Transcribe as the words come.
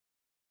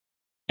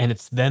And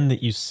it's then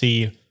that you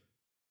see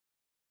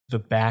the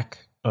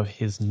back of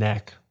his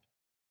neck,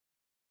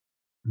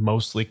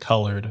 mostly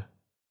colored,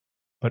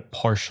 but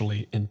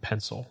partially in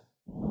pencil.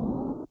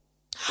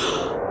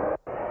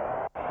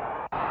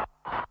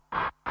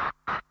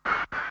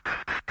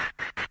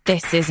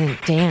 This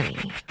isn't Danny.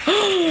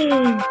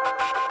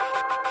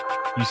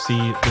 You see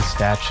the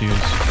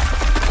statues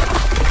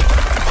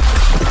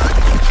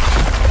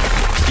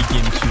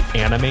begin to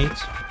animate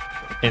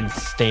and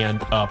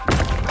stand up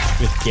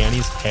with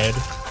Danny's head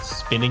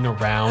spinning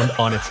around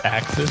on its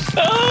axis, his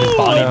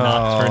body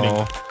not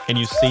turning, and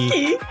you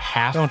see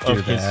half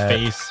of his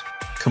face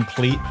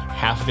complete,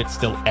 half of it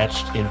still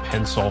etched in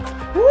pencil.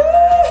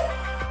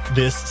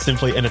 This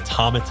simply an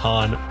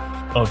automaton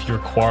of your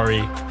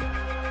quarry.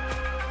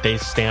 They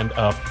stand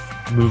up,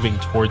 moving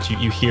towards you.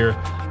 You hear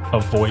a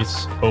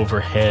voice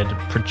overhead,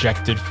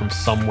 projected from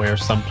somewhere,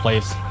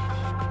 someplace.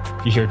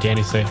 You hear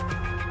Danny say,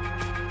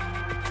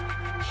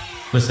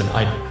 "Listen,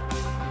 I'd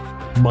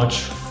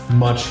much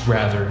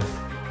rather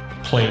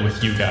play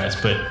with you guys,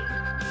 but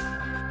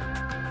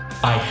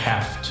I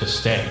have to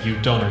stay. You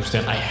don't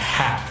understand. I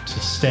have to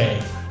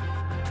stay.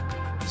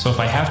 So if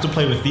I have to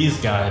play with these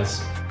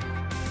guys,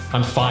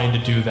 I'm fine to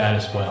do that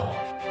as well.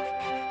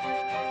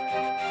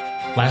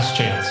 Last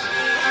chance."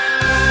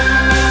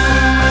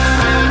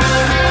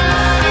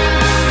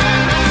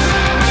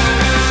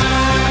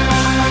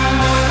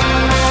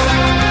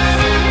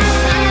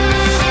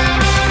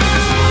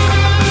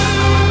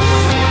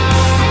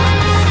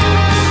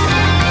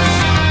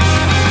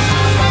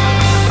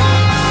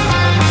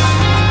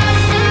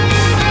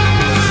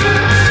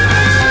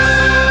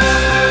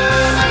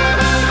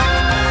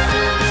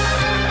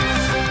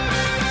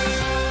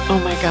 Oh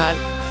my god.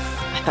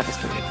 I thought this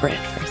was going to be bread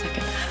for a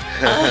second.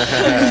 I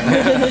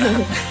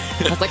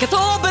was like, it's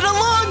all been a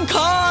long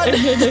con!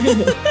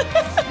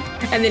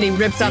 And then he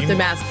rips off the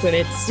mask when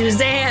it's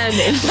Suzanne.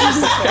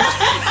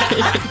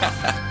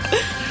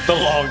 The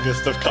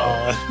longest of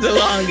cons. The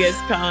longest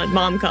con,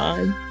 mom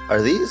con.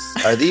 Are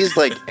these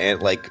like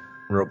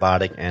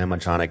robotic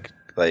animatronic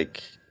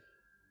like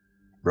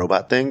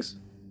robot things?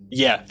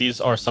 Yeah, these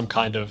are some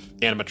kind of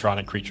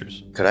animatronic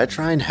creatures. Could I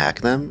try and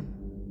hack them?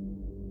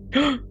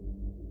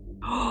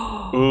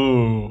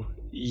 Ooh,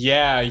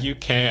 yeah, you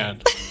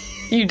can.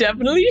 You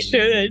definitely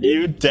should.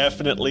 You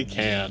definitely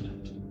can.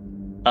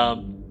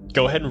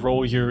 Go ahead and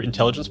roll your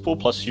intelligence pool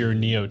plus your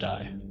Neo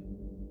die.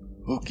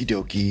 Okie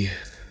dokie.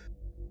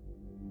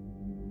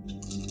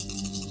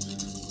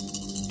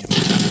 Come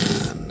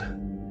on.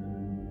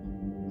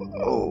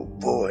 Oh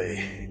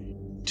boy.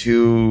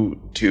 2,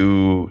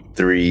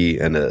 3,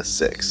 and a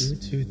 6.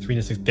 2, 3, and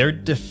a 6. Their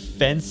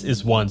defense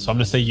is 1, so I'm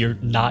going to say you're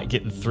not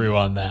getting through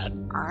on that.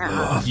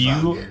 Oh,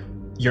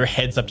 Your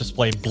heads-up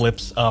display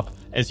blips up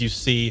as you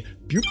see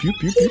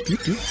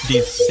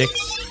these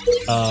 6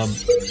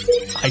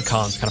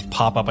 icons kind of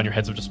pop up on your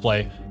heads-up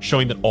display,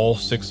 showing that all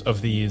 6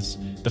 of these,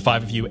 the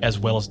 5 of you as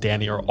well as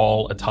Danny, are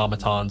all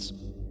automatons.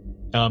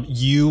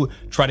 You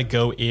try to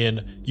go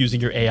in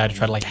using your AI to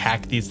try to like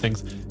hack these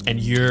things, and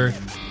you're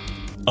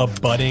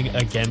abutting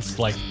against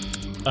like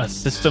a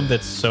system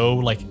that's so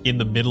like in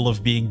the middle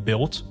of being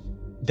built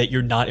that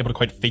you're not able to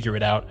quite figure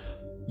it out.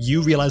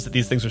 You realize that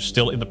these things are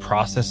still in the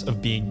process of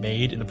being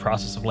made, in the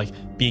process of like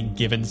being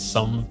given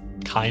some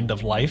kind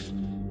of life,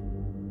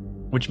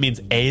 which means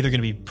A, they're going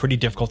to be pretty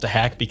difficult to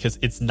hack because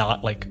it's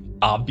not like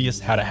obvious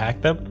how to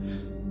hack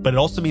them, but it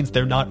also means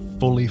they're not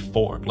fully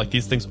formed. Like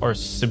these things are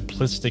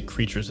simplistic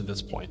creatures at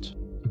this point,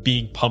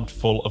 being pumped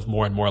full of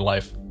more and more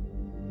life.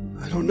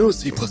 I don't know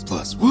C++.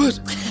 What?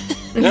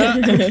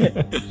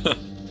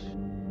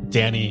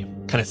 Danny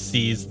kind of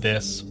sees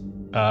this,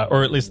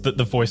 or at least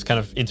the voice kind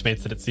of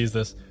intimates that it sees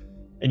this.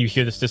 And you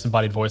hear this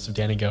disembodied voice of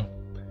Danny go,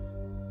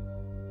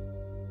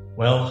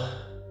 "Well,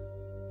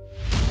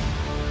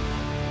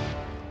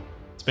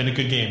 it's been a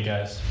good game,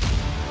 guys.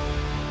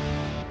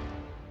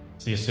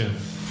 See you soon."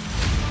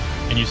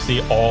 And you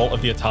see all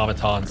of the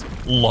automatons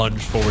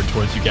lunge forward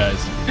towards you guys.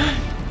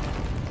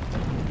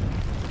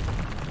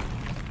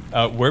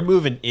 We're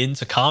moving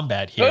into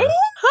combat here.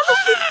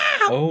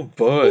 Oh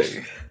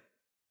boy.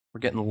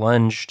 We're getting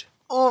lunged.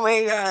 Oh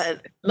my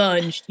god.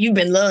 Lunged. You've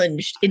been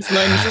lunged. It's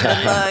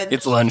lunchtime.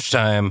 It's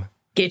lunchtime.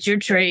 Get your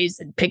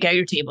trays and pick out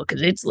your table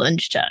because it's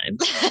lunchtime.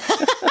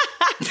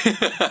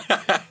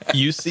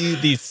 You see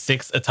these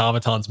 6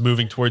 automatons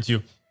moving towards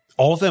you.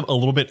 All of them a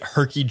little bit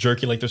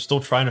herky-jerky, like they're still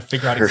trying to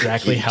figure out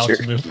exactly how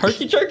to move.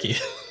 Herky-jerky.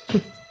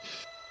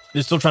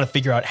 They're still trying to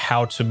figure out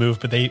how to move,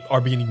 but they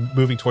are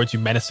moving towards you,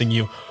 menacing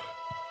you.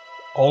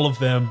 All of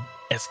them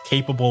as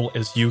capable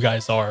as you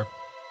guys are,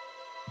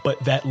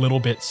 but that little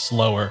bit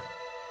slower.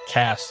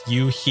 Cass,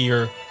 you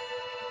hear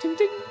ding,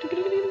 ding, ding,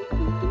 ding, ding,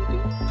 ding,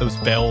 ding, those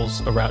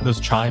bells around, those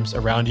chimes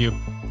around you,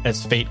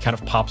 as Fate kind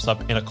of pops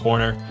up in a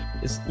corner,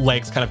 his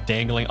legs kind of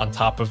dangling on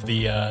top of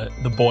the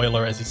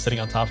boiler as he's sitting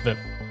on top of it.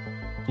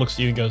 Looks at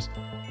you and goes,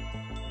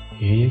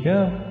 "Here you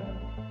go.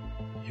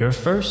 You're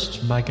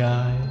first, my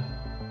guy."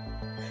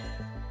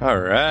 All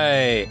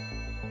right.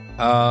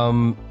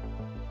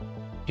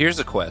 Here's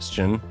a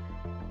question.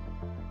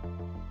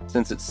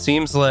 Since it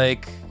seems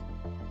like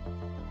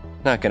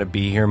not going to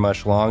be here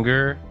much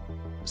longer.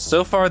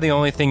 So far, the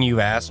only thing you've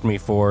asked me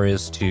for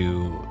is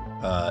to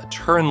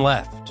turn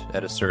left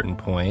at a certain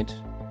point.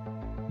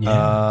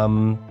 Yeah.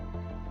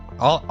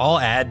 I'll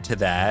add to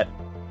that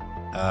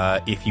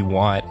if you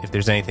want. If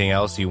there's anything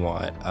else you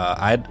want,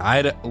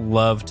 I'd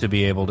love to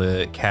be able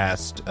to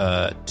cast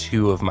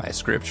 2 of my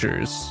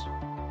scriptures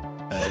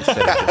instead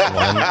of just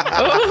one.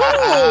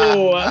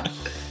 Oh!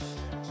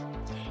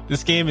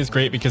 This game is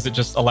great because it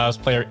just allows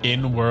player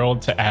in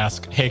world to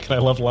ask, "Hey, can I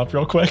level up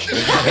real quick?"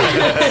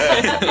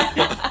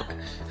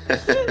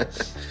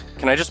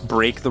 Can I just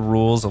break the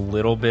rules a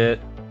little bit?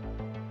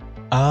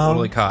 What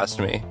will it cost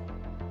me?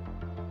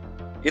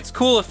 It's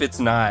cool if it's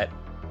not.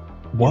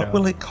 What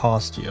will it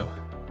cost you?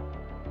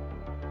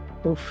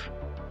 Oof.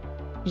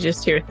 You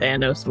just hear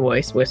Thanos'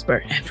 voice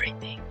whisper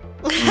everything.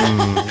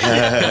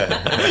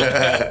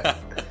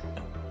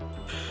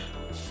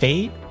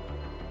 Fate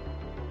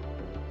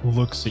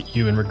looks at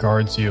you and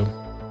regards you.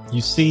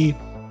 You see,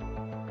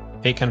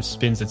 Fate kind of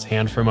spins its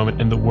hand for a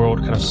moment, and the world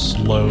kind of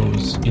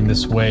slows in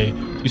this way.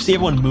 You see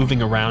everyone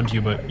moving around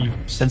you, but you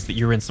sense that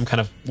you're in some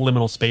kind of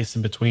liminal space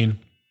in between.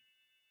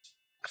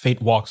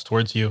 Fate walks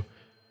towards you.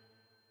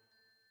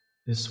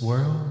 This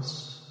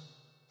world's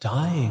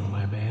dying,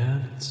 my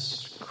man.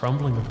 It's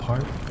crumbling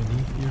apart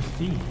beneath your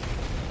feet.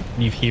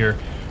 And you hear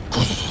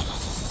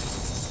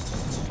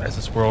as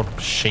this world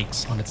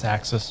shakes on its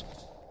axis.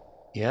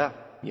 Yeah,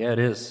 it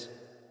is.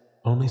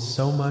 Only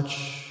so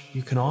much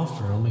you can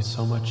offer, only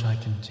so much I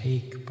can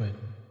take, but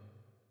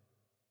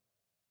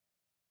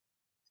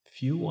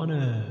if you want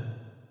to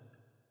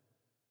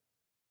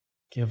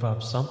give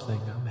up something,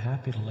 I'm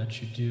happy to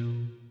let you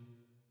do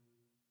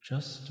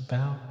just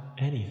about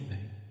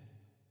anything.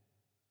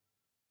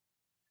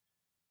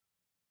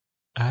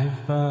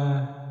 I've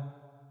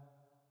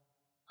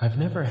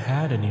never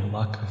had any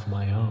luck of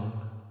my own.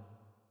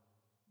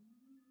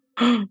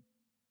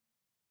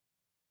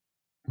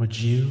 Would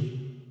you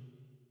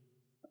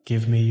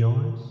give me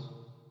yours?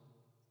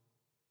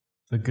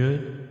 The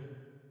good,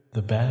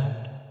 the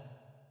bad,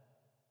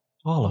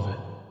 all of it.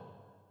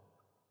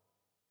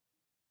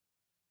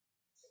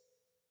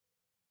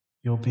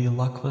 You'll be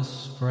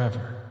luckless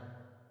forever.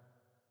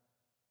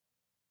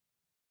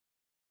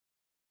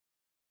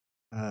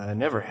 I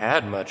never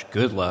had much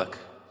good luck,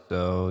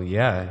 so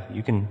yeah,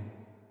 you can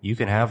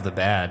have the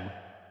bad.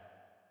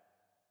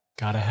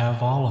 Gotta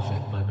have all of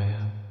it, my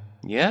man.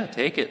 Yeah,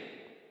 take it.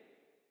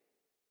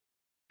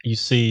 You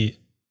see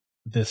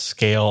this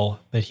scale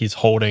that he's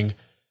holding.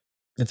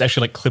 It's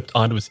actually like clipped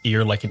onto his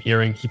ear like an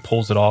earring. He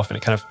pulls it off and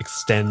it kind of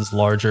extends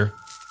larger.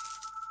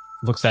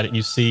 Looks at it and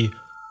you see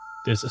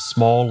there's a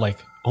small,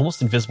 like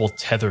almost invisible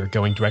tether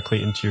going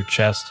directly into your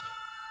chest.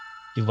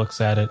 He looks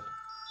at it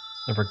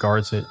and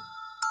regards it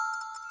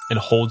and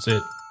holds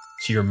it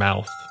to your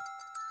mouth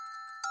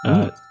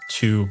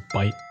to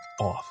bite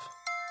off.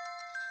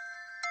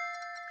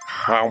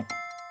 How?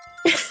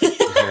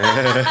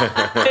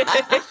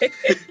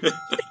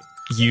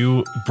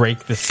 You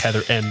break this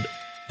tether, and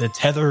the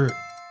tether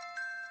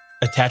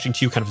attaching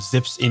to you kind of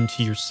zips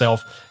into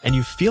yourself, and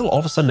you feel all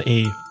of a sudden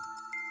a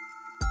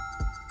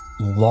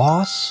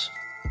loss,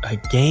 a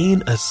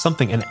gain, a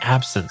something, an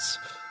absence.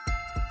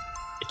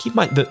 Keep in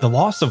mind, the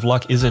loss of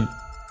luck doesn't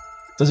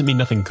mean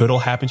nothing good will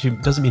happen to you,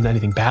 doesn't mean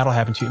anything bad will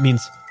happen to you. It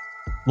means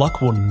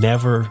luck will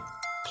never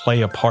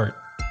play a part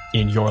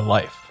in your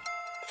life.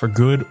 For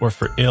good or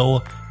for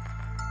ill,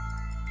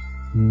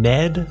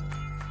 Ned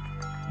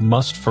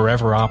must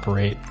forever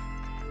operate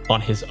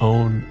on his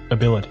own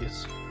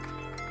abilities.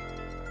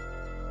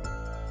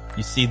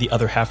 You see the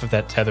other half of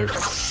that tether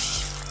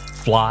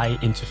fly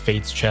into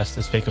Fate's chest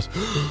as Fate goes,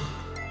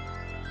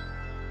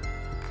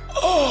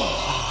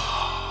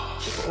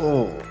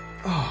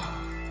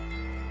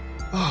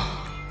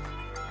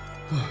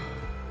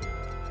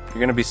 You're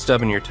gonna be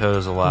stubbing your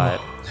toes a lot.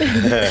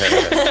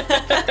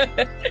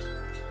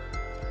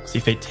 See,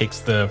 Fate takes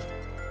the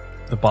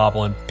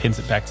bauble and pins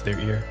it back to their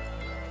ear.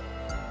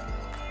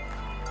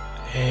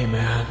 Hey,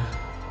 man.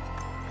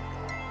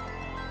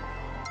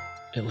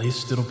 At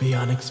least it'll be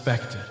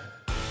unexpected.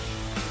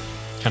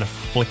 Kind of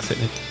flicks it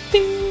and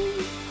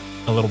ding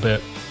a little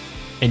bit,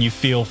 and you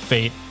feel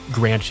Fate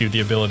grant you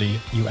the ability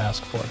you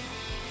ask for.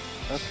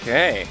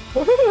 Okay.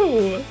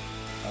 Ooh.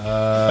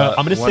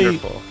 I'm going to say,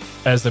 Wonderful.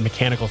 as a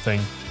mechanical thing,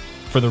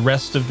 for the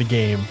rest of the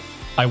game,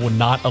 I will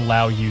not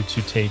allow you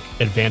to take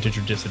advantage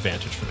or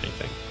disadvantage from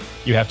anything.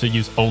 You have to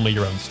use only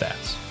your own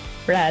stats.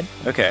 Brad.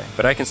 Okay,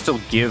 but I can still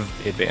give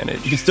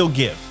advantage. You can still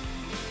give.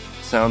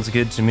 Sounds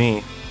good to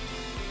me.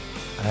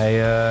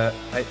 I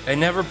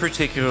never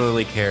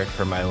particularly cared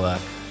for my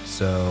luck,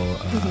 so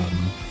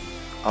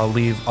I'll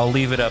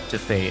leave it up to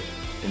fate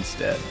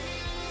instead.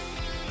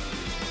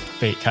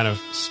 Fate kind of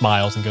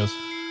smiles and goes,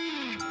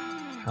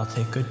 I'll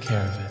take good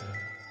care of it.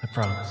 I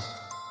promise.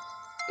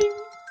 Bing.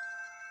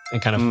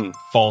 And kind of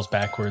falls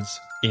backwards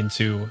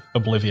into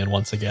oblivion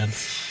once again.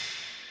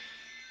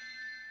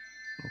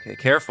 Okay,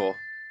 careful.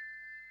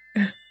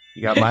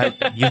 You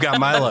got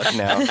my luck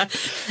now.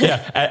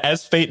 Yeah,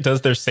 as Fate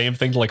does their same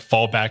thing to like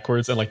fall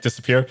backwards and like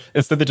disappear,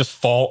 instead they just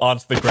fall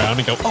onto the ground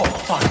and go, oh,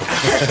 fuck.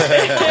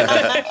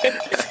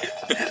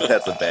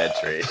 That's a bad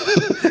trait.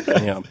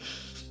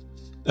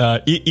 Yeah.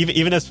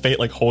 Even as Fate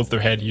like holds their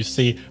head, you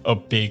see a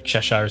big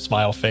Cheshire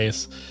smile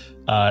face,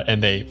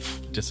 and they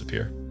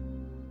disappear.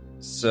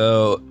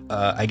 So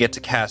I get to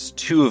cast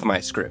 2 of my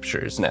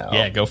scriptures now.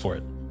 Yeah, go for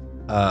it.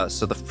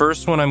 So the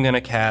first one I'm going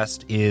to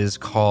cast is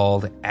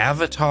called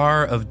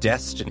Avatar of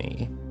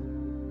Destiny.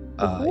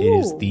 It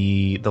is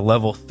the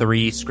level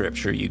 3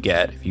 scripture you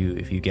get if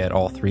you get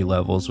all 3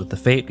 levels with the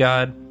Fate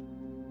God.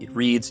 It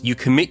reads, "You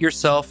commit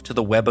yourself to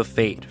the web of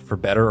fate, for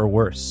better or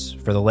worse.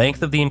 For the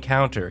length of the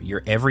encounter,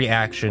 your every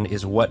action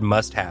is what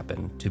must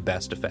happen to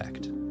best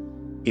effect.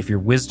 If your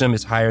wisdom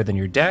is higher than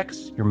your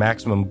dex, your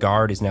maximum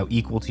guard is now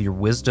equal to your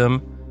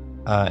wisdom,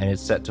 and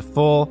it's set to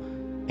full.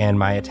 And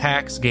my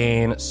attacks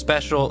gain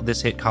special.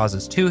 This hit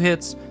causes 2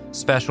 hits.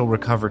 Special,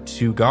 recover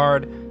 2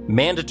 guard.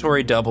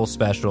 Mandatory double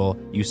special.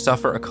 You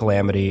suffer a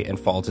calamity and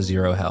fall to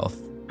 0 health.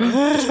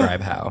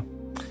 Describe how.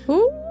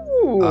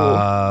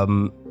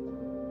 Ooh.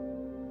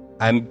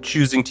 I'm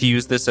choosing to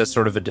use this as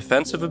sort of a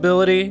defensive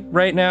ability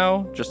right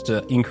now, just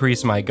to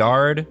increase my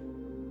guard.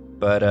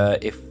 But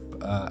if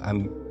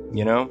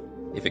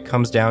it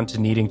comes down to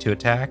needing to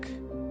attack,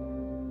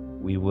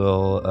 we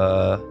will.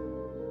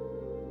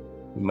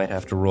 We might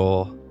have to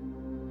roll.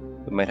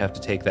 We might have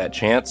to take that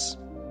chance.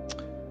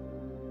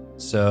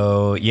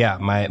 So yeah,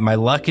 my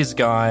luck is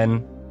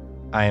gone.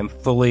 I am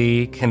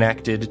fully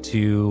connected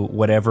to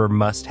whatever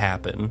must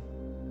happen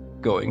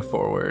going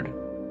forward.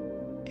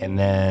 And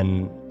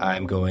then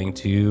I'm going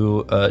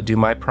to do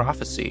my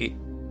prophecy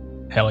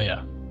Hell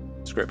yeah.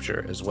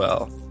 scripture as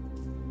well.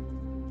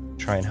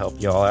 Try and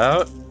help y'all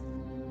out.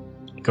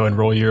 Go and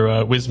roll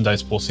your wisdom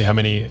dice pool. See how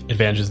many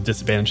advantages and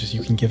disadvantages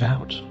you can give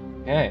out.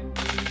 Okay.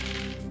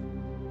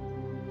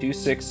 2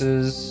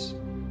 6s,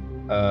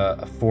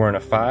 a 4 and a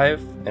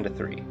 5, and a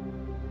 3.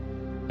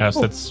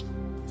 So that's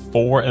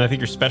 4, and I think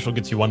your special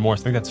gets you 1 more.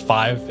 So I think that's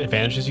 5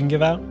 advantages you can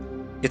give out.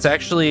 It's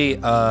actually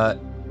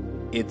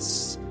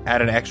it's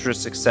at an extra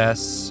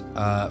success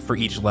for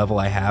each level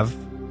I have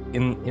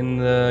in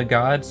the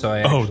god.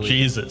 So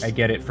Jesus. I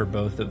get it for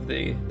both of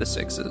the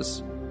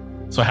 6s.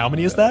 So how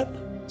many is that?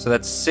 So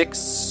that's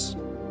 6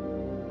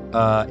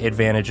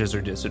 advantages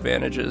or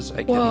disadvantages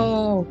I can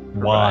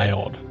provide.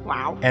 Wild.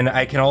 Wow. And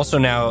I can also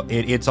now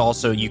it's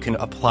also you can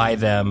apply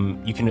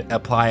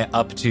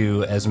up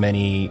to as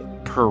many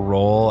per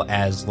roll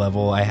as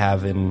level I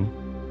have in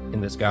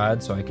this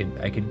god, so I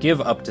could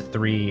give up to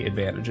 3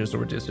 advantages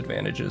or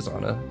disadvantages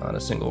on a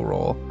single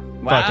roll.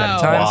 Wow.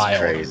 Times. Wild.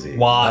 Crazy.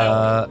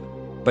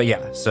 Wild. But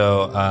yeah,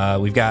 so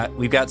we've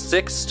got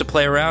 6 to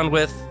play around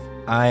with.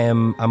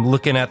 I'm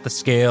looking at the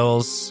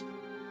scales.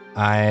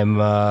 I'm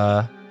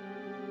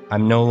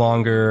no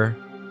longer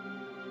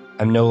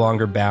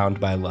bound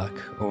by luck,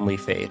 only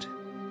fate.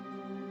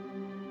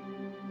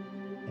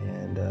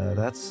 And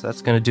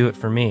that's gonna do it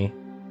for me.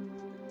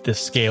 The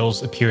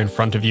scales appear in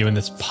front of you, and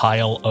this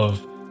pile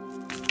of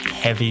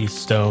heavy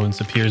stones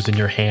appears in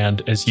your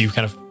hand as you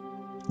kind of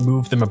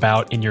move them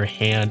about in your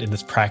hand in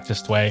this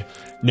practiced way,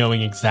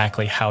 knowing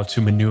exactly how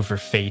to maneuver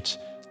fate,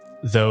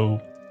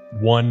 though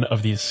one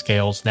of these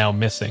scales now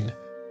missing,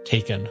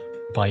 taken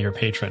by your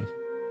patron.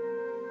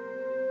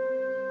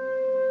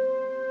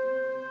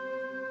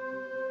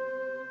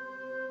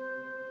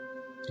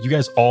 You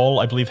guys all,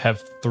 I believe,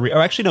 have 3.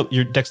 Or actually, no,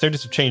 your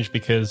dexterities have changed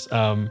because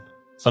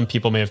some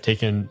people may have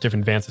taken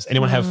different advances.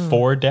 Anyone have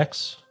 4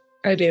 dex?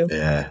 I do.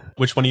 Yeah.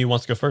 Which one of you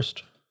wants to go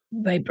first?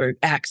 Viper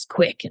acts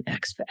quick and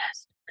acts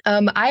fast.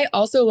 I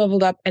also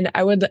leveled up, and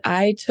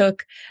I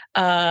took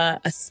a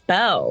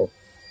spell.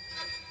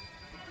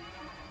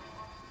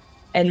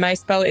 And my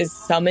spell is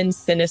Summon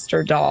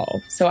Sinister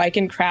Doll. So I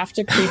can craft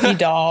a creepy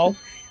doll,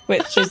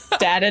 which is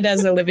statted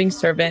as a living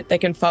servant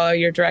that can follow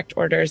your direct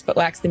orders, but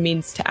lacks the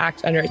means to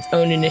act under its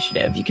own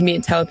initiative. You can be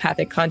in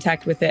telepathic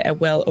contact with it at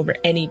will over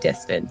any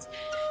distance.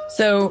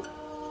 So,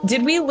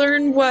 did we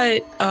learn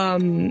what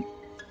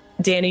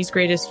Danny's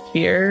greatest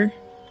fear,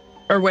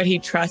 or what he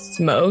trusts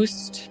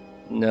most?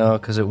 No,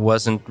 because it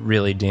wasn't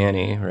really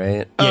Danny,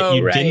 right? Yeah,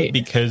 you right. didn't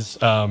because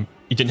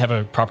you didn't have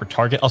a proper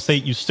target. I'll say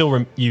you still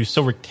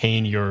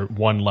retain your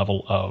 1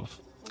 level of.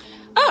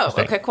 Oh,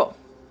 thing. okay, cool.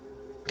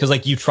 Because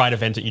like you try to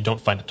vent it, you don't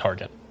find a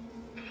target.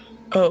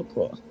 Oh,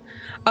 cool.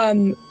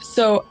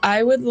 So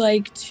I would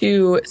like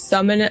to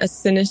summon a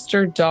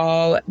sinister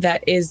doll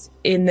that is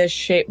in the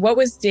shape. What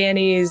was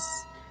Danny's?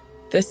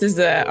 This is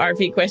a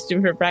RP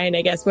question for Brian,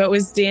 I guess. What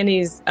was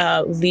Danny's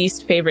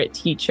least favorite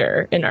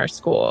teacher in our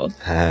school?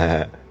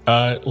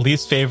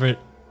 Least favorite,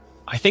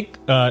 I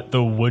think the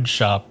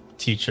woodshop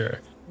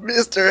teacher.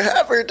 Mr.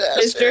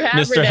 Haberdash.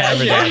 Mr.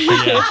 Haberdash,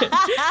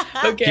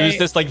 yeah. Okay. He was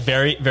this like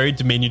very, very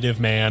diminutive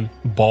man,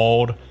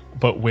 bald,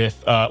 but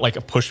with like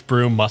a push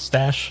broom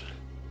mustache.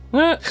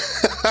 Well,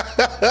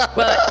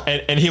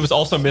 And he was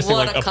also missing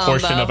What like a a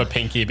portion combo. of a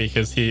pinky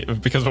because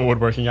of a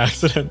woodworking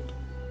accident.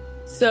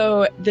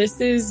 so this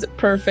is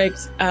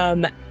perfect.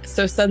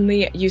 So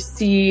suddenly you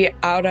see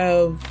out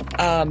of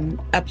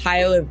a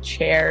pile of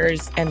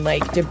chairs and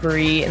like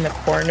debris in the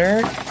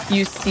corner,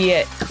 you see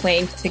it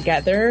clanked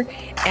together,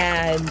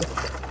 and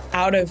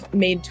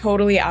made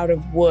totally out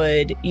of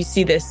wood, you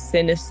see this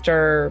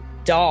sinister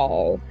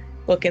doll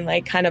looking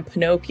like kind of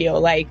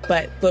Pinocchio-like,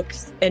 but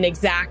looks an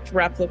exact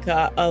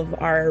replica of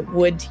our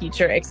wood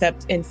teacher,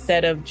 except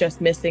instead of just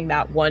missing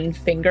that one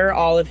finger,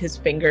 all of his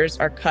fingers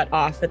are cut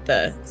off at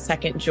the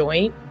second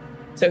joint.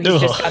 So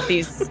he's just got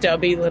these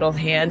stubby little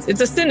hands.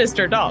 It's a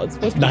sinister doll. It's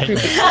supposed to be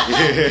creepy.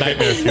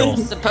 Nightmare fuel.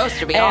 It's supposed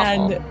to be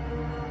awful.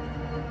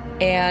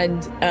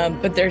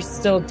 But they're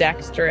still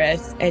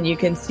dexterous, and you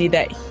can see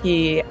that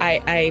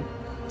I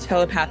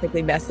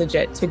telepathically message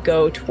it to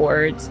go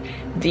towards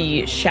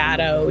the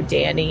shadow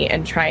Danny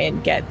and try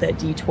and get the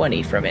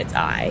D20 from its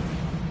eye.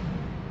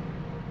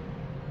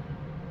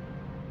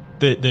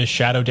 The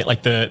shadow,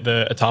 like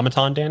the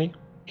automaton Danny?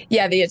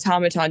 Yeah, the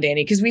automaton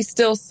Danny, because we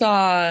still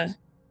saw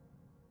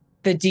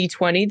the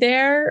D20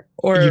 there,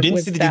 or you didn't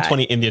see the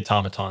D20 in the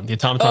automaton. The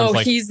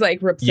automaton's he's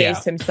like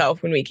replaced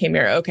himself when we came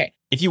here. Okay.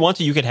 If you want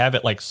to, you could have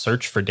it like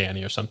search for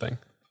Danny or something.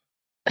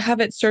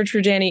 Have it search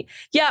for Danny.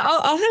 Yeah,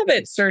 I'll have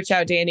it search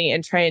out Danny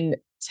and try and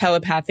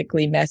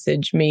telepathically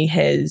message me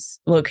his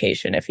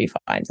location if he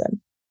finds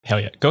him. Hell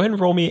yeah. Go ahead and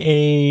roll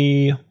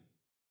me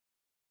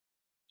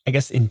I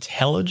guess,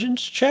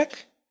 intelligence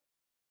check?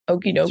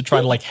 Okie dokie. To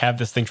try to like have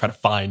this thing try to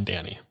find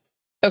Danny.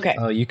 Okay.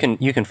 You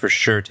can for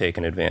sure take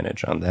an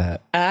advantage on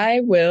that.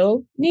 I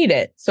will need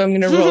it. So I'm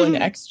going to roll an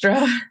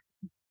extra.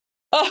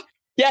 Oh,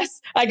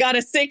 yes. I got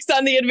a 6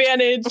 on the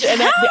advantage. And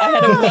I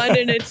had a 1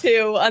 and a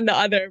 2 on the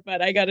other,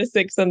 but I got a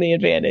 6 on the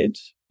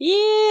advantage.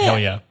 Yeah. Hell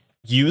yeah.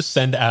 You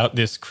send out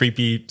this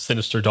creepy,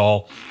 sinister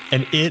doll,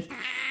 and it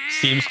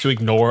seems to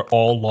ignore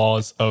all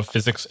laws of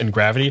physics and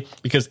gravity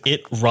because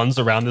it runs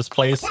around this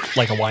place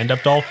like a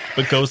wind-up doll,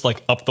 but goes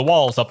like up the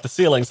walls, up the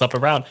ceilings, up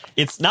around.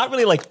 It's not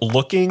really like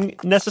looking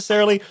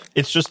necessarily.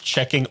 It's just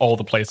checking all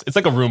the places. It's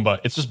like a Roomba.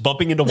 It's just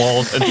bumping into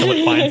walls until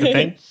it finds a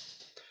thing.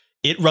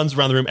 It runs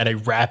around the room at a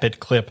rapid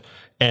clip,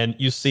 and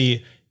you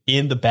see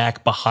in the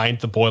back behind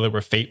the boiler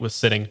where Fate was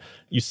sitting,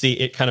 you see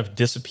it kind of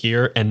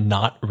disappear and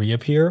not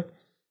reappear.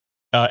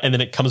 And then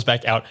it comes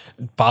back out,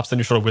 bops on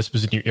your shoulder,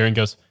 whispers in your ear, and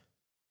goes,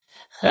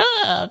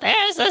 "Oh,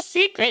 there's a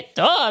secret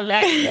door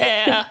back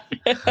there."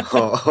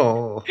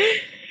 Oh.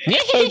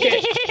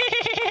 Okay.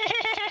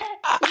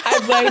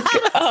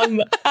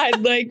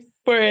 I'd like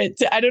for it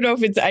to, I don't know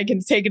if I can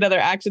take another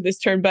action this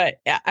turn, but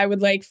I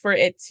would like for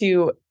it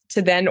to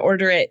then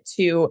order it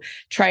to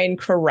try and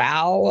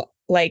corral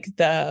like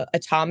the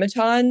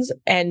automatons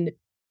and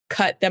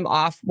cut them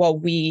off while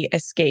we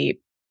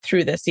escape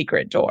through the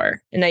secret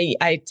door. And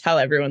I tell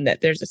everyone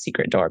that there's a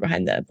secret door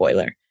behind the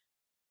boiler.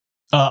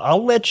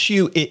 I'll let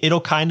you,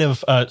 it'll kind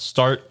of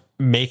start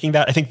making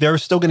that. I think they're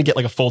still going to get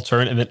like a full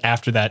turn. And then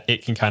after that,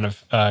 it can kind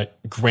of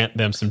grant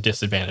them some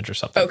disadvantage or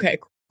something. Okay,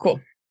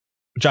 cool.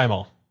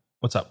 Jaimal,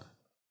 what's up?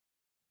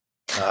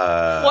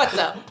 What's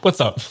up?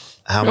 What's up?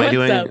 How am I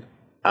doing? Up?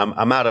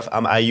 I'm out of,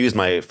 I used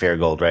my fair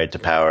gold, right, to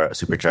power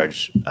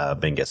supercharge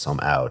Bingus, so I'm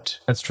out.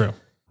 That's true.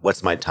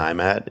 What's my time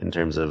at in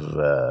terms of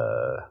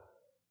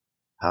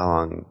how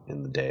long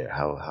in the day?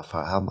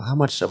 How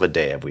much of a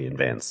day have we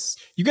advanced?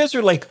 You guys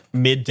are like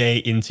midday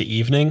into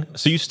evening,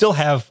 so you still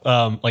have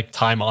like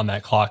time on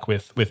that clock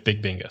with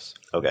Big Bingus.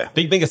 Okay.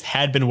 Big Bingus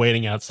had been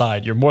waiting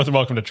outside. You're more than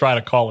welcome to try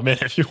to call him in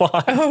if you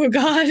want. Oh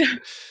God.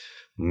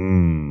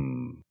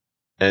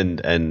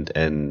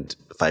 And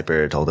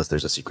Viper told us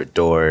there's a secret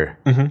door.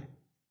 Mm-hmm.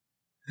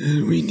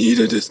 And we need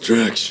a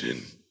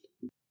distraction.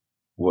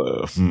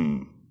 Whoa.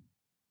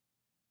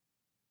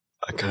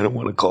 I kind of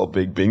want to call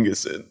Big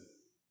Bingus in.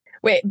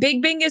 Wait,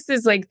 Big Bingus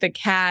is like the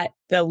cat,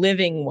 the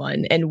living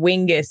one, and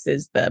Wingus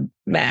is the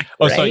mech,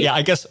 Oh, right? so yeah,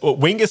 I guess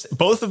Wingus,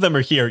 both of them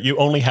are here. You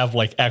only have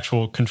like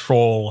actual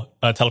control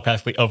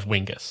telepathically of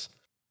Wingus.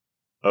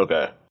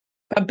 Okay.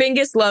 But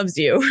Bingus loves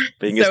you.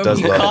 Bingus so does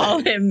if you love call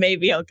me. him,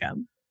 maybe he'll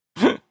come.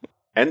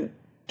 And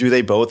do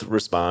they both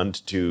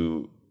respond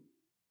to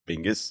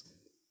Bingus?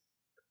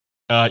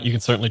 You can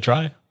certainly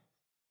try.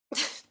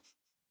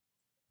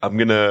 I'm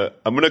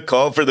gonna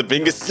call for the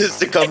Binguses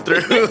to come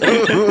through.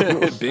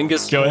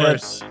 Bingus Go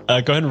ahead. Force. Go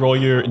ahead and roll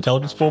your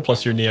intelligence pool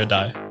plus your Neo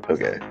die.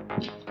 Okay.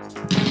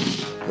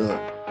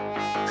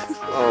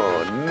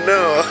 Oh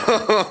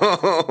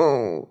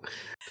no!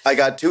 I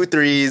got 2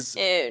 3s.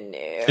 Oh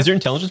no. Is your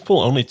intelligence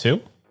pool only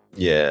 2?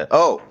 Yeah.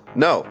 Oh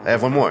no! I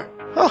have one more.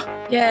 Oh,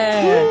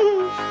 Yeah.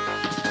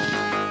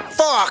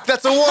 fuck!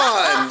 That's a 1.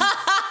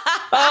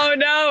 Oh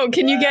no!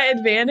 Can you get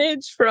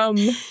advantage from?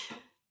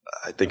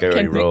 I think I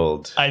already Can we-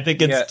 rolled. I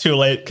think it's too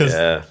late because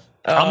Yeah.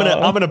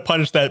 I'm gonna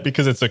punish that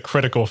because it's a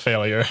critical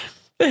failure.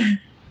 Oh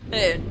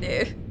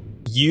no.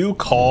 You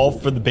call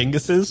for the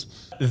Binguses.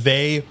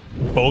 They,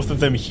 both of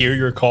them, hear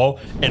your call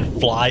and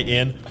fly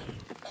in.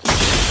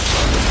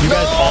 You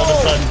guys, all of a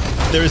sudden,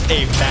 there's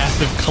a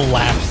massive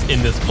collapse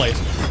in this place.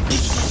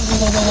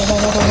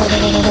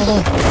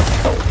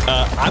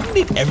 I'm gonna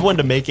need everyone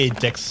to make a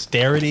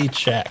dexterity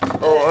check.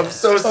 Oh, I'm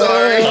so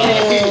sorry.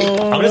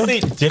 I'm gonna say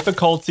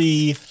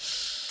difficulty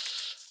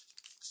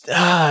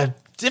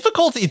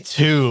Difficulty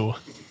 2.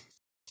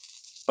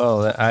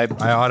 Oh, I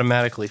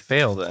automatically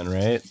fail then,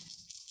 right?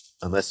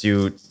 Unless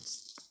you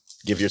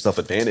give yourself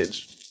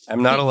advantage.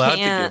 I'm not You allowed to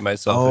can't. give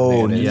myself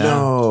advantage.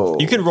 no!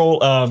 You can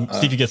roll,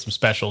 see if you get some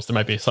specials. There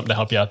might be something to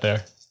help you out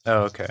there.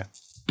 Oh, okay.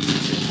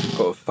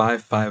 Got a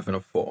 5, 5, and a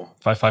 4.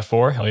 5, 5,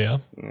 4. Hell yeah.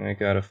 I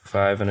got a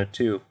 5 and a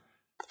 2.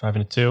 5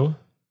 and a 2.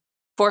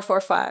 4,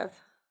 4, 5.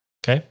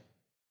 Okay.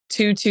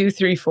 2, 2,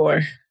 3,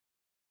 4.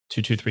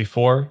 2, 2, 3,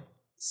 4.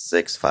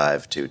 6,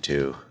 5, 2,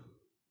 2.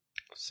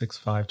 6,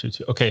 5, 2,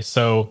 2. Okay,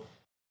 so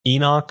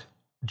Enoch,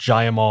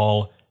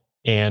 Jayamal,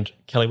 and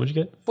Kelly, what'd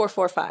you get? 4,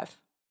 4, 5.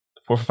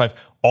 4 for 5.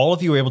 All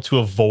of you were able to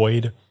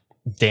avoid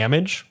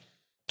damage.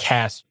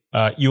 Cass,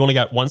 you only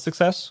got 1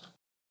 success.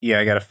 Yeah,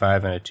 I got a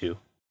 5 and a 2.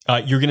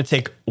 You're going to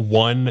take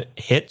 1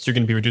 hit, so you're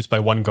going to be reduced by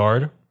 1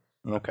 guard.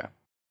 Okay.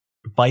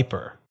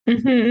 Viper,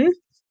 Mm-hmm.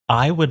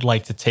 I would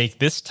like to take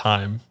this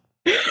time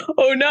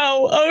Oh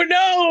no! Oh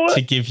no!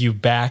 to give you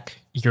back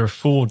your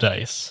fool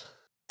dice.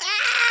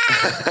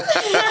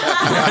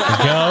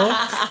 Go.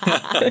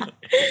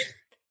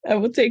 I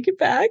will take it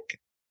back.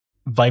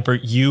 Viper,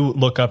 you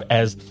look up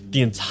as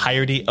the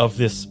entirety of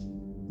this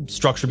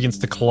structure begins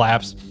to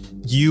collapse.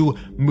 You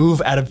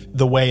move out of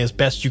the way as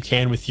best you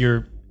can with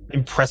your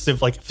impressive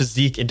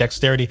physique and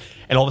dexterity,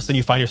 and all of a sudden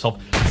you find yourself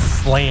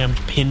slammed,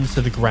 pinned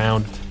to the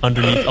ground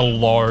underneath a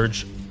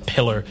large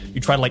pillar.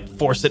 You try to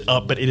force it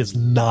up, but it is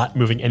not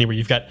moving anywhere.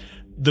 You've got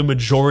the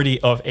majority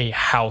of a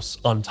house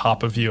on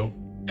top of you.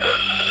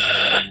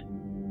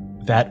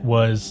 That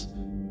was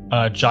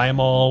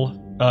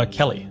Jayamal,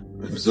 Kelly.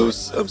 I'm so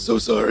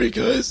sorry,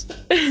 guys.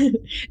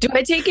 Do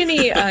I take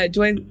any?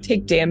 Do I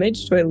take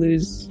damage? Do I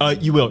lose?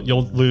 You will.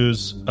 You'll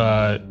lose.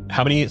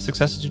 How many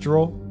successes did you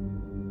roll?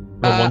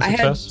 Roll one I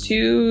had success.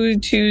 2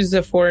 2s,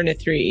 a 4, and a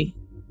 3.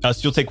 So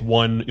you'll take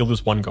 1. You'll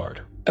lose 1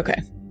 guard.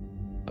 Okay.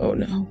 Oh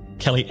no.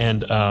 Kelly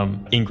and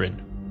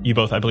Ingrid, you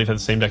both, I believe, have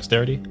the same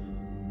dexterity.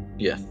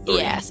 Yeah, 3.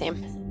 Yeah, same.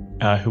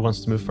 Who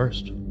wants to move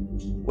first?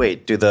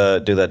 Wait, do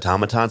the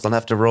automatons don't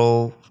have to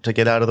roll to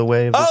get out of the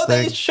way of this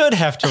They thing? should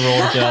have to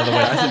roll to get out of the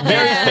way.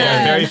 Very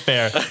fair. Very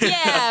fair.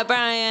 Yeah,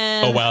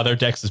 Brian. Oh wow, their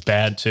dex is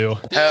bad too.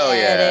 Hell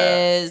yeah.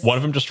 It is. One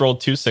of them just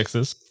rolled 2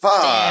 6s.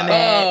 Fuck. Damn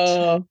it.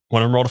 Oh.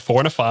 One of them rolled a 4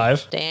 and a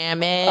 5.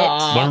 Damn it.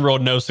 Aw. One of them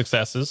rolled no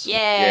successes.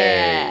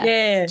 Yeah.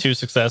 Yeah. 2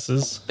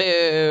 successes.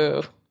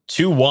 Boo.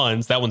 2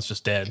 1s. That one's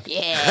just dead.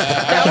 Yeah.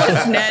 That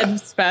was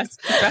Ned's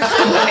best way. It's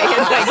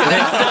like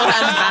Ned still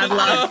has bad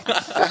luck.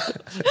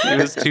 He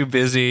was too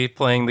busy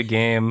playing the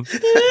game.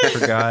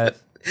 Forgot.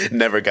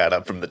 Never got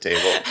up from the table.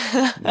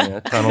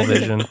 Yeah, tunnel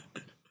vision.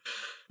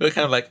 We're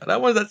kind of like,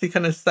 that one's actually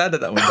kind of sad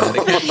that one died.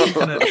 It could be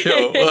kind of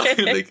chill.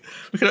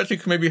 We could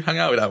actually maybe hang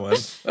out with that one.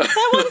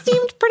 That one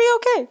seemed pretty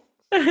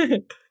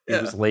okay. He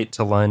was late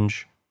to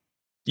lunge.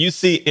 You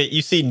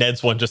see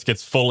Ned's one just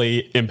gets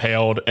fully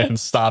impaled and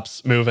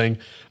stops moving.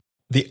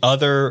 The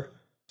other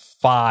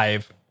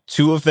 5,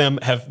 2 of them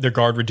have their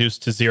guard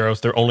reduced to 0,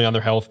 so they're only on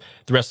their health.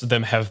 The rest of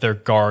them have their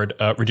guard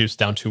reduced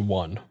down to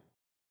 1.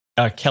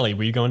 Kelly,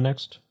 were you going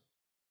next?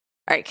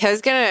 All right,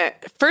 Kelly's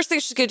first thing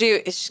she's gonna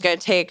do is she's gonna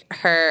take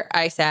her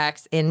ice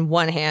axe in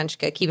one hand. She's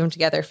gonna keep them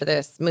together for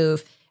this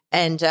move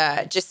and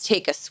just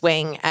take a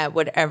swing at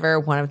whatever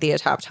one of the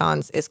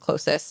automatons is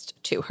closest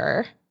to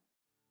her.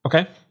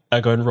 Okay. Go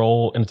ahead and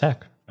roll an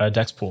attack.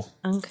 Dex pool.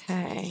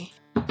 Okay.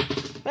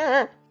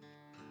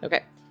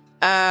 Okay.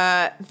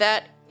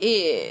 That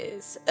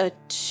is a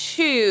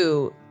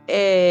 2,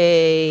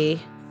 a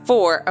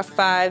 4, a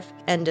 5,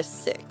 and a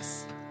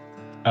 6.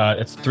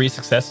 It's 3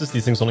 successes.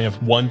 These things only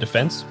have 1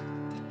 defense.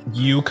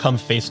 You come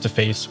face to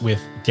face with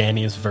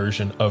Danny's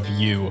version of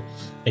you,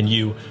 and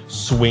you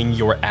swing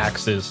your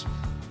axes.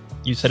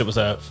 You said it was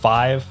a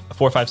 4,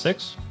 5,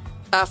 6?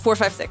 4,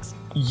 5, 6.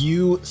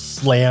 You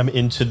slam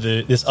into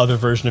this other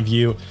version of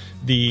you.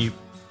 The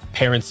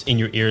parents in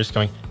your ears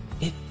going,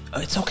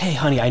 It's okay,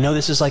 honey. I know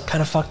this is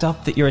kind of fucked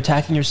up that you're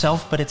attacking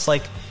yourself, but it's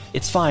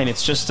it's fine.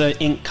 It's just an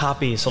ink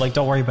copy, so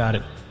don't worry about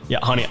it. Yeah,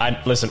 honey.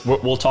 Listen.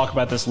 We'll talk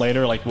about this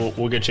later.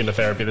 We'll get you into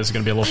therapy. This is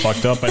gonna be a little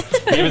fucked up,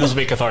 but maybe this will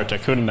be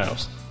cathartic. Who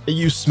knows?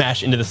 You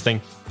smash into this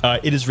thing.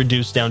 It is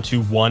reduced down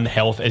to 1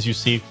 health as you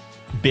see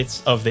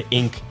bits of the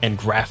ink and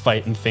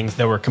graphite and things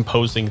that were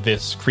composing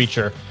this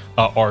creature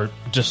are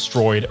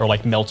destroyed or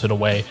melted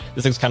away.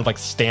 This thing's kind of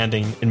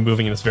standing and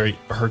moving in this very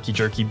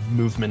herky-jerky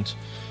movement.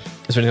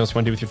 Is there anything else you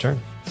want to do with your turn?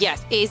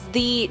 Yes. Is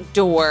the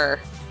door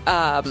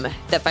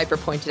that Viper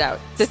pointed out,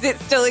 does it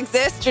still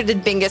exist, or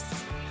did Bingus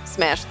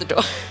smash the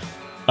door?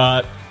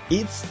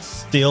 It's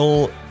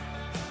still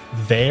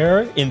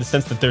there in the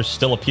sense that there's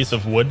still a piece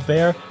of wood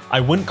there. I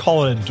wouldn't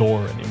call it a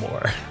door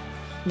anymore.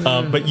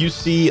 But you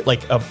see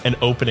an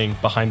opening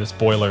behind this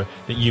boiler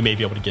that you may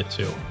be able to get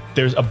to.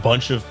 There's a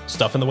bunch of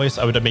stuff in the way,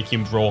 so I would make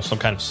you roll some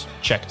kind of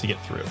check to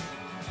get through.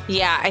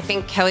 Yeah, I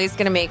think Kelly's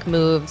going to make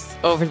moves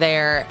over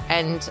there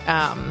and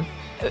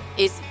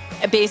is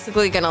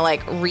basically going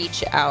to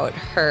reach out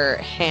her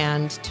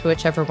hand to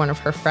whichever one of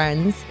her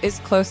friends is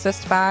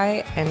closest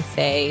by and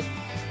say,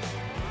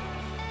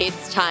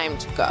 "It's time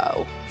to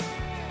go."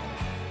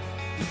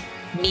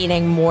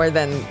 Meaning more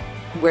than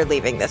we're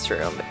leaving this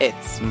room.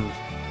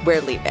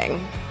 We're leaving.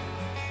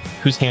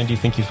 Whose hand do you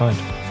think you find?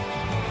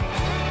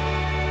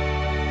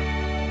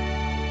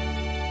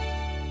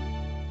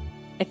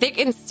 I think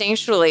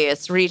instinctually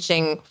it's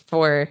reaching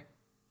for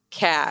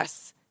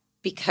Cass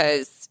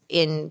because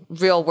in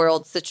real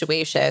world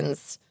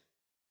situations,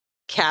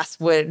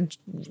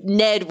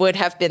 Ned would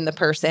have been the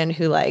person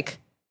who like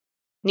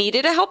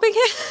needed a helping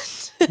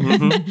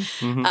hand.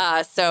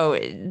 So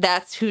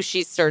that's who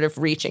she's sort of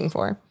reaching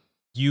for.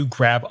 You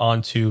grab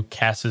onto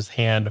Cass's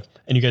hand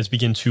and you guys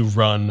begin to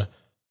run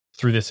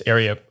through this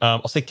area.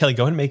 I'll say, Kelly,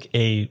 go ahead and make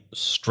a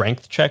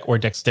strength check or a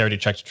dexterity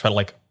check to try to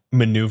like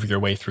maneuver your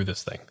way through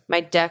this thing. My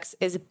dex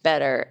is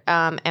better.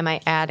 Am I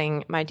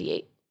adding my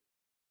D8?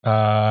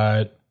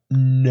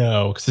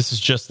 No, because this is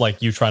just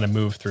like you trying to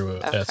move through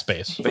a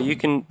space. But you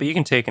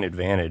can take an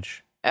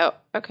advantage. Oh,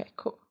 okay,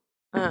 cool.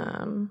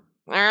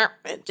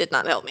 It did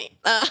not help me.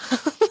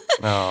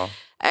 Oh.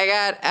 I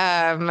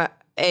got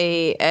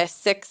a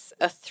 6,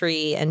 a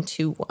 3, and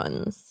 2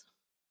 1s.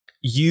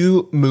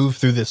 You move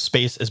through this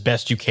space as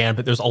best you can,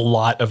 but there's a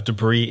lot of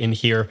debris in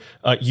here.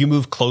 You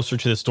move closer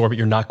to this door, but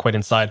you're not quite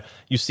inside.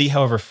 You see,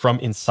 however, from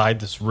inside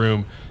this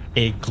room,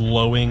 a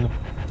glowing,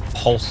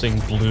 pulsing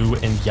blue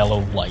and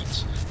yellow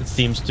light. It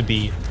seems to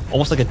be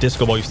almost like a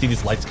disco ball. You see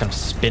these lights kind of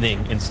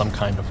spinning in some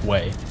kind of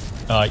way.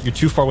 You're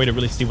too far away to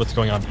really see what's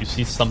going on, but you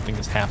see something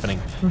is happening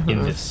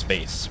in this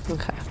space.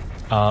 Okay.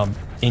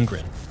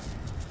 Ingrid,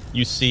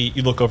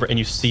 you look over and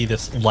you see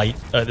this light,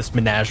 this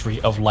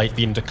menagerie of light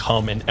beginning to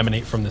come and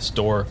emanate from this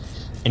door.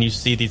 And you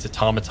see these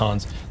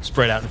automatons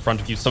spread out in front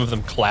of you. Some of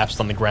them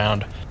collapsed on the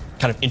ground,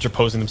 kind of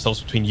interposing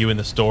themselves between you and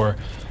this door.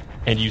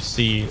 And you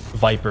see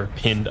Viper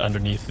pinned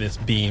underneath this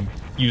beam,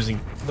 using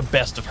the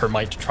best of her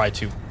might to try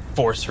to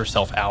force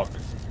herself out.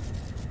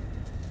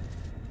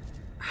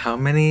 How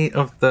many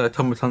of the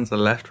automatons are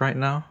left right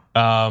now?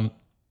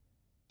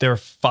 There are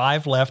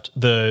 5 left.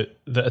 The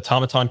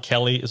automaton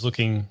Kelly is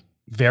looking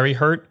very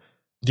hurt.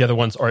 The other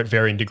ones are at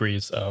varying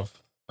degrees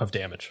of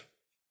damage.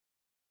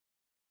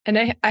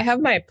 And I have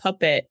my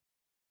puppet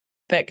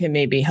that can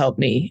maybe help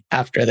me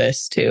after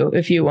this too,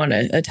 if you want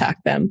to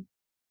attack them.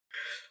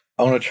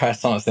 I want to try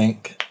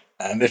something,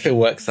 and if it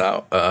works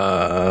out,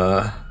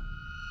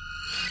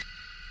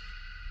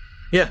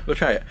 yeah, we'll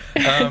try it.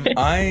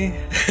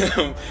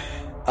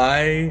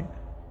 I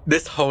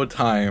this whole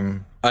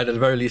time, at the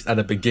very least at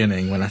the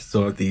beginning, when I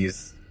saw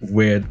these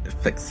weird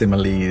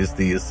facsimiles,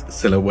 these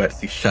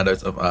silhouettes, these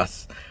shadows of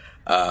us,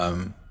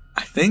 I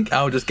think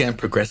I was just getting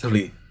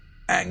progressively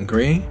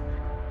angry.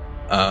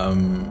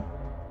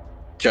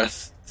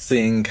 Just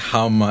seeing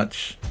how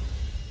much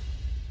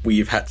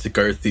we've had to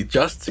go through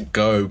just to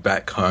go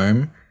back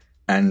home,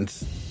 and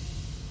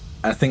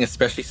I think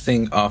especially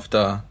seeing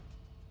after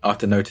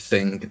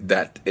noticing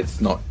that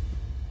it's not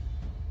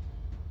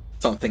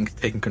something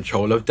taking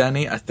control of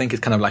Danny, I think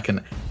it's kind of like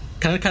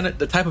kind of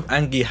the type of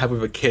anger you have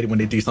with a kid when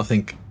they do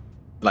something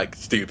like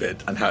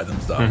stupid and hurt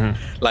themselves.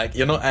 Like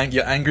you're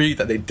angry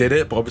that they did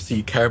it, but obviously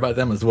you care about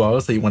them as well,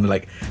 so you want to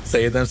like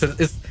save them. So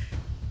it's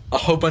a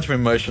whole bunch of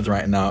emotions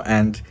right now,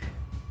 and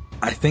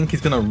I think he's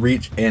gonna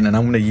reach in, and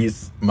I'm gonna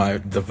use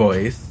the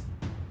voice,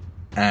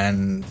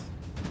 and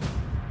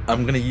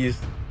I'm gonna use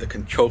the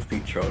control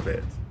feature of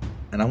it,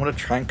 and I'm gonna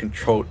try and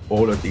control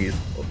all of these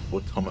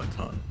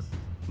automatons.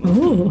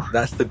 Ooh.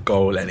 That's the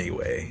goal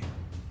anyway.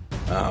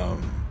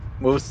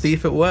 We'll see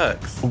if it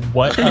works.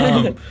 What?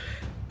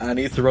 I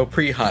need to roll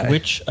pretty high.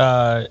 Which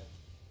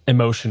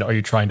emotion are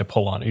you trying to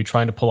pull on? Are you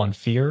trying to pull on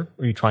fear, or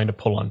are you trying to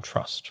pull on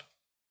trust?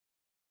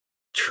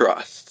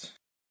 Trust.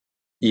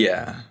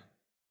 Yeah.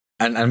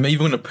 And I'm even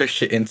going to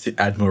push it into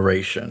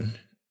admiration,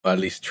 or at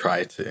least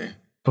try to.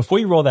 Before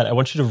you roll that, I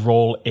want you to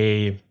roll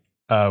a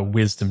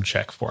wisdom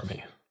check for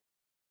me.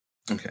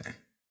 Okay.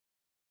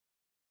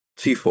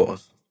 2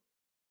 4s.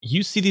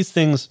 You see these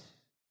things,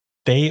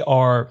 they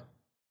are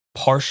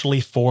partially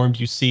formed.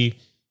 You see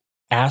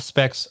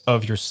aspects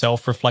of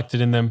yourself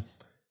reflected in them.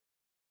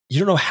 You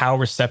don't know how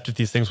receptive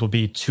these things will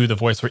be to the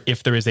voice, or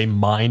if there is a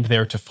mind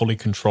there to fully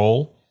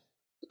control.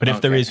 But if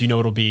there is, you know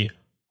it'll be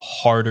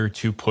harder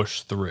to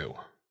push through.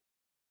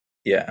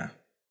 Yeah.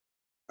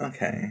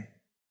 Okay.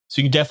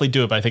 So you can definitely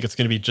do it, but I think it's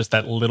going to be just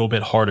that little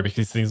bit harder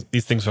because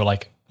these things are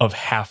like of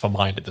half a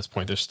mind at this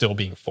point. They're still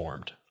being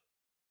formed.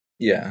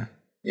 Yeah.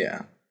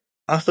 Yeah.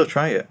 I'll still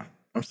try it.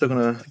 I'm still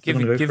gonna give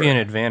you an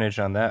advantage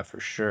on that for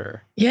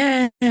sure.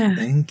 Yeah.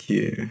 Thank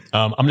you.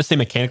 I'm gonna say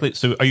mechanically.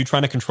 So are you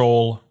trying to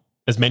control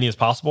as many as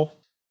possible?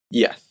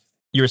 Yes.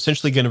 You're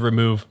essentially going to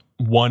remove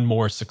one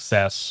more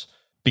success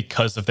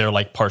because of their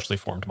like partially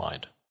formed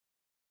mind.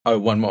 Oh,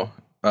 one more.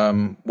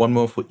 One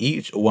more for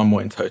each, or one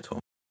more in total?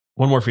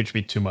 One more for each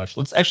would be too much.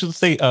 Let's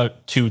say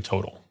 2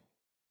 total.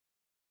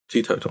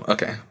 2 total.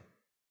 Okay.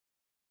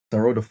 So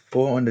I rolled a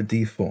 4 on the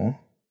D4.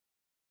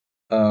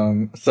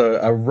 So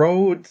I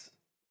rolled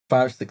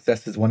 5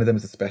 successes. One of them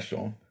is a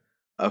special.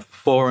 A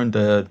 4 on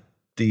the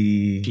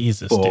D4.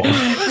 Jesus, dude.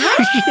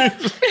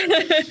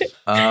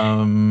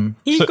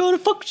 He's gonna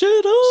fuck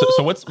shit up.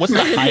 So what's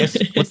the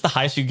highest? What's the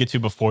highest you get to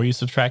before you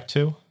subtract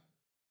 2?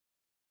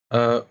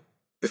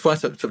 before I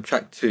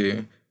subtract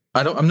 2,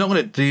 I'm not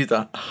going to do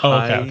the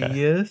highest.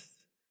 Okay.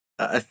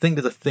 I think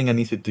there's a thing I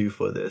need to do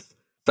for this.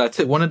 So I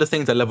took one of the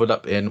things I leveled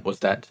up in was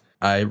that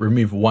I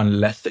remove 1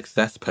 less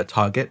success per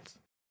target.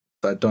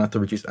 So I don't have to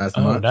reduce as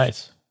much. Oh,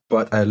 nice.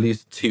 But I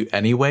lose 2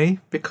 anyway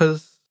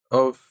because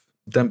of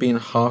them being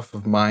half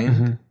of mine.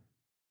 Mm-hmm.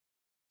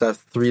 So I have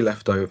 3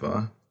 left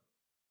over.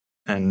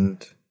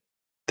 And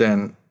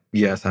then,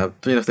 yes, I have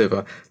 3 left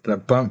over. Then I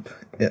bump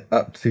it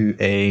up to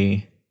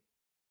a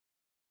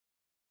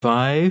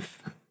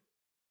 5.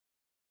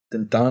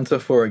 Then down to a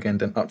 4 again,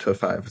 then up to a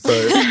 5. So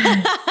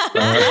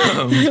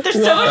There's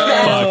so much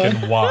math.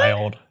 Fucking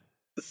wild.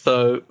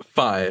 So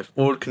 5,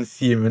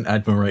 all-consuming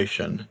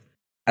admiration.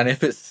 And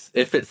if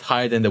it's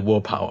higher than the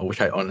willpower,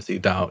 which I honestly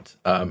doubt,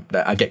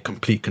 that I get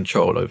complete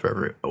control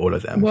over all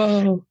of them.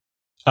 Whoa.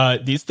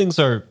 These things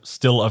are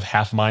still of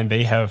half mind.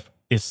 They have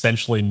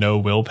essentially no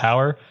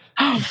willpower.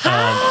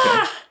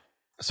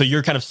 So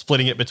you're kind of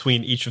splitting it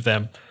between each of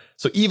them.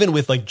 So even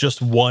with like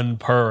just 1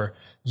 per,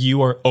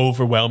 you are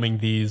overwhelming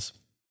these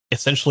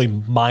essentially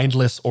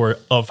mindless or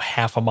of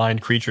half a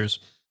mind creatures.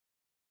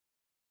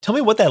 Tell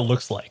me what that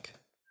looks like.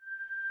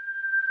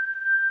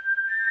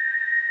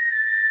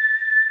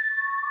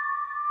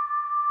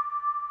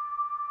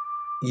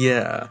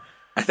 Yeah,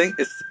 I think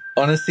it's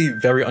honestly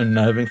very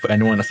unnerving for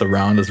anyone that's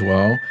around as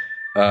well.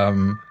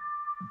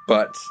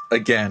 But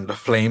again, the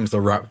flames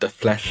erupt, the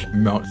flesh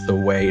melts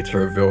away to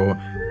reveal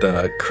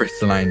the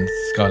crystalline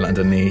skull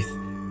underneath,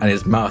 and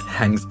his mouth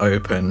hangs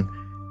open.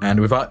 And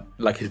without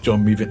like his jaw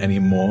moving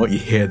anymore, you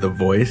hear the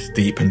voice,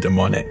 deep and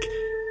demonic,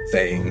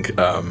 saying,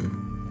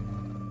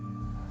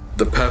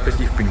 "The purpose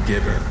you've been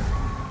given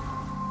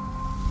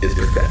is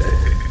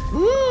pathetic.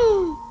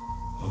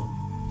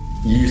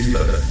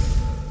 Useless.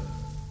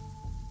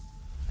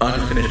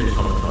 Unfinished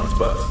automatons,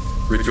 but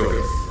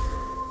rejoice,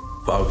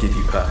 for I'll give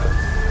you purpose."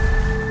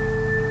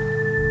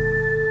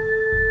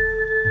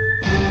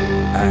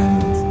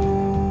 And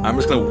I'm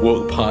just going to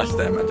walk past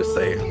them and just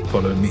say,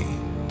 "Follow me."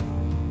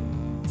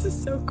 This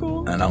is so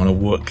cool. And I'm going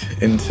to walk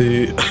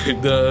into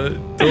the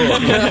door.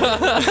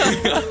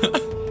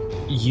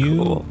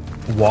 You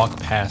walk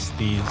past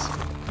these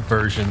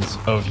versions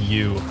of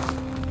you.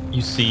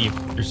 You see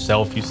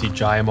yourself, you see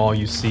Jaimal,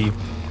 you see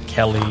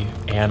Kelly,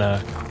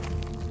 Anna.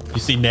 You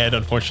see Ned,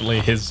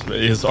 unfortunately, his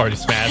is already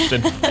smashed,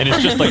 and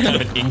it's just like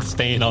kind of an ink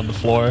stain on the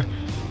floor.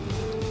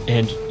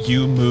 And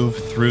you move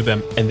through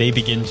them, and they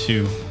begin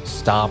to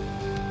stop,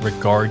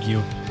 regard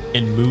you,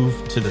 and move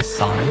to the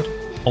side,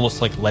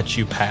 almost like let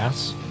you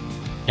pass.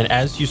 And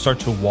as you start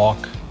to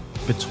walk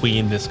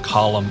between this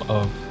column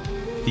of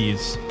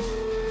these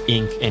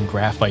ink and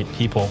graphite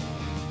people,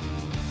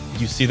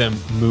 you see them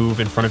move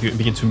in front of you and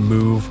begin to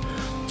move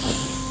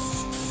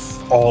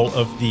all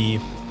of the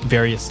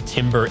various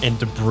timber and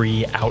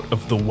debris out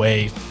of the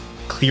way,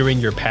 clearing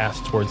your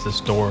path towards this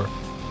door.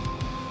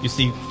 You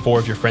see 4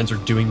 of your friends are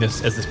doing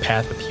this as this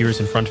path appears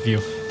in front of you,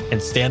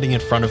 and standing in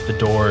front of the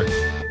door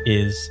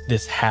is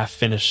this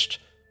half-finished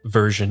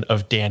version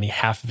of Danny,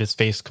 half of his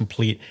face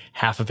complete,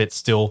 half of it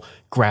still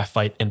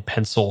graphite and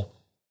pencil.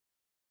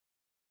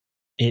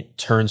 It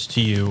turns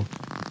to you,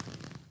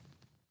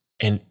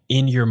 and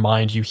in your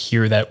mind you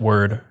hear that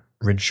word,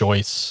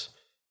 rejoice,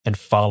 and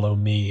follow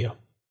me.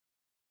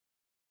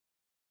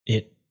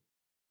 It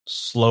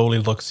slowly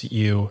looks at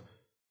you.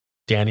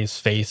 Danny's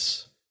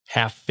face,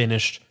 half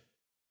finished,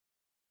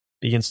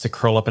 begins to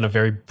curl up in a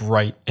very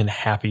bright and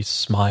happy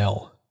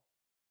smile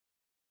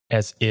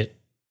as it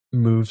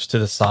moves to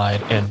the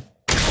side and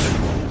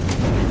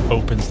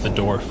opens the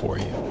door for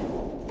you.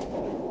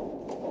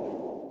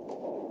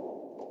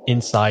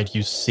 Inside,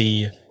 you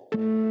see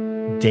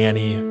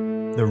Danny,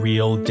 the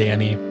real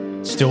Danny,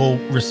 still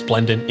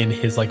resplendent in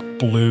his like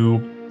blue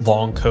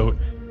long coat,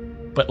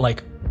 but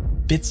like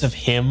bits of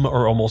him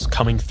are almost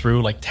coming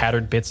through, like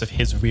tattered bits of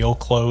his real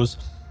clothes.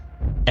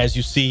 As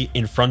you see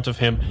in front of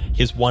him,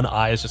 his one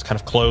eye is just kind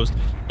of closed,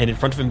 and in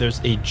front of him there's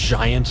a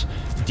giant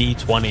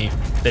D20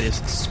 that is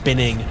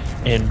spinning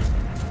and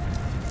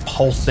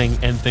pulsing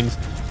and things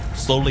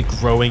slowly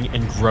growing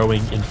and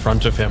growing in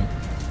front of him.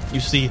 You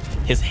see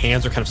his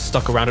hands are kind of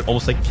stuck around it,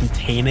 almost like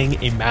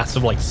containing a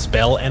massive like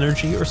spell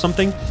energy or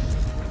something.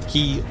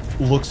 He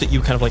looks at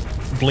you kind of like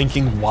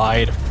blinking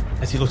wide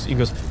as he looks at you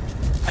and goes,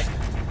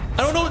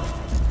 I don't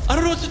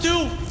know what to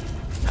do.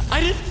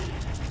 I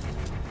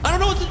don't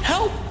know what to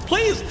help.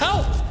 Please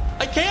help.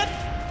 I can't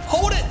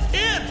hold it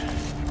in.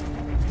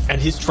 And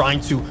he's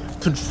trying to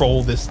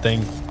control this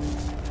thing.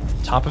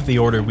 Top of the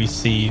order, we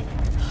see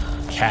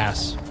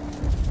Cass.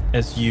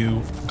 As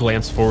you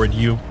glance forward,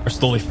 you are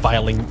slowly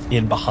filing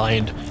in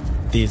behind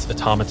these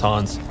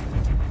automatons.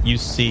 You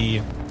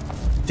see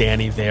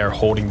Danny there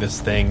holding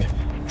this thing,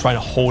 trying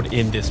to hold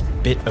in this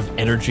bit of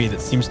energy that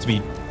seems to be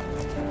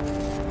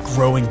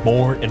growing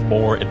more and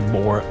more and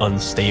more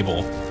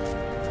unstable.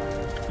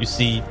 You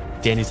see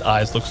Danny's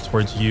eyes looks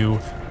towards you,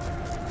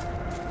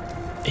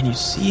 and you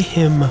see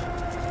him.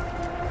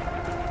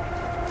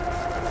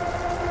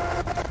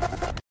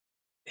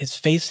 His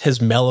face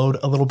has mellowed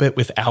a little bit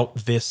without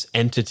this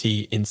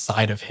entity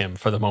inside of him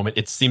for the moment.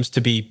 It seems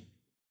to be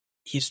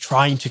he's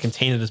trying to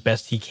contain it as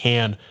best he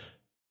can,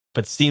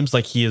 but seems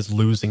like he is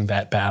losing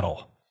that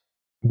battle.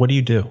 What do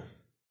you do?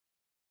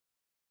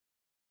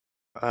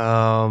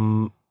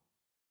 I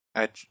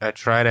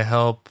try to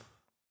help.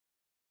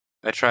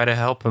 I try to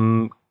help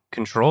him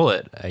control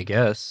it, I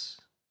guess.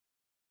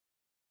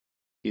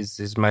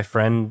 He's my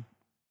friend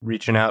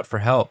reaching out for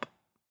help.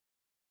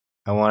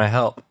 I want to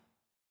help.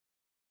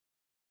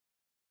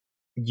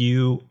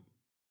 You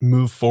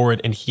move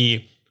forward and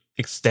he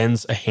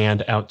extends a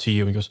hand out to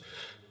you and goes,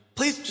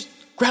 "Please just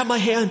grab my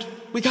hand.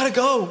 We gotta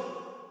go."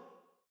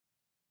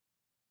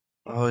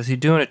 Oh, is he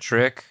doing a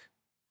trick?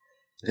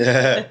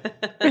 I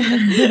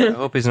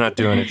hope he's not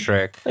doing a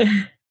trick.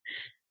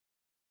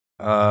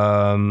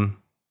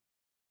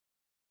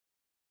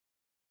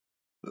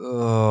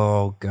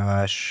 Oh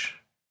gosh.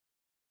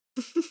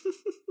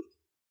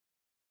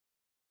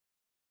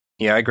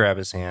 Yeah, I grab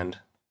his hand.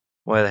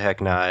 Why the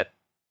heck not?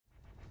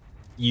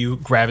 You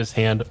grab his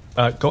hand.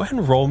 Go ahead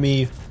and roll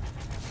me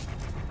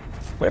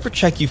whatever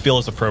check you feel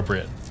is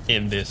appropriate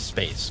in this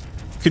space.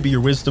 Could be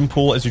your wisdom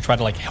pool as you try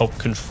to like help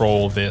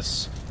control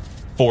this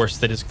force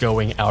that is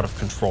going out of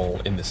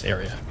control in this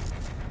area.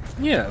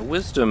 Yeah,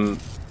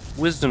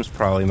 wisdom's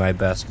probably my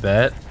best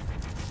bet.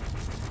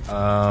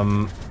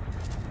 Can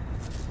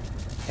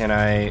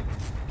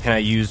I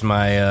use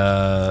my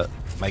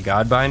my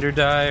Godbinder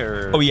die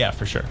or? Oh yeah,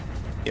 for sure.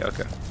 Yeah,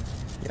 okay.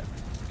 Yeah.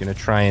 Gonna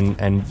try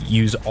and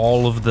use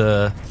all of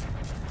the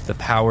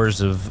powers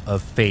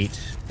of fate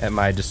at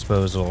my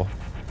disposal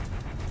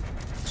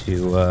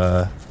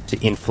to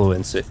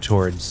influence it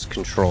towards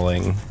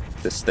controlling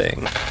this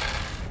thing.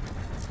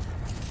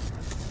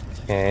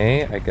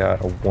 Okay, I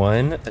got a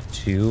 1, a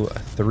 2, a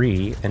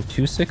 3, and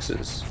 2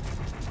 6s.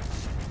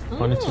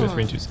 1 and 2 and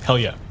 3 and 2. Hell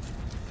yeah.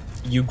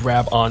 You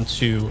grab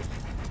onto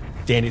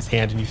Danny's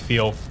hand and you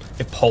feel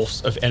a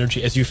pulse of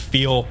energy as you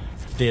feel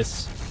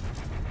this,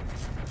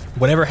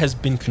 whatever has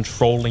been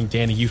controlling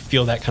Danny, you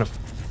feel that kind of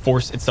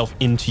force itself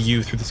into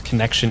you through this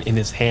connection in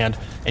his hand,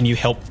 and you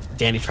help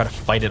Danny try to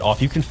fight it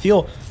off. You can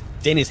feel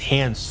Danny's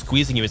hand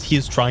squeezing you as he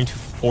is trying to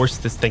force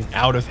this thing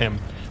out of him,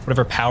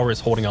 whatever power is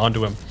holding on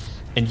to him,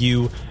 and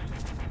you,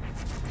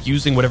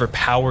 using whatever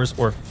powers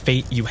or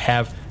fate you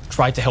have,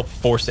 try to help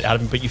force it out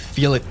of him, but you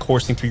feel it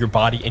coursing through your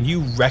body, and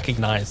you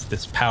recognize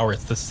this power.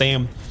 It's the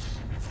same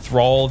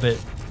thrall that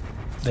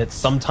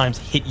sometimes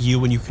hit you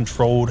when you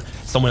controlled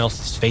someone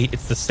else's fate.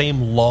 It's the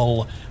same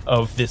lull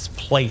of this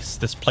place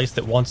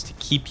that wants to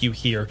keep you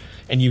here,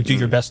 and you do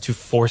your best to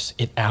force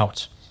it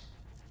out.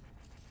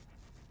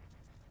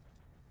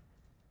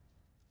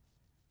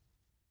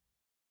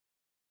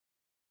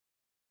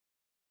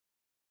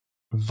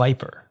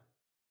 Viper.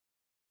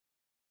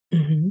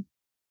 Mm-hmm.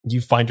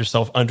 You find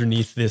yourself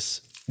underneath this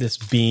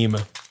beam.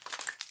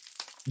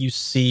 You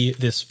see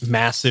this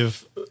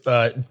massive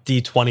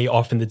D20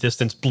 off in the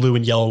distance, blue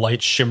and yellow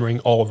light shimmering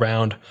all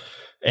around.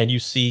 And you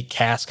see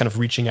Cass kind of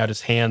reaching out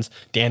his hands,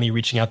 Danny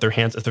reaching out their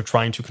hands as they're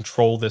trying to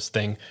control this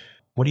thing.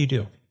 What do you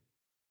do?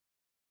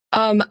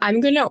 I'm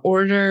going to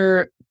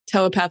order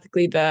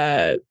telepathically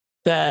the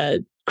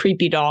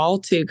creepy doll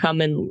to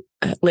come and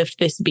lift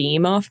this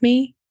beam off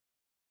me.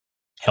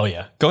 Hell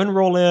yeah. Go ahead and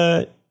roll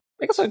I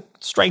guess a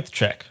strength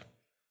check.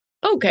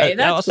 Okay,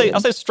 I'll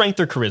say strength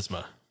or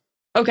charisma.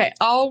 Okay,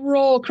 I'll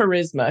roll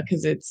charisma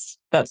because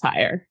that's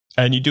higher.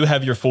 And you do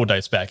have your full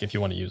dice back if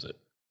you want to use it.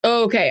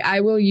 Okay,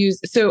 I will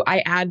use. So I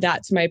add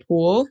that to my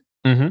pool.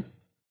 Mm-hmm.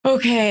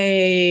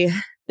 Okay,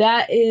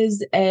 that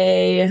is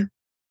a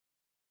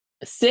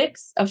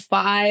 6, a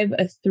 5,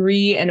 a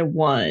 3, and a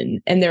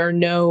 1, and there are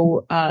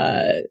no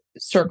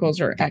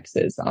circles or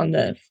X's on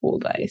the full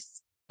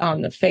dice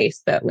on the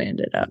face that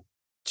landed up.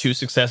 2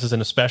 successes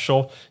and a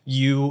special.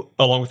 You,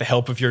 along with the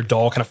help of your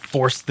doll, kind of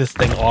force this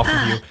thing off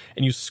of you,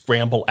 and you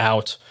scramble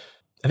out.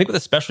 I think with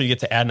a special, you get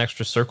to add an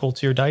extra circle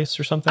to your dice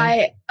or something.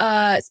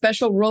 I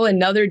special roll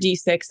another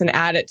D6 and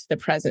add it to the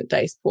present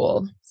dice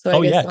pool. So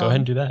go ahead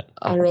and do that.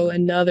 I'll roll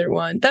another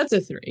one. That's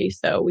a 3,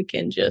 so we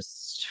can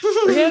just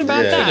forget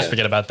about that. Just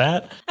forget about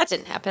that. That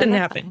didn't happen. Didn't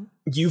That's happen.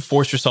 fine. You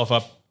force yourself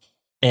up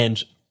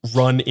and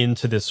run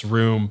into this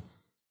room.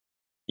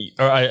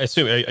 Or I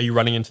assume, are you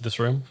running into this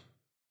room?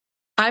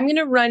 I'm going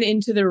to run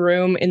into the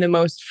room in the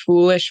most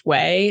foolish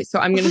way. So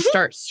I'm going to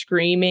start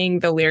screaming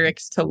the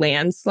lyrics to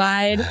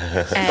Landslide.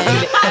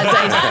 And as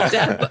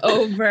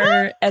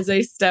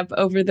I step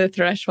over the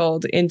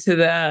threshold into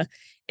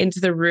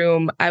the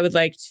room, I would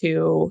like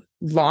to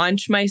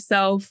launch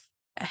myself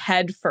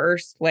head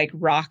first, like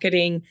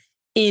rocketing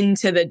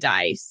into the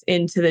dice,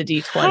 into the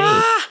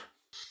D20.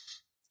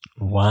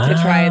 Wow. To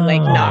try and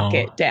like knock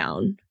it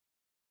down.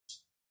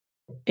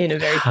 In a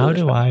very How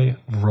do I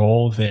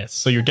roll this?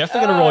 So you're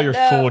definitely going to roll your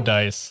full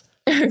dice.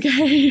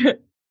 Okay.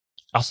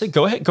 I'll say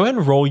go ahead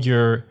and roll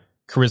your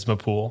charisma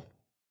pool.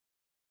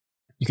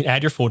 You can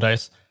add your full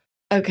dice.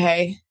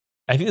 Okay.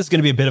 I think this is going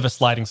to be a bit of a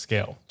sliding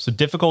scale. So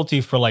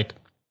difficulty for like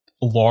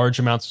large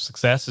amounts of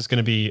success is going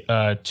to be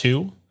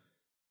 2.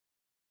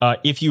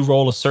 If you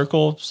roll a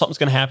circle, something's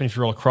going to happen. If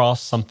you roll a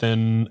cross,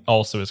 something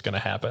also is going to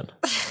happen.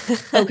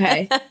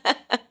 Okay.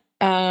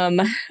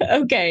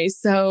 Okay.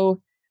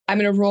 So I'm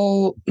going to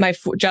roll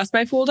just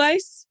my Fool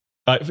dice.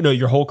 No,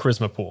 your whole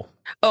charisma pool.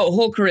 Oh,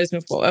 whole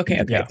charisma pool.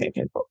 Okay, Yeah.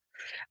 cool.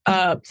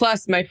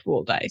 Plus my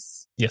Fool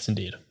dice. Yes,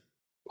 indeed.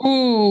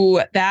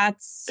 Ooh,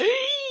 that's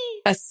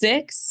a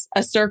 6.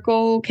 A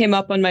circle came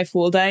up on my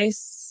Fool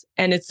dice,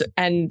 and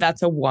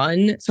that's a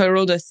 1. So I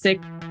rolled a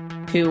 6,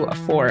 2, a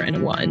 4, and a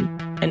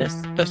 1, and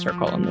the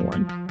circle on the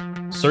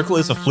 1. Circle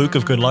is a fluke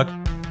of good luck.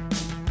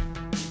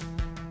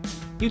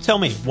 You tell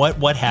me,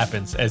 what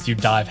happens as you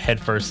dive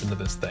headfirst into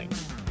this thing?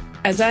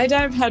 As I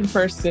dive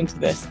headfirst into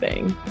this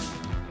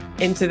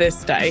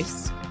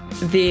dice,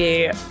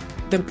 the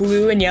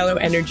blue and yellow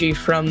energy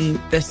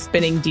from the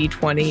spinning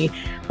D20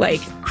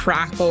 like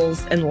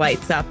crackles and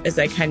lights up as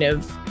I kind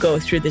of go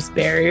through this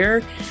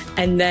barrier.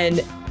 And then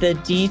the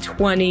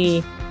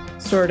D20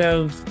 sort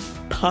of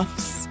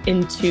puffs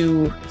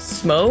into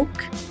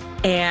smoke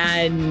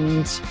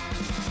and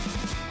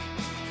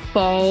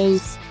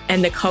falls,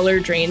 and the color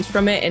drains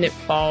from it and it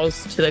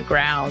falls to the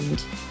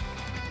ground.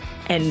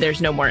 And there's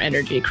no more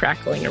energy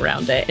crackling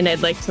around it. And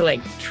I'd like to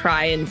like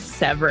try and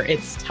sever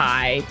its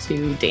tie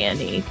to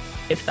Danny,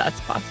 if that's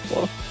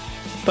possible.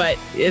 But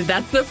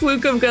that's the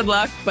fluke of good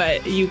luck,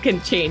 but you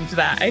can change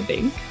that, I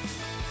think.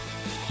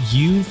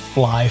 You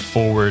fly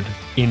forward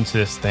into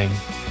this thing.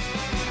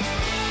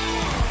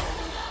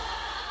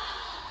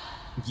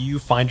 You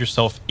find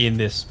yourself in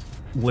this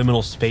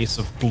liminal space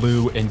of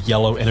blue and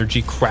yellow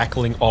energy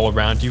crackling all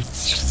around you.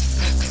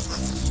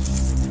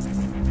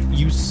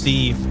 You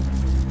see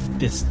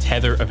this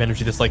tether of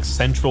energy, this like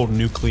central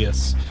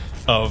nucleus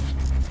of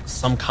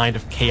some kind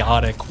of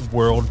chaotic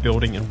world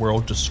building and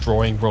world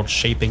destroying, world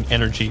shaping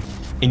energy.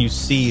 And you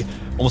see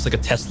almost like a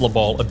Tesla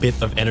ball, a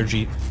bit of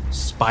energy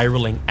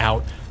spiraling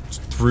out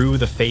through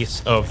the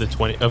face of the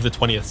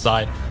 20th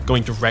side,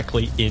 going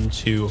directly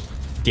into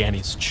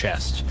Danny's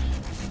chest.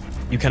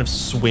 You kind of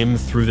swim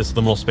through this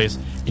liminal space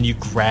and you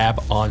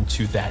grab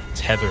onto that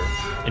tether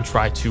and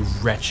try to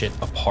wrench it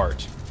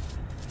apart.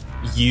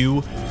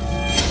 You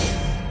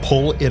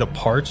pull it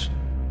apart.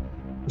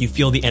 You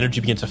feel the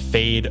energy begin to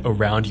fade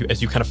around you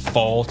as you kind of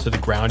fall to the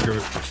ground, your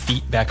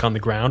feet back on the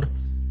ground,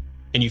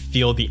 and you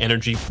feel the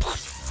energy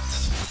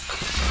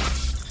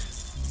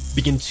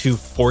begin to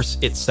force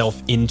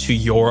itself into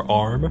your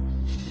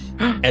arm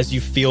as you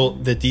feel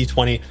the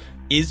D20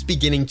 is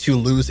beginning to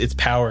lose its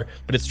power,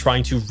 but it's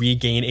trying to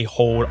regain a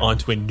hold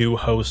onto a new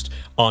host,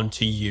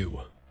 onto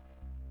you.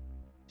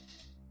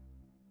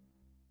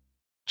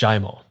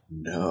 Jaimal.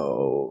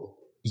 No.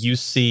 You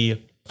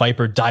see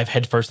Viper dive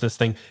headfirst in this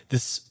thing.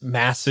 This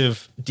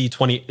massive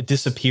D20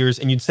 disappears,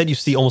 and you said you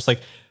see almost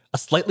like a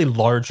slightly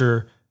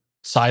larger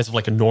size of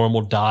like a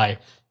normal die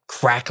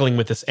crackling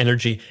with this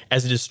energy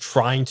as it is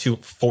trying to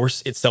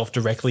force itself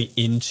directly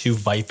into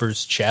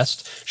Viper's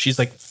chest. She's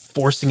like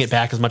forcing it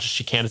back as much as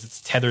she can as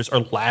its tethers are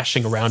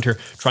lashing around her,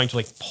 trying to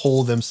like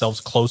pull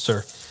themselves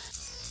closer.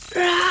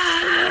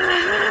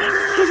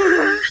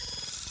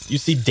 You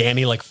see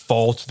Danny like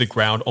fall to the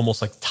ground,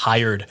 almost like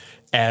tired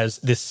as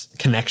this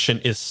connection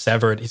is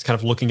severed. He's kind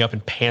of looking up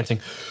and panting.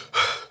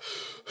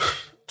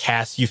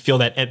 Cass, you feel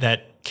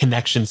that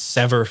connection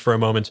sever for a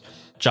moment.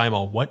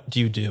 Jaimal, what do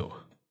you do?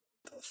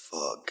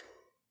 Fuck.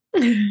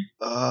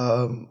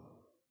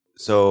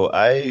 So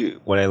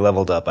when I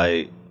leveled up,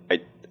 I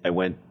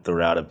went the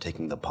route of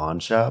taking the pawn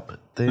shop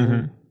thing.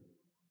 Mm-hmm.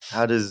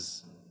 How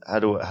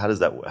do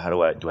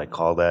I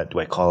call that? Do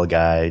I call a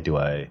guy? Do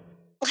I?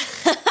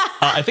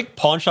 I think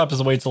pawn shop is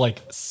a way to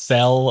like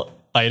sell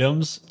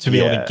items to be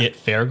able to get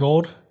fair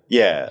gold.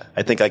 Yeah,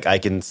 I think like I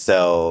can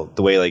sell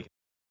the way like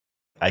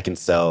I can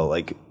sell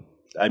like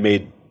I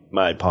made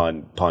my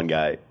pawn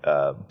guy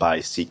buy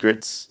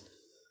secrets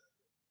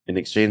in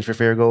exchange for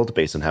fair gold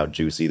based on how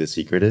juicy the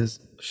secret is.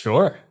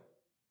 Sure.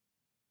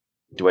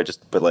 Do I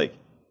just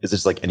is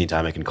this like any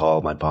time I can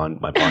call my pawn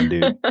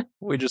dude?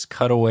 We just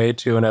cut away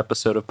to an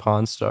episode of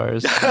Pawn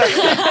Stars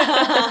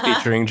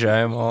featuring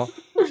Jaimal.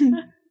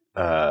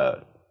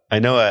 I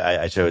know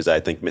I chose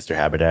I think Mr.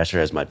 Haberdasher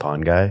as my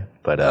pawn guy,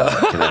 but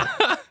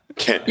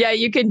can Yeah,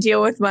 you can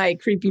deal with my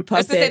creepy I was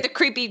puppet. gonna say the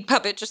creepy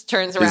puppet just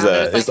turns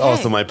around. is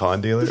also my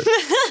pawn dealer.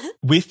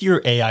 With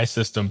your AI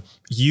system,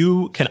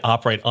 you can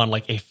operate on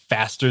like a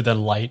faster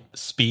than light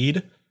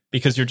speed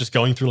because you're just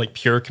going through like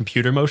pure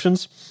computer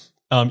motions.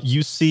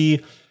 You see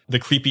the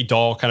creepy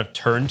doll kind of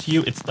turn to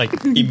you. It's like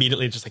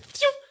immediately just like,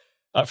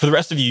 for the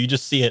rest of you, you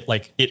just see it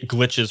like it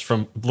glitches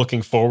from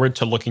looking forward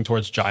to looking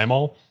towards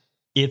Jaimal.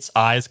 Its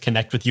eyes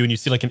connect with you and you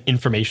see like an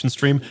information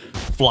stream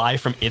fly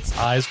from its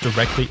eyes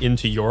directly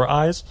into your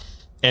eyes.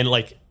 And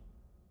like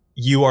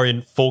you are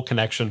in full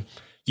connection.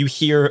 You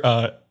hear,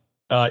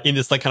 in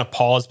this like kind of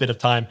pause bit of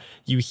time,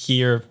 you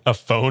hear a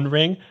phone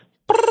ring.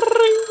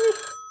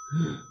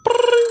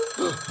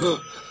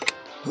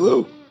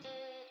 Hello?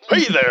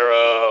 Hey there,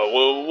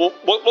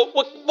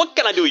 what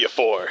can I do you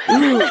for?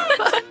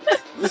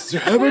 Mr.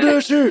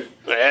 Haberdasher?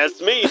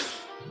 That's me.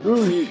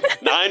 Oh,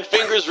 Nine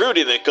Fingers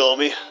Rudy, they call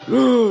me.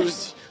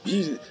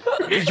 you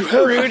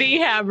have... Rudy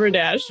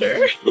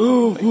Haberdasher.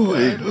 Oh,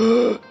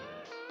 boy.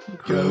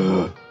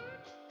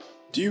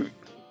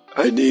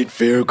 I need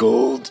fair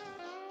gold.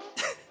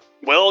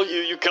 Well,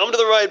 you come to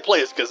the right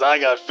place, because I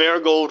got fair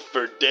gold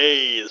for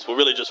days. Well,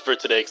 really just for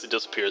today, because it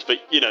disappears, but,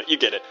 you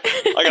get it.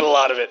 I got a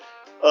lot of it.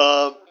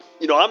 I'm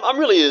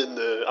really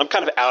I'm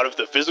kind of out of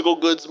the physical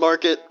goods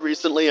market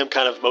recently. I'm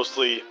kind of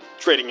mostly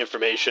trading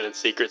information and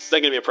secrets. Is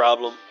that going to be a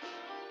problem?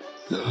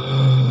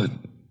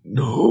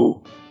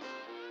 No.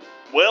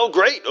 Well,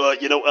 great.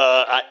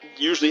 I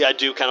usually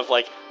do kind of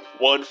like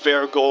 1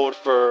 fair gold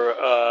for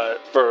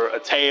a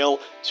tale,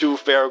 2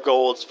 fair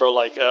golds for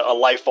like a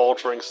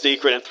life-altering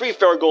secret, and 3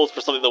 fair golds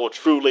for something that will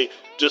truly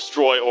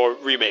destroy or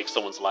remake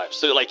someone's life.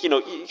 So, like, you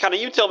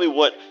tell me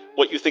what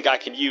you think I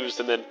can use,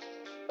 and then,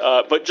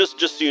 but just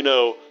so you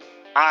know,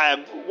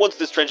 once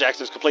this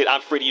transaction is complete,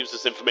 I'm free to use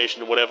this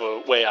information in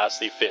whatever way I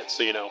see fit.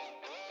 So,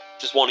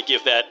 just want to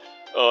give that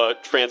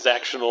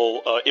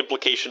transactional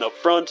implication up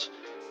front.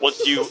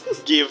 Once you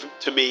give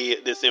to me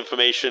this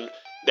information,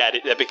 that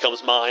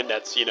becomes mine.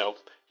 That's,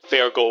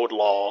 fair gold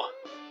law.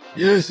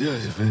 Yes,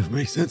 it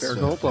makes sense. Fair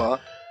gold law.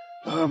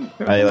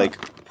 I like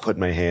put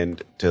my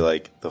hand to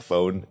like the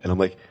phone, and I'm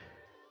like,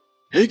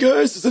 "Hey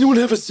guys, does anyone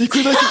have a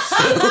secret I can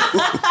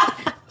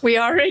sell?" We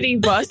already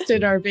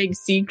busted our big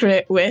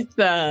secret with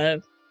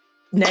Ned's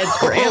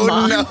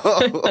grandma.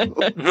 Oh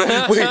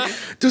no! Wait,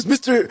 does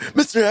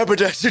Mr.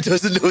 Haberdasher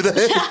doesn't know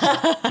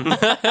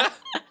that?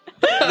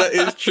 That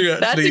is true, actually.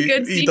 That's a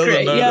good He doesn't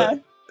secret, know yeah.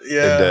 that.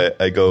 Yeah. And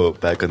I go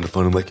back on the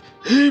phone. I'm like,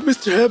 Hey,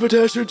 Mr.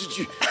 Haberdasher,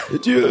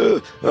 did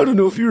you, I don't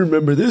know if you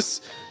remember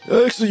this.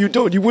 Actually, you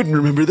don't. You wouldn't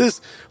remember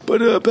this.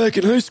 But back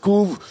in high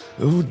school,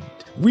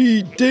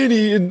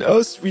 Danny and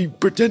us, we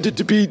pretended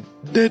to be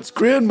Ned's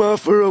grandma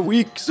for a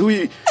week so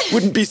he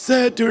wouldn't be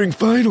sad during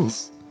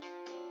finals.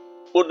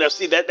 Well, now,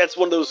 see, that's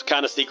one of those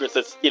kind of secrets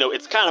that's,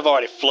 it's kind of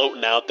already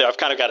floating out there. I've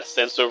kind of got a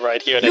sensor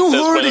right here that You says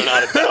whether already or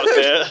not it's out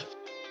there.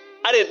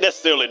 I didn't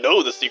necessarily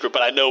know the secret,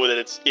 but I know that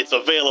it's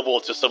available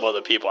to some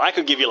other people. I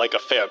could give you like a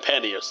fair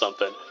penny or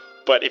something,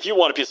 but if you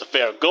want a piece of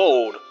fair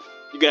gold,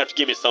 you're gonna have to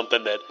give me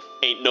something that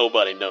ain't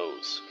nobody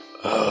knows.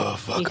 Oh,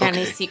 fuck, You got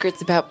okay. any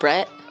secrets about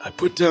Brett? I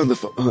put down the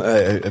phone.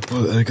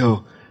 I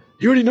go,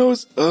 he already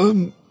knows,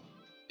 about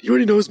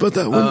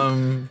that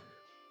one.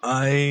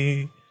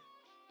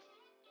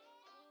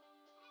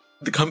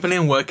 The company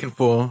I'm working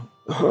for,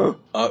 Uh-huh.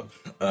 up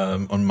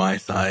on my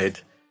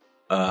side,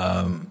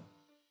 I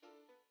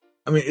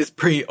mean, it's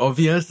pretty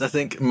obvious. I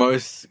think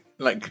most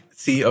like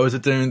CEOs are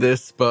doing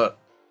this, but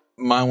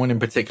my one in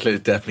particular is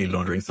definitely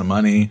laundering some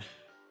money.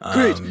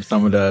 Great.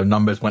 Some of the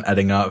numbers weren't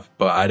adding up,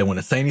 but I don't want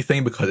to say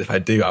anything because if I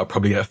do, I'll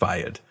probably get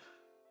fired.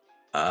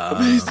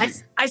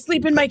 Amazing. I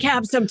sleep in my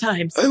cab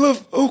sometimes.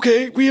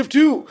 Okay, we have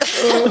 2.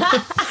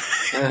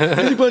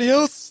 Anybody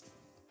else?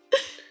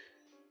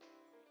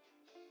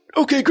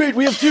 Okay, great,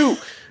 we have 2.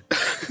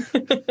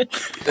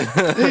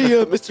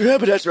 Hey, Mr.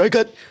 Haberdasher, I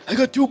got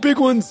 2 big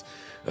ones.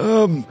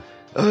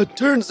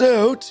 Turns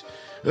out,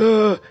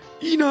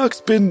 Enoch's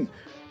been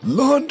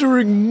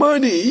laundering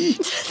money.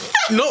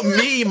 Not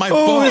me, my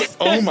boss.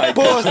 Oh my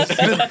boss has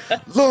been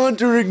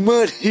laundering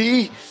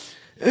money.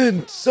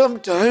 And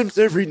sometimes,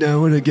 every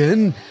now and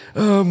again,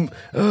 Viper's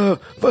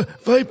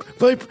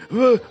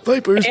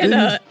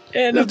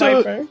Anna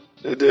Viper.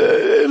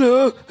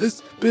 Anna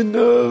has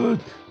been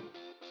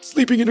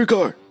sleeping in her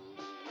car.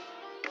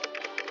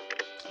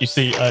 You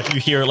see,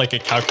 you hear like a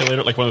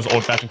calculator, like one of those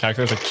old-fashioned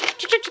calculators, like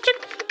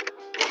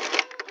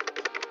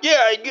Yeah,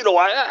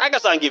 I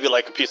guess I can give you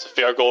like a piece of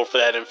fair gold for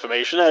that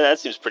information. That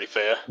seems pretty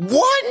fair.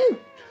 what?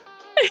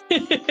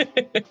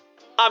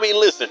 I mean,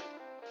 listen.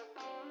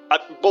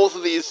 Both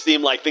of these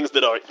seem like things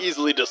that are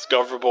easily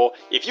discoverable.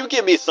 If you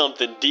give me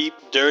something deep,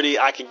 dirty,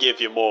 I can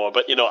give you more.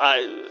 But,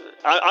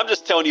 I'm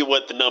just telling you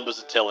what the numbers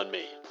are telling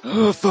me.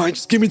 Oh, fine.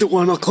 Just give me the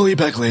one. I'll call you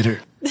back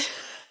later.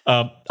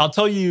 I'll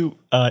tell you,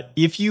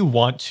 if you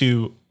want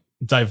to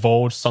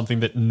divulge something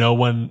that no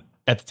one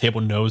at the table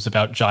knows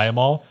about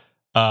Jayamal,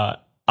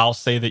 I'll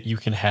say that you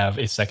can have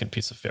a second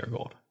piece of fair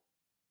gold.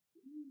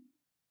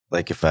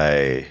 Like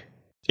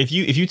if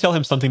you tell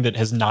him something that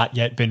has not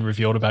yet been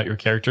revealed about your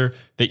character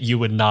that you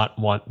would not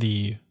want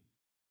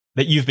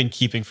that you've been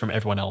keeping from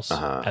everyone else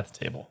at the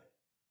table.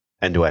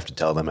 And do I have to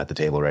tell them at the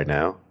table right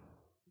now?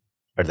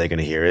 Are they going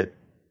to hear it?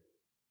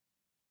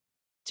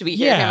 Do we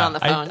hear him on the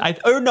phone?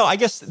 I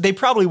guess they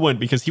probably wouldn't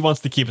because he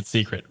wants to keep it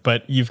secret,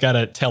 but you've got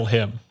to tell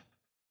him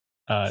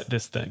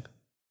this thing.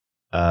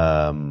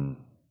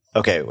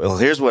 Okay, well,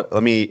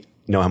 let me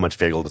know how much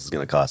fair gold this is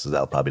going to cost, so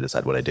that'll probably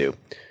decide what I do.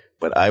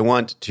 But I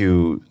want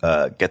to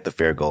get the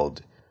fair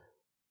gold,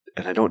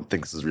 and I don't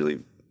think this is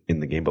really in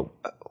the game, but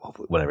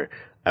hopefully, whatever.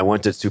 I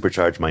want to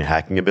supercharge my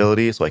hacking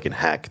ability so I can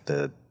hack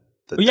the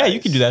Well, yeah, dice.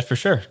 you can do that for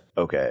sure.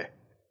 Okay.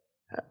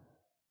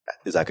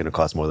 Is that going to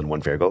cost more than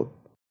 1 fair gold?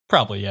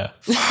 Probably, yeah.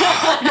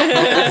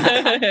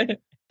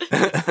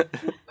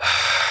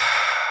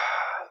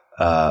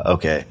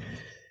 Okay.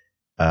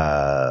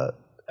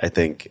 I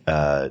think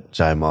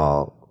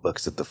Jaimal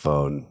looks at the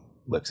phone,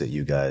 looks at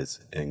you guys,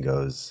 and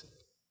goes,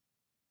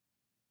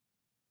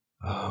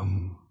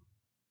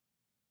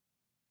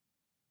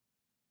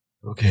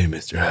 Okay,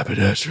 Mr.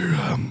 Haberdasher,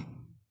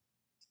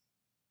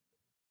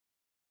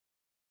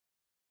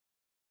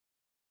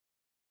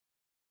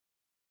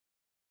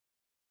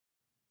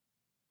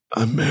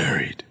 I'm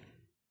married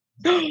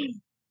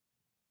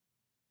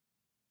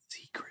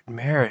Secret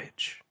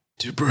marriage.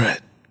 to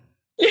Brett.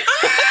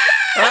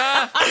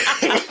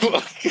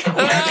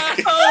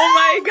 Oh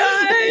my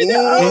god!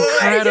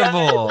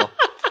 Incredible.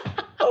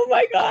 Oh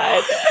my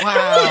god!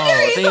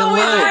 Wow. They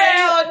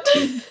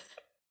eloped.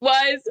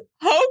 Was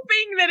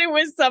hoping that it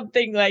was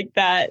something like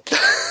that.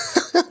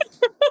 Oh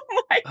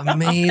my God.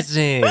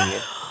 Amazing.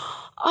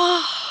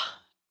 Oh,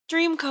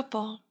 dream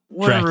couple.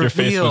 What Drac, a your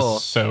face reveal.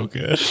 was so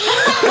good.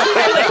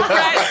 I like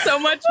Brett so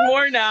much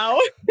more now.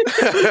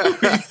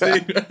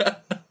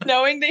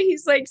 Knowing that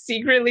he's like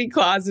secretly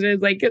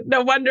closeted, like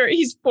no wonder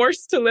he's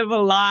forced to live a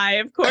lie.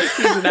 Of course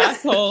he's an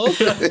asshole.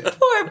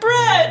 Poor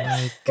Brett.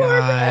 My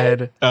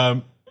God.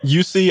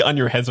 You see on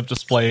your heads-up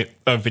display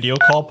a video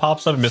call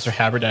pops up, and Mr.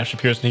 Haberdash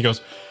appears, and he goes,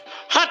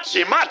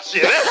 Hachi Machi,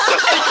 that's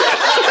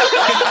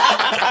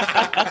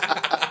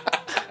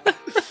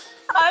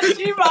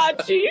Hachi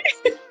Machi.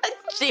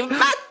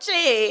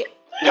 Chimachi.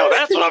 no,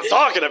 that's what I'm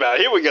talking about.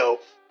 Here we go.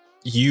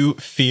 you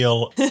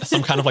feel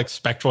some kind of like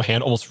spectral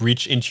hand almost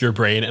reach into your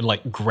brain and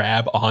like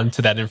grab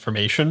onto that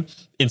information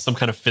in some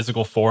kind of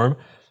physical form.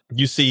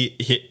 You see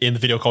in the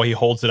video call, he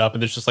holds it up,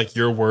 and there's just like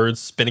your words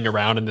spinning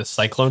around in this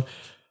cyclone.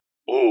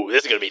 Ooh,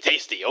 this is gonna be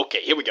tasty.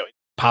 Okay, here we go.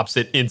 Pops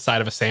it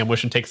inside of a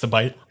sandwich and takes a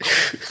bite.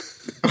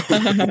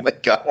 Oh my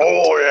god.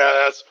 Oh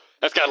yeah,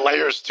 that's got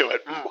layers to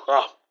it.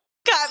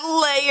 Got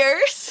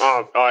layers.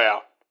 Oh yeah.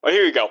 Well,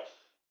 here you go.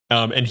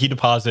 And he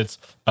deposits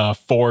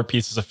 4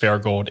 pieces of fair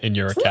gold in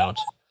your account.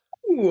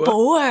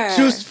 4.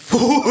 Just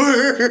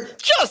 4.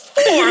 Just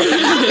 4.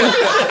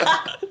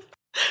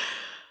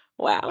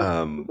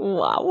 Wow.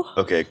 Wow.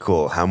 Okay,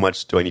 cool. How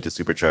much do I need to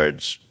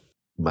supercharge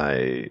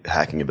my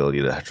hacking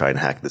ability to try and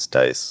hack this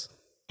dice?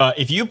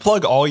 If you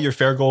plug all your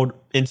fair gold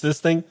into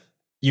this thing,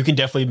 you can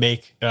definitely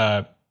make...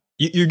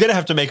 you're going to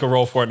have to make a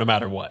roll for it no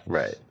matter what.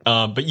 Right.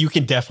 But you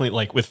can definitely,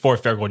 like, with 4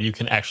 fair gold, you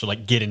can actually,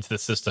 like, get into the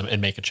system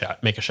and make a shot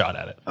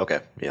at it.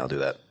 Okay. Yeah, I'll do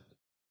that.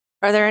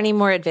 Are there any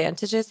more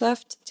advantages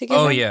left to give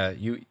Oh him? yeah,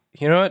 you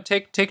know what?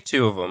 Take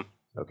 2 of them.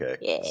 Okay.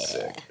 Yeah.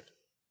 Sick.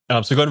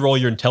 So go ahead and roll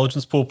your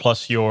intelligence pool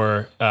plus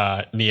your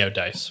Neo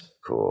dice.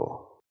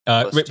 Cool.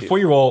 Plus Wait, 2. before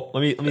you roll,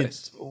 let me.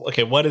 Nice.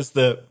 Okay, what is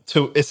to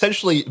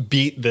essentially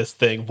beat this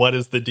thing? What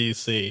is the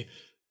DC?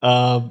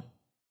 I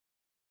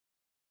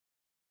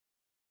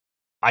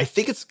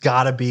think it's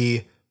got to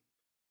be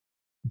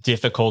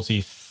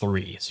difficulty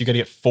 3. So you got to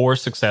get 4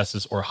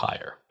 successes or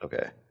higher.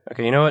 Okay.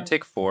 Okay, you know what?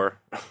 Take 4,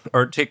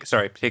 or take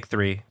 3.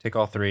 Take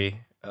all 3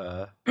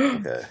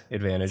 Okay.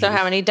 advantages. So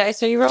how many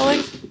dice are you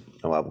rolling?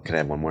 Oh, wow. Can I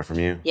have one more from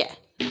you? Yeah.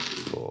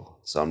 Cool.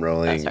 So I'm Oh,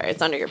 rolling. sorry,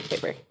 it's under your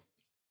paper.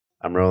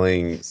 I'm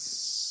rolling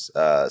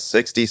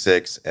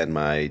 6d6 and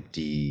my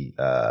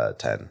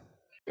d10.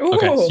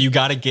 Okay, Ooh. so you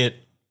got to get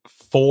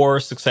 4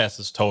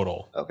 successes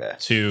total Okay.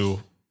 to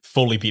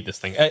fully beat this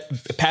thing.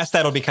 Past that,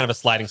 it'll be kind of a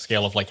sliding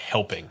scale of like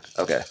helping.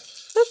 Okay.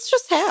 That's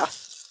just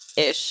half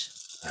ish.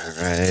 All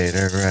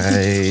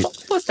right.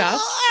 What's up?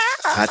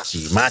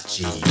 Hachi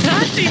machi.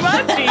 Hachi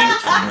Machi.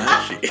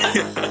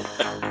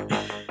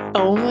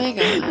 Oh my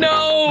god.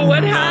 No,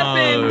 what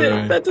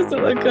happened? That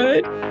doesn't look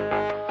good.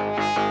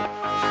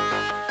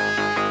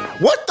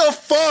 What the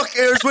fuck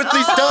is with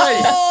these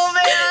dice? Oh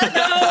man,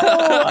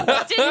 no.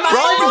 Did mine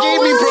Brian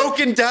gave me roll?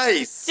 broken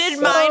dice. Did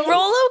mine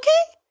roll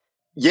okay?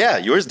 Yeah,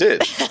 yours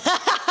did.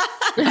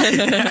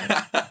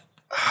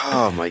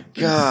 Oh my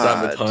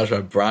god. Sabotage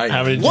by Brian.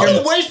 How many? What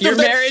a waste Your of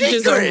that marriage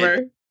is secret.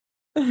 over.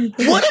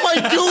 What am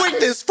I doing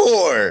this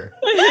for?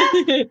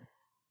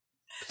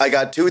 I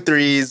got 2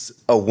 3s,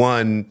 a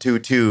 1, 2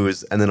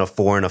 2s, and then a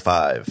 4 and a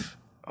 5.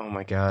 Oh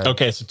my god.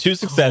 Okay, so 2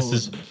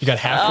 successes. You got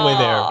half the way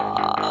there.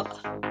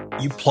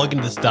 You plug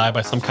into this die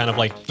by some kind of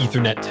like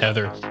Ethernet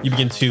tether. You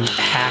begin to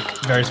hack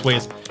various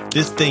ways.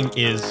 This thing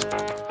is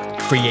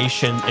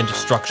creation and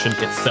destruction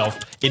itself.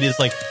 It is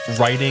like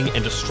writing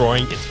and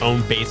destroying its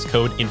own base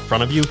code in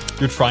front of you.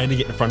 You're trying to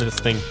get in front of this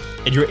thing,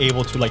 and you're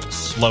able to like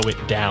slow it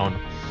down.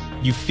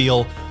 You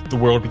feel the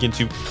world begin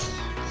to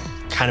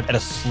kind of at a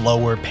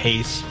slower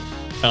pace,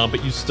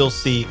 but you still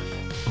see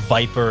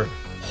Viper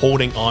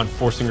holding on,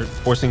 forcing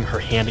her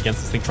hand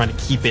against this thing, trying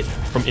to keep it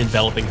from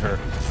enveloping her.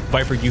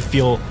 Viper, you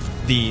feel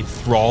the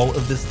thrall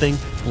of this thing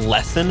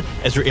lessen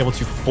as you're able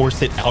to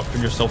force it out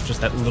from yourself just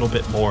that little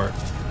bit more.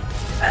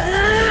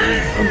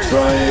 I'm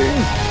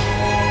trying.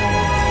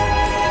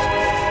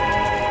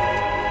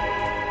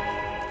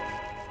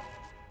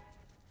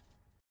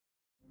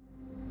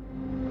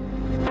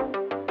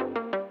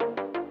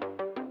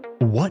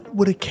 What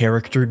would a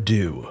character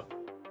do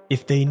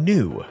if they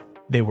knew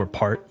they were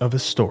part of a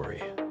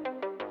story?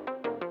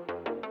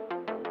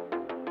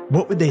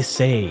 What would they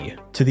say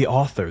to the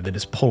author that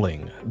is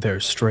pulling their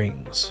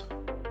strings?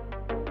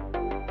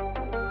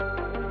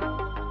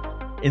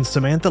 In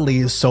Samantha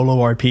Lee's solo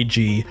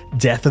RPG,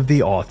 Death of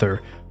the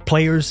Author,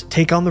 players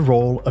take on the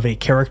role of a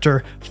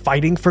character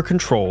fighting for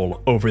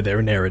control over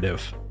their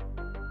narrative.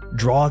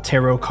 Draw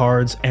tarot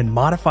cards and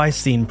modify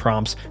scene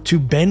prompts to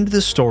bend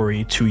the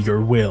story to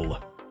your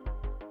will.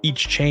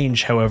 Each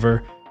change,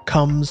 however,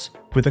 comes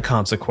with a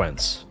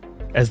consequence.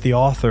 as the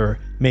author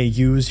may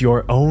use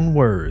your own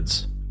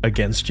words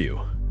against you.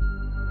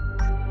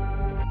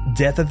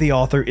 Death of the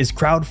Author is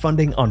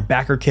crowdfunding on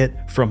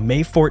BackerKit from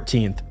May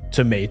 14th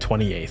to May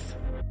 28th.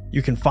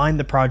 You can find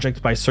the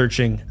project by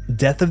searching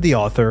Death of the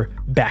Author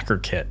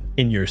BackerKit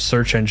in your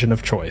search engine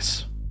of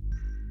choice.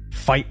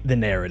 Fight the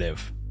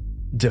narrative.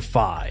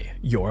 Defy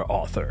your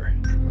author.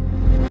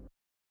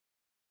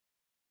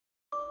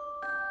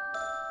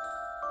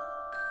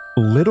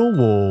 Little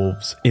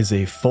Wolves is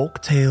a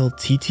folktale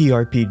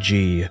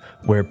TTRPG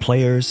where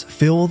players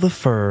fill the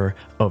fur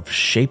of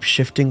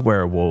shape-shifting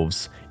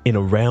werewolves in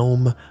a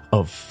realm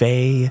of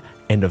fae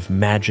and of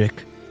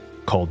magic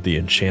called the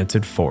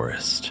Enchanted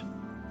Forest.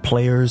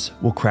 Players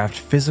will craft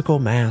physical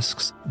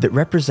masks that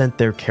represent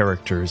their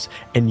characters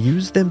and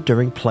use them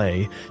during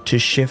play to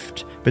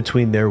shift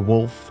between their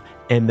wolf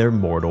and their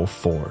mortal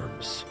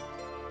forms.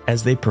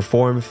 As they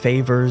perform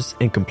favors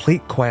and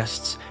complete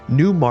quests,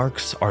 new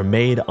marks are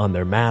made on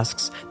their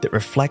masks that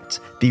reflect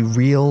the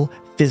real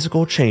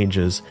physical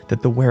changes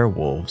that the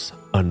werewolves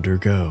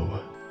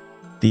undergo.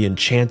 The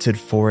Enchanted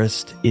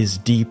Forest is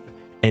deep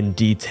and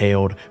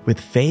detailed with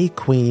fae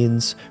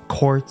queens,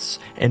 courts,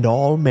 and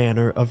all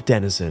manner of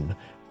denizen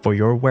for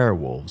your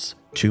werewolves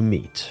to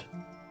meet.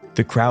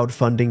 The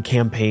crowdfunding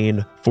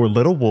campaign for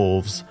Little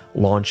Wolves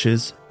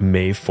launches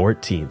May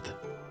 14th.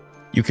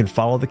 You can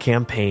follow the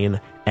campaign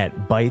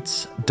at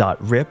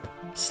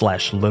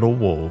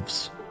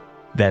bytes.rip/littlewolves.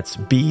 That's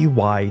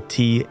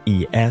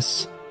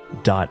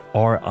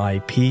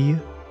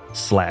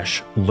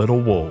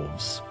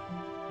bytes.rip/littlewolves.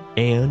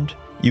 And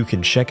you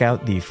can check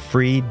out the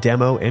free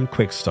demo and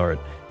quick start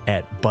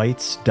at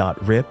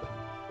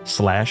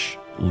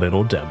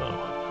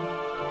bytes.rip/littledemo.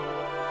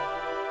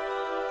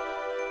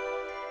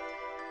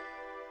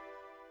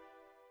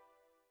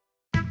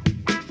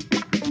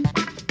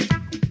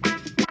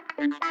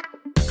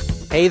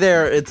 Hey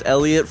there, it's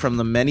Elliot from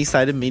the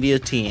Many-Sided Media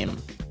team.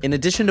 In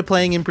addition to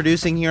playing and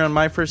producing here on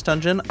My First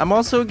Dungeon, I'm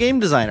also a game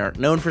designer,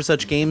 known for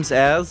such games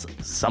as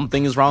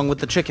Something is Wrong with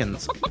the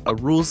Chickens, a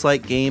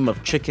rules-like game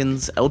of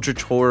chickens,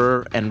 eldritch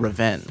horror, and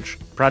revenge.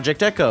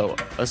 Project Echo,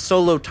 a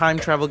solo time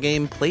travel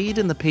game played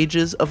in the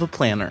pages of a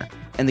planner.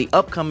 And the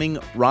upcoming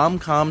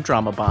Rom-Com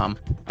Drama Bomb,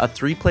 a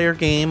 3-player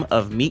game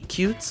of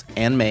meet-cutes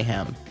and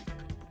mayhem.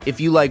 If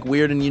you like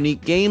weird and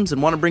unique games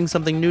and want to bring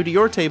something new to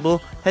your table,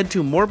 head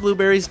to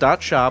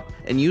moreblueberries.shop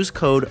and use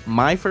code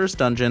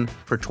MyFirstDungeon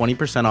for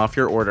 20% off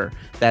your order.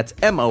 That's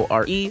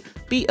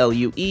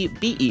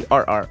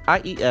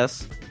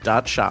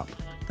MoreBlueberries.shop.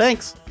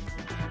 Thanks!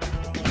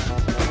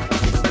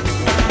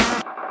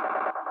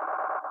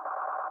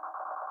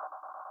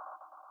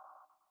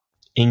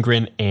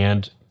 Ingrid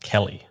and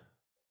Kelly.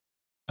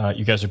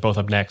 You guys are both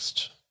up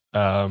next.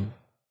 What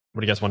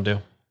do you guys want to do?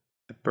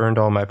 I burned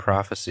all my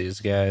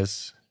prophecies,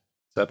 guys.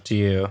 It's up to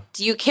you.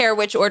 Do you care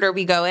which order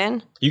we go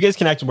in? You guys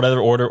can act in whatever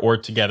order or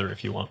together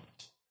if you want.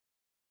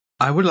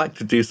 I would like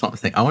to do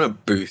something. I want to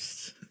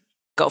boost.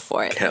 Go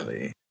for it.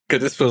 Kelly.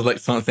 Because this feels like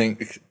something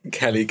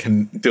Kelly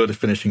can do the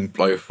finishing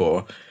blow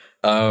for.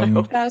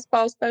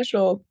 Fastball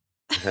special.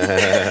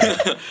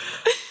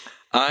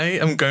 I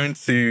am going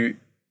to...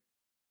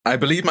 I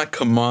believe my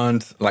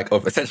command,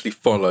 of essentially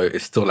follow,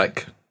 is still,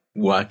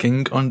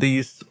 working on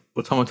these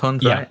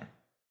automatons, right?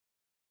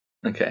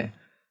 Okay.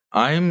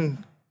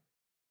 I'm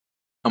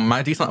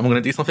going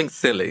to do something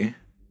silly.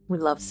 We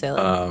love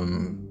silly.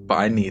 But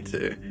I need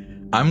to.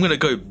 I'm going to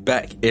go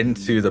back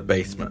into the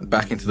basement,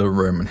 back into the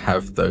room, and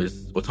have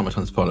those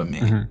automatons follow me.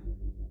 Mm-hmm.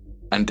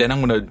 And then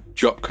I'm going to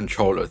drop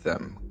control of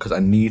them, because I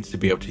need to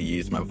be able to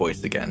use my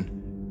voice again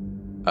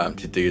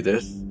to do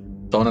this.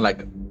 So I want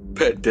to,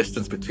 put a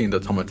distance between the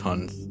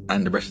automatons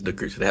and the rest of the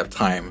group so they have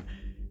time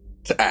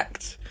to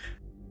act.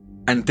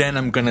 And then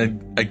I'm going to,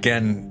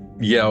 again,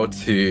 yell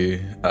to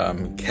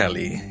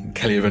Kelly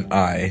with an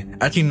I.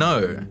 Actually,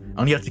 no. I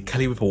only have to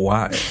Kelly with a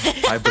Y.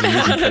 I believe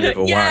in Kelly with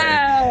a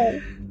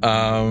Y.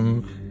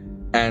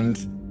 And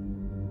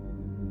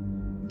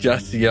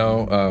just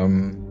yell,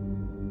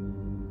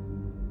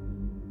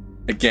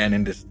 again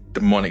in this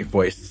demonic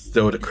voice,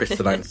 still the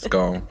crystalline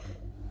skull.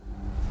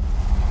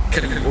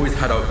 Kelly, we've always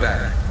had our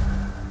back.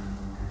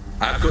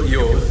 I've got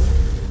yours,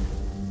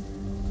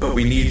 but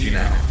we need you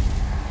now.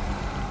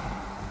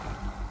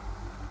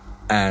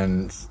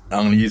 And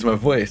I'm going to use my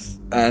voice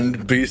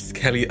and boost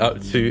Kelly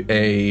up to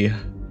a...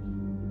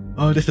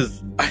 Oh, this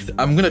is...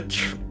 I'm going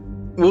to...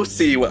 We'll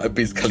see what I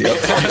boost Kelly up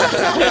to.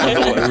 I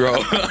don't know what I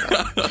roll.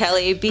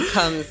 Kelly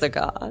becomes a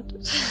god.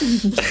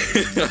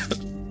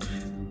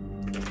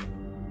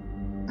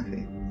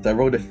 Okay. So I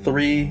rolled a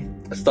 3.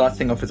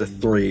 Starting off as a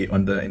 3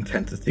 on the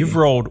intensity. You've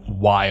rolled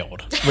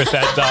wild with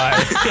that die.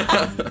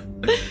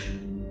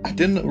 I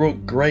didn't roll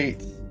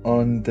great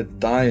on the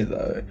die,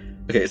 though.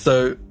 Okay,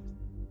 so...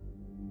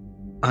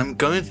 I'm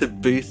going to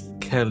boost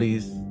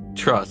Kelly's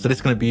trust. So this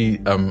is going to be,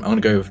 I'm going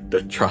to go with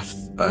the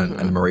trust and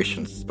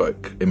emotional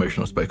spoke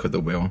of the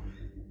will.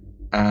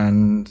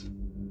 And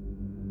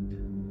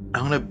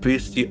I'm going to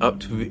boost you up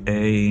to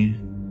a...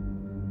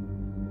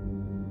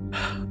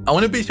 I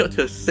want to beat you up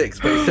to a 6,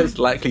 but it says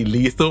likely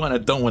lethal, and I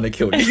don't want to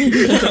kill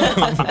you.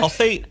 I'll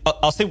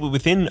say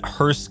within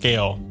her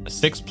scale,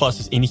 6+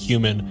 is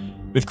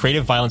inhuman. With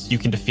creative violence, you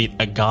can defeat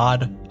a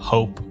god,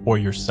 hope, or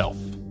yourself.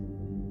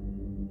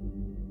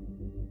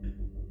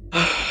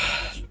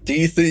 Do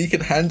you think you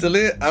can handle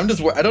it? I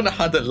don't know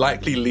how the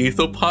likely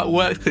lethal part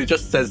works, because it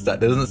just says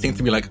that. There doesn't seem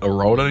to be like a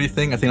roll or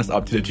anything. I think that's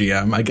up to the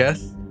GM, I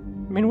guess.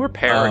 I mean, we're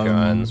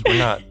paragons. We're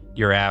not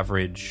your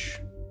average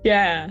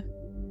Yeah.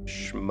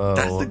 schmo.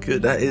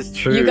 That is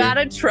true. You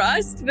gotta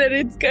trust that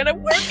it's gonna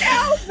work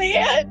out,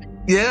 man.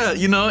 Yeah,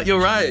 you know, you're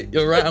right.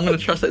 I'm gonna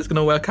trust that it's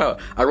gonna work out.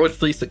 I rolled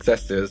 3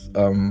 successes,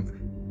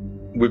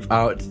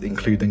 without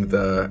including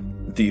the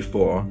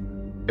D4.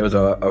 It was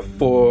a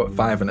 4,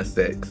 5, and a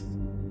 6.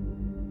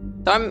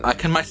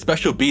 Can my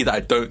special be that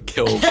I don't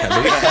kill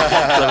Kelly? So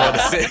I rolled a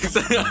 6.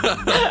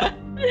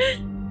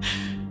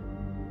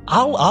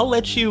 I'll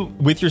let you,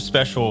 with your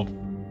special,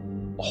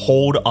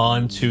 hold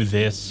on to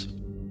this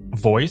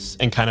voice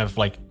and kind of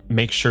like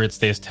make sure it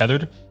stays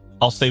tethered.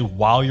 I'll say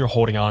while you're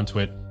holding on to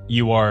it,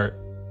 you are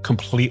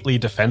completely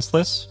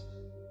defenseless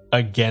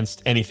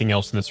against anything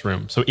else in this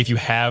room. So if you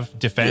have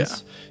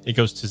defense, it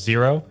goes to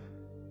 0.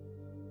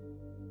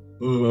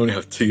 Ooh, I only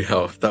have 2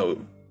 health. That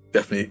would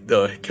definitely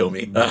kill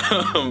me.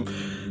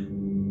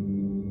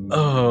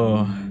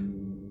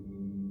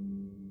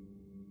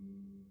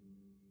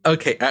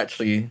 Okay,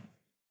 actually,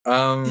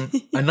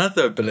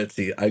 another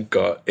ability I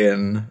got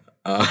in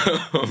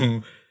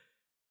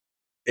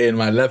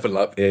my level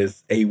up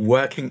is a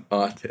working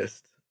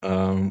artist.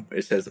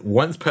 It says,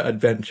 once per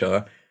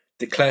adventure,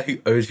 declare who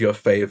owes you a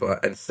favor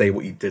and say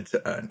what you did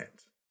to earn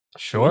it.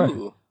 Sure.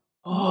 Ooh.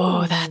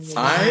 Oh, that's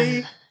fun.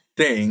 I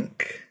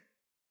think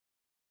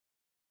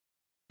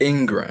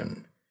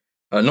Ingrid,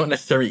 not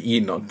necessarily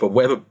Enoch, but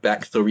whatever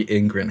backstory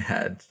Ingrid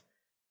had,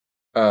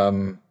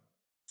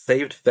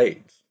 saved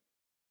Fate.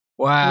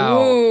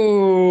 Wow.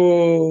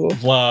 Ooh.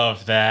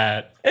 Love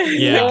that.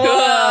 Yeah.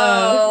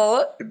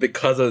 Whoa.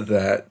 Because of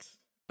that,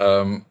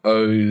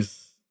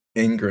 owes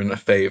Ingrid a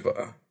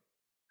favor.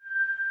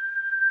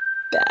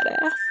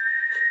 Badass.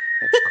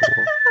 That's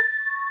cool.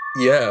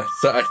 Yeah,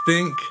 so I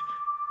think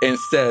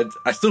instead,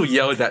 I still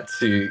yelled that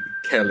to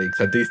Kelly,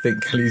 because I do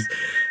think Kelly's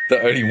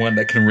the only one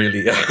that can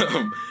really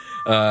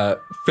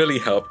fully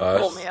help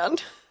us. Oh, man.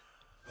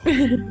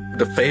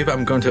 The favor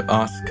I'm going to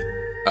ask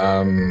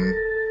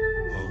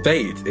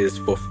Fate is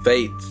for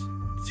Fate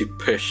to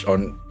push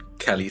on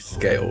Kelly's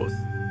scales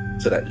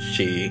so that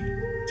she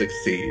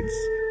succeeds,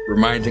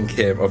 reminding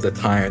him of the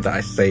time that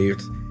I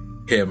saved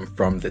him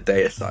from the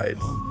Deicide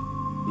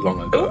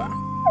long ago.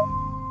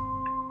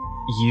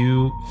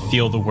 You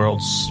feel the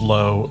world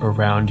slow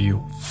around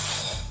you.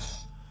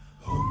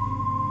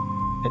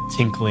 That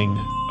tinkling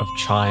of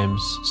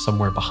chimes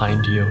somewhere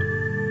behind you.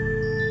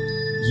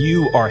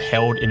 You are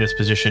held in this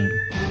position,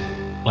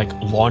 like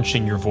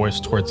launching your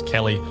voice towards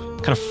Kelly,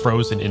 kind of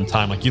frozen in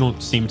time. Like you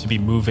don't seem to be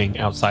moving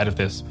outside of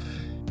this.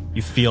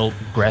 You feel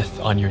breath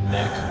on your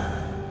neck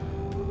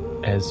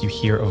as you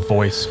hear a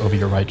voice over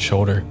your right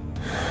shoulder.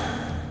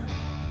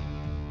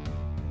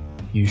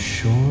 You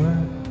sure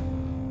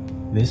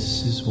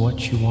this is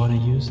what you want to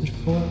use it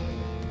for?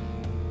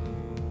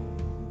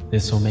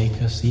 This will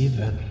make us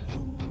even.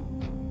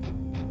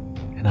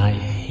 And I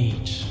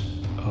hate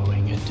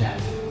owing a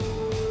debt.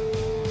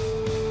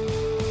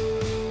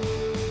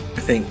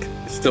 I think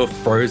still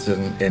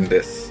frozen in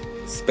this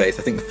space.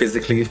 I think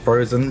physically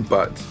frozen,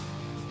 but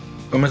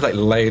almost like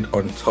laid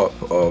on top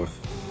of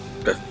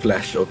the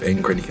flesh of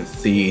Ingrid. You can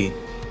see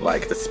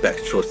like the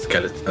spectral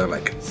skeleton,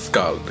 like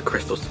skull, the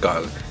crystal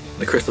skull.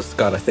 The crystal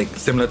skull, I think,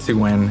 similar to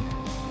when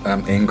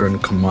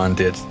Ingrid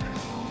commanded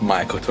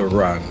Michael to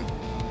run,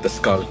 the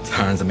skull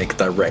turns and makes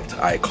direct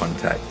eye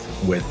contact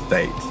with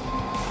Fate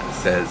and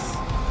says,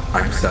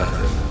 I'm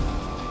certain.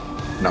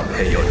 Now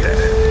pay your debt.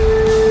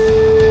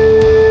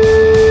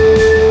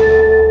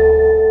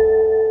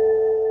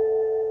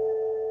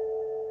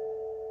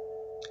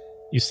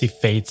 You see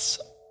Fate's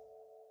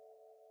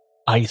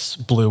ice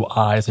blue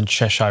eyes and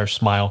Cheshire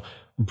smile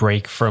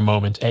break for a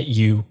moment at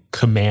you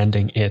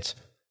commanding it,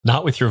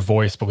 not with your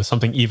voice, but with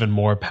something even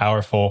more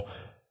powerful,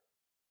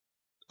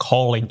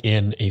 calling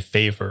in a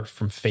favor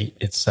from Fate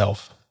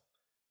itself.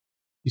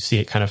 You see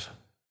it kind of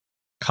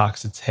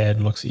cocks its head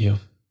and looks at you.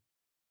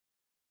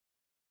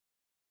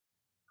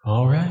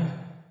 All right.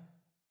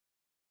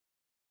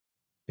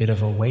 Bit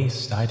of a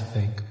waste, I'd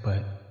think,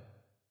 but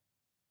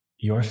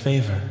your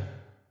favor.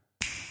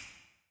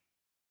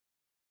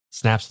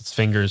 Snaps its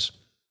fingers,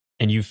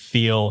 and you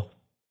feel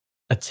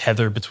a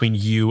tether between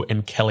you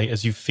and Kelly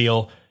as you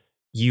feel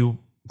you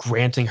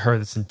granting her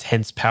this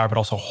intense power, but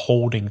also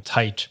holding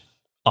tight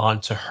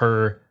onto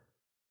her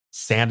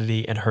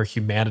sanity and her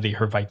humanity,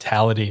 her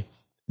vitality,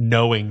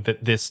 knowing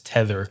that this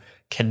tether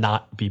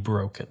cannot be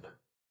broken.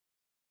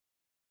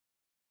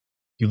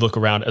 You look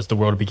around as the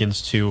world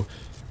begins to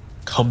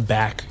come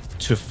back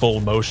to full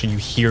motion. You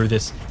hear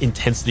this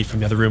intensity from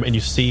the other room, and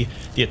you see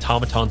the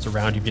automatons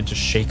around you begin to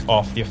shake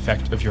off the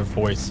effect of your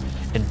voice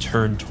and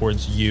turn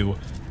towards you,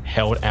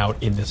 held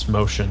out in this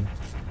motion.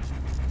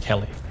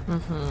 Kelly.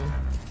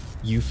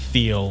 you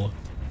feel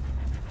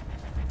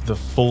the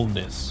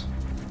fullness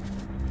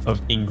of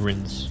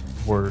Ingrin's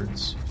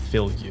words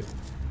fill you.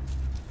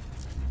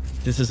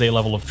 This is a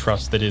level of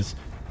trust that is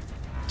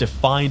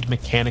defined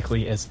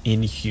mechanically as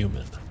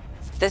inhuman.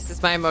 This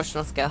is my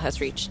emotional scale has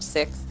reached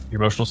 6.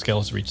 Your emotional scale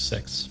has reached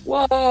 6.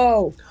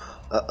 Whoa.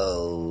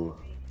 Uh-oh.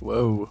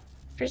 Whoa.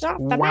 She's off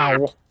the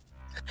map.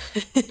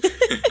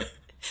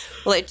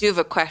 Well, I do have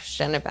a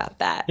question about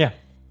that. Yeah.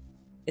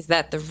 Is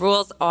that the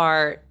rules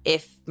are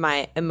if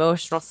my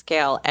emotional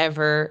scale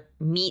ever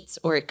meets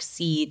or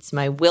exceeds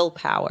my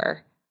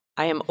willpower,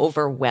 I am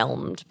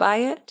overwhelmed by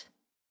it?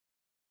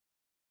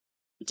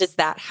 Does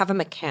that have a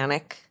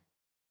mechanic?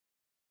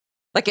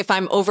 Like if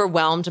I'm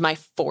overwhelmed, am I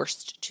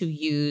forced to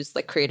use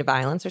like creative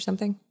violence or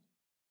something?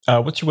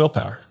 What's your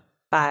willpower?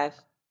 5.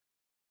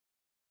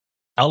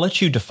 I'll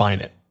let you define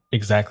it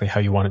exactly how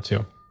you want it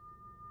to.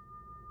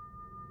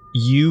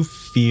 You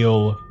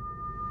feel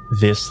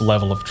this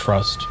level of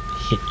trust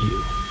hit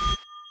you.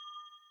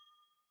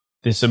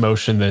 This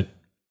emotion that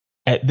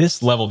at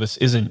this level, this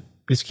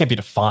can't be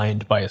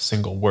defined by a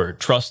single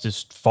word. Trust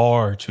is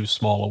far too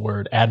small a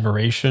word.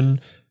 Admiration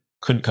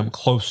couldn't come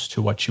close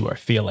to what you are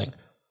feeling.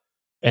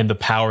 And the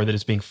power that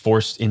is being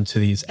forced into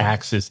these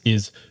axes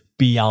is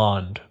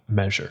beyond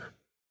measure.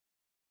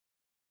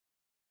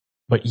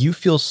 But you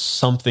feel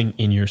something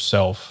in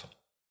yourself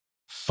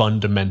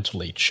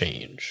fundamentally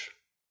change.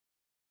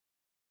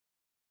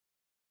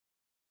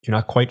 You're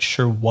not quite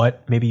sure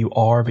what, maybe you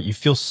are, but you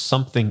feel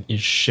something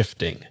is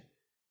shifting.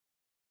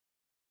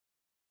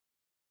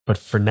 But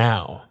for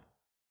now,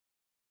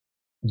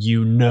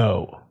 you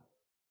know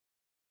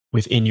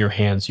within your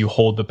hands you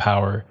hold the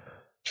power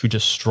to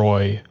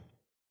destroy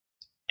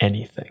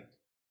anything.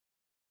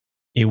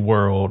 A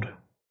world,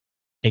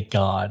 a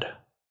god,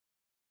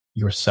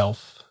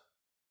 yourself.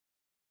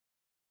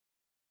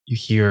 You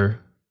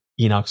hear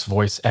Enoch's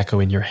voice echo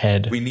in your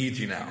head. We need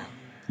you now.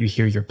 You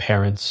hear your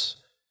parents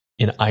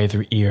in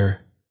either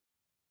ear.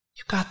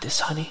 You got this,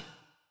 honey.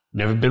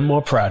 Never been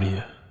more proud of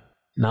you.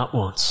 Not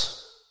once.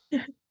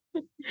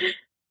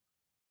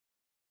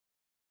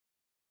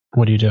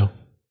 What do you do?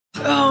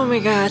 Oh my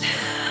god.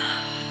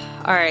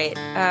 All right.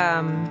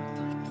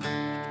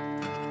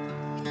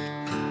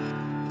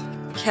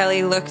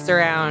 Kelly looks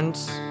around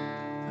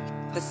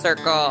the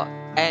circle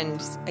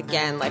and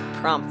again like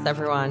prompts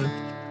everyone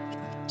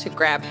to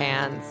grab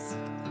hands.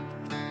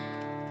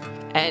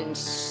 And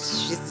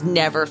she's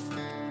never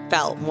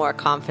felt more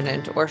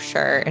confident or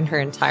sure in her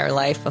entire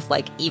life of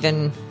like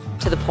even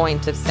to the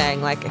point of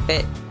saying like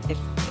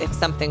if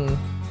something,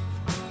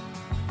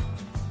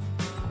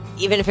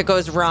 even if it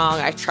goes wrong,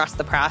 I trust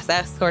the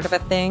process sort of a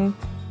thing.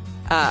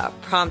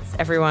 Prompts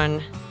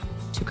everyone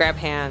to grab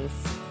hands,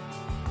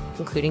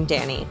 including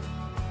Danny.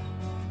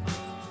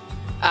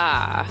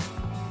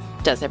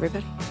 Does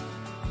everybody?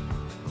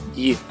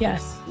 Yeah.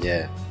 Yes.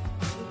 Yeah.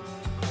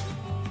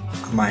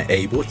 Am I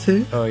able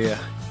to? Oh, yeah.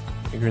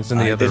 Ingrid's in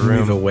the I other did room.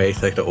 move away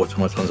so the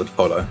automatons would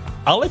follow.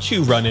 I'll let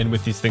you run in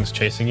with these things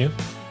chasing you.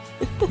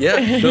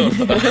 Yeah, sure.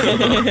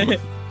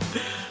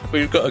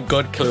 We've got a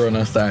god killer on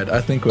our side.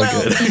 I think we're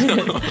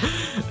good.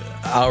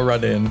 I'll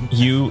run in.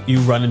 You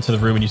run into the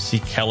room and you see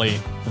Kelly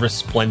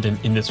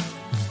resplendent in this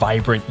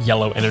vibrant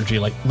yellow energy,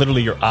 like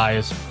literally your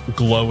eyes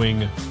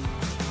glowing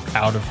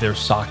out of their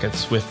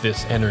sockets with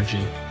this energy.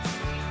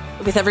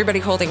 With everybody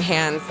holding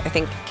hands, I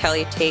think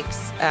Kelly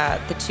takes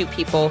the two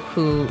people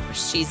who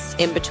she's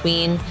in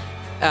between.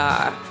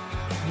 I'm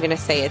going to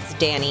say it's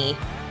Danny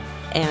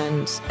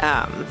and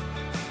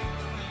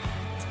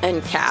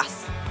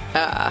Cass,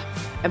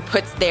 and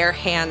puts their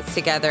hands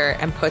together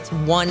and puts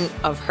one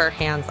of her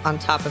hands on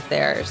top of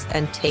theirs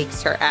and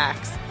takes her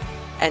axe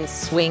and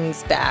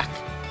swings back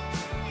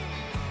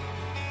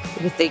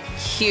with a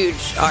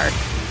huge arc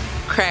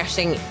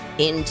crashing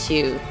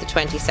into the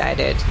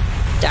 20-sided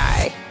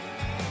die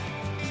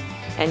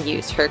and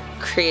use her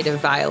creative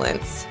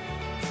violence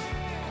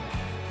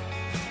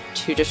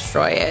to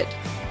destroy it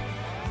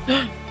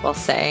while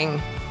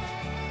saying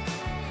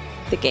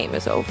the game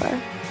is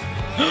over.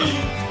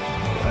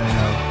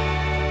 Wow.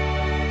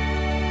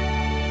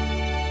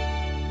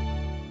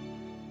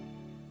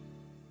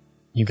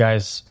 You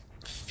guys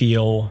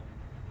feel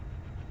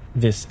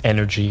this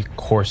energy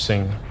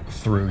coursing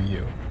through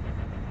you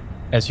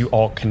as you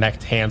all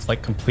connect hands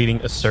like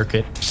completing a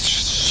circuit.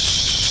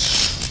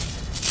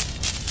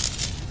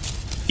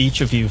 Each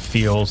of you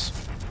feels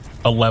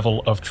a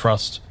level of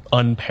trust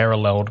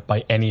unparalleled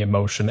by any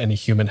emotion any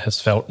human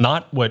has felt.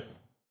 Not what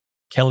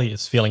Kelly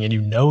is feeling, and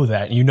you know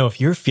that. And you know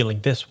if you're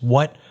feeling this,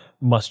 what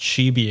must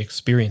she be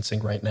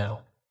experiencing right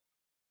now?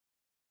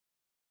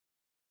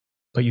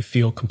 But you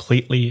feel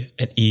completely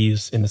at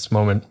ease in this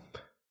moment,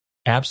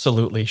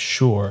 absolutely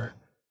sure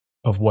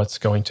of what's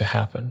going to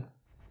happen.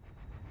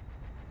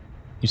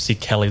 You see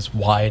Kelly's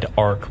wide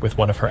arc with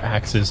one of her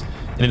axes,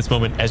 and in this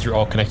moment, as you're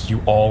all connected,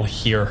 you all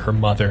hear her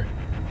mother.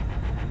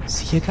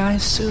 See you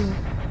guys soon.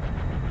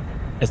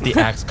 As the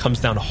axe comes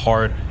down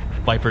hard,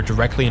 Viper,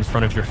 directly in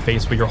front of your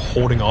face where you're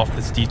holding off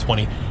this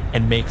D20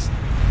 and makes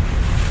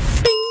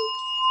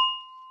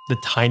the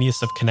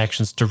tiniest of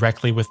connections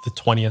directly with the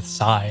 20th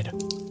side.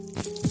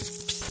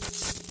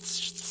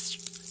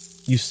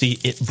 You see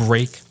it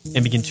break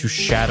and begin to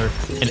shatter.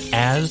 And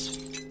as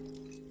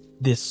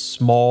this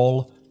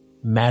small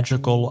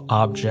magical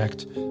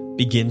object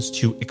begins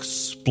to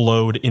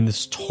explode in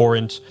this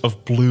torrent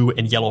of blue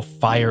and yellow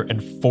fire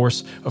and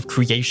force of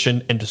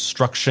creation and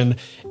destruction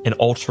and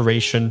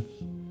alteration,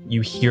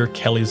 you hear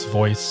Kelly's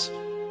voice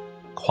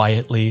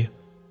quietly,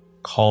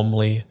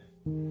 calmly,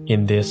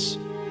 in this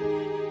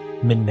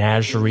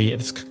menagerie,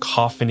 this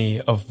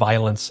cacophony of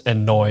violence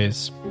and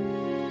noise,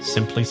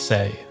 simply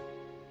say,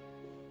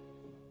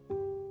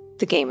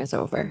 The game is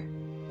over.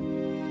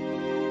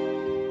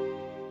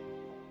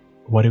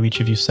 what do each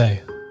of you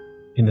say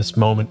in this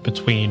moment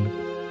between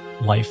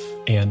life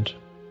and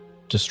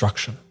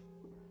destruction?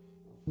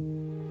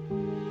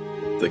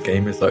 The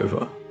game is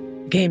over.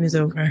 Game is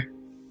over.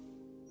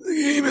 The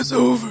game is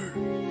over.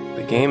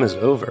 The game is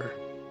over.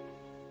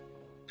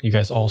 You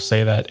guys all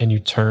say that, and you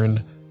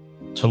turn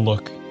to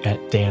look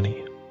at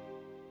Danny.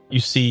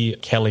 You see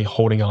Kelly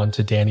holding on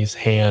to Danny's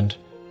hand,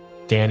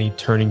 Danny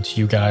turning to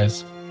you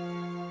guys,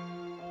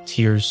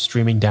 tears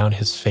streaming down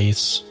his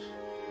face.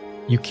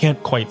 You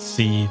can't quite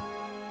see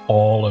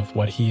all of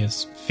what he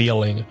is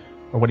feeling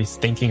or what he's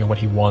thinking or what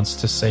he wants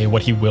to say,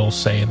 what he will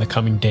say in the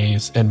coming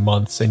days and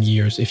months and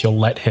years if you'll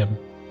let him.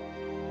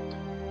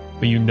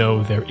 But you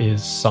know there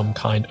is some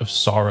kind of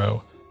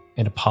sorrow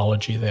and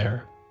apology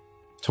there.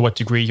 To what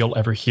degree you'll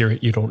ever hear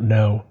it, you don't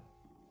know.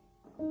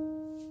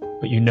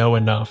 But you know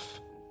enough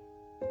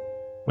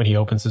when he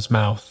opens his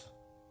mouth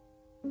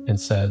and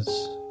says,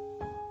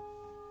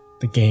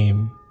 the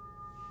game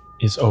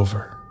is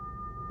over.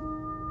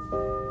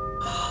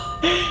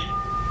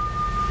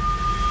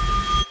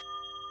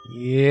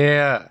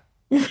 Yeah.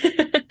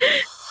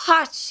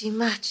 Hachi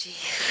machi.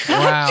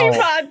 Wow.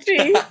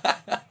 Hachi-machi.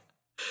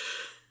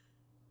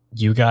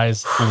 You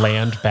guys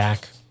land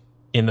back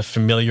in the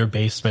familiar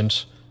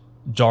basement.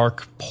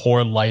 Dark,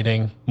 poor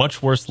lighting,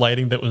 much worse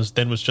lighting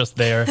than was just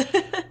there,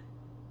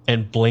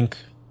 and blink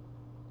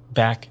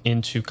back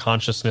into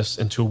consciousness,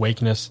 into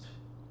awakeness,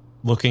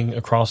 looking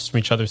across from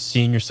each other,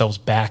 seeing yourselves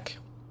back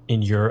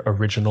in your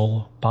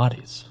original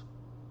bodies.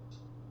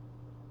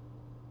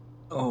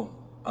 Oh,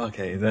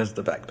 okay, there's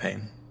the back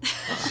pain.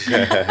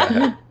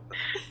 That's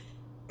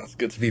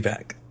good to be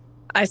back.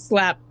 I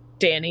slap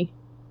Danny.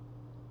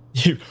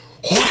 You,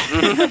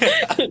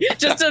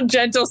 Just a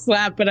gentle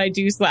slap, but I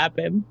do slap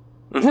him.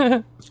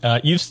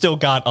 you've still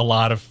got a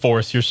lot of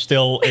force. You're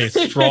still a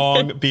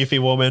strong, beefy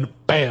woman.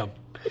 Bam.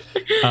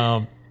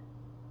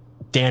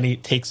 Danny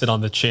takes it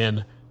on the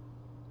chin,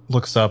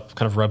 looks up,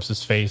 kind of rubs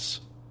his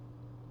face.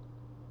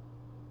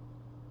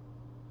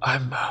 I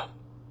don't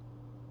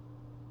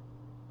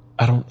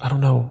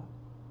know.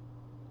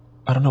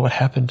 I don't know what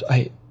happened.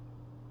 I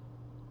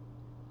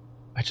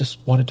just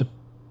wanted to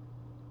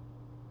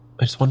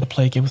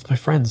play a game with my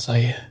friends.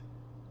 I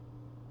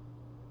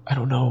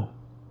don't know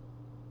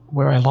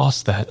where I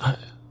lost that.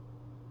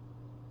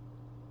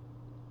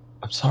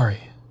 I'm sorry.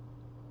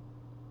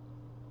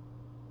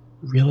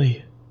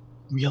 Really,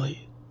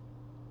 really.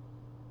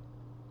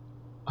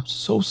 I'm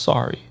so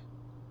sorry.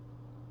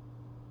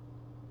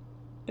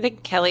 I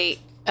think Kelly,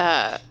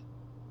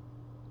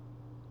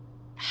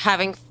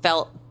 having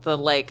felt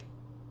the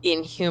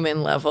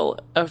inhuman level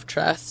of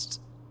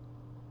trust,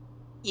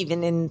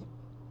 even in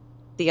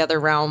the other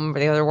realm or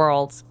the other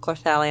worlds,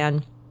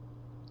 Clorthalion,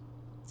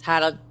 it's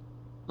had a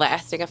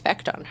lasting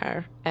effect on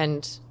her.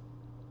 And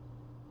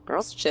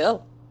girl's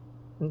chill.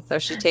 And so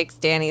she takes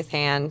Danny's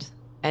hand,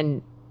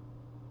 and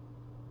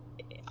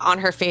on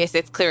her face,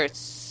 it's clear it's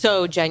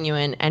so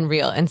genuine and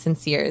real and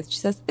sincere. She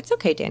says, it's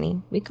okay,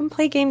 Danny. We can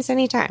play games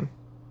anytime.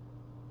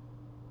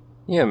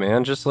 Yeah,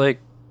 man, just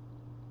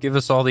give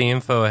us all the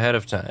info ahead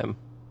of time.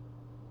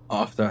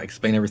 After I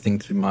explain everything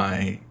to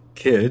my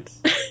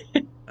kids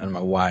and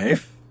my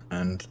wife,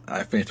 and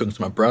I finished talking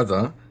to my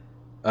brother,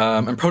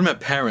 and probably my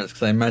parents,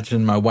 because I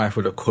imagine my wife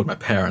would have called my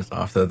parents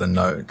after the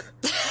note.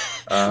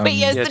 Wait,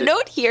 yes, the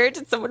note here.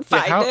 Did someone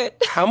find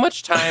it? How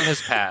much time has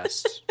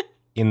passed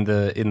in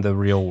the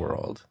real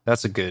world?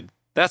 That's a good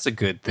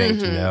thing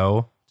to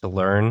know, to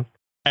learn.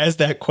 As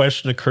that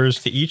question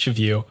occurs to each of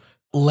you,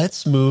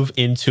 let's move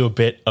into a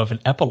bit of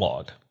an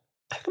epilogue.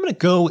 I'm going to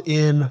go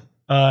in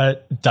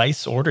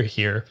dice order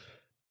here.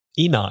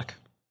 Enoch.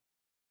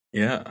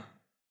 Yeah.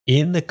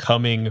 In the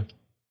coming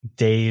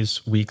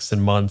days, weeks,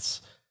 and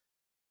months,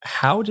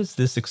 how does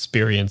this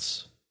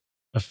experience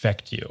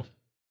affect you?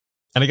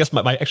 And I guess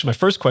my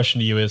first question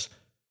to you is,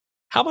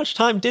 how much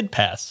time did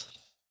pass?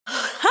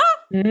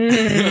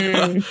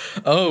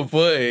 Oh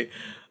boy.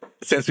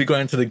 Since we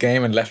got into the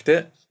game and left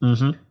it?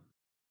 Mm-hmm.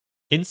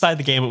 Inside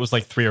the game, it was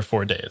 3 or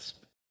 4 days.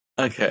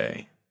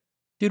 Okay.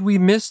 Did we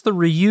miss the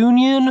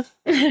reunion?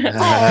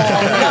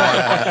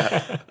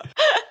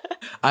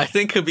 I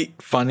think it'd be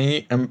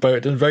funny and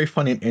very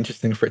funny and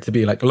interesting for it to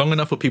be long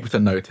enough for people to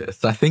notice.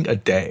 So I think a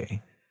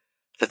day.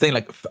 So I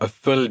think a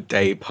full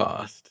day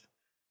passed.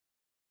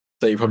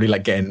 So you're probably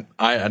getting,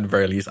 at the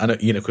very least, I know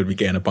Enoch would be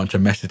getting a bunch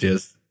of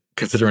messages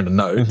considering the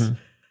notes. Mm-hmm.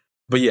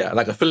 But yeah,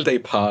 like a full day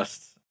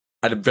passed.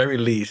 At the very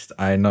least,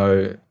 I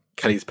know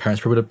Kelly's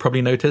parents would have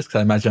probably noticed, because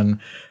I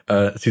imagine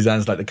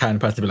Suzanne's like the kind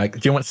of person to be like,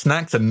 do you want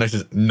snacks? And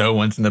notice no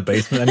one's in the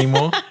basement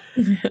anymore.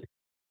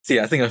 So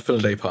yeah, I think a full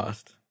day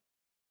passed.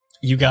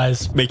 You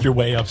guys make your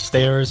way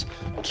upstairs.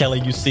 Kelly,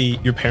 you see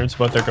your parents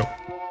both there go,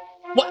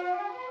 what?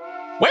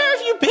 Where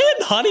have you been,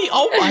 honey?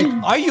 Oh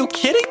my, are you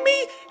kidding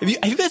me?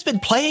 Have you guys been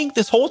playing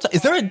this whole time?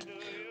 Is there a,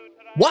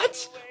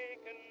 what?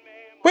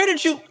 Where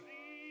did you?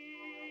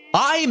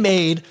 I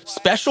made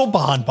special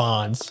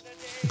bonbons,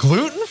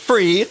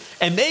 gluten-free,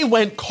 and they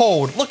went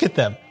cold. Look at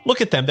them. Look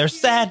at them. They're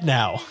sad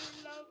now.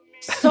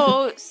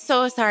 So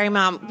sorry,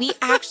 Mom. We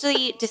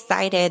actually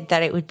decided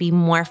that it would be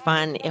more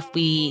fun if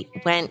we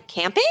went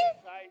camping.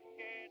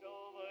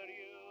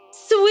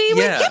 So we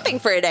went camping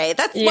for a day.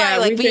 That's why,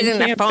 like, we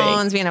didn't have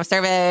phones, we didn't have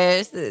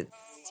service.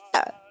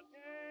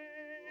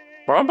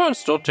 Bonbons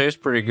still taste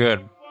pretty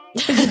good.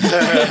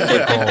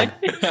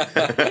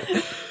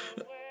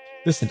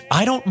 Listen,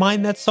 I don't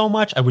mind that so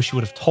much. I wish you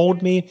would have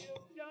told me.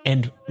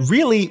 And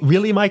really,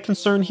 really my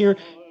concern here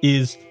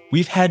is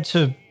we've had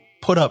to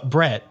put up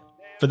Brett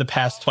for the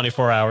past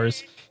 24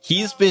 hours.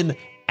 He's been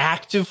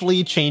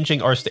actively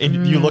changing our...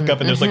 and you look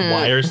up and there's like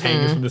wires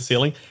hanging from the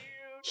ceiling.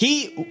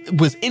 He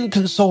was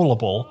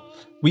inconsolable.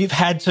 We've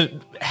had to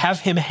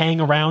have him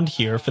hang around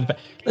here for the...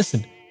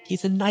 Listen,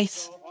 he's a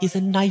nice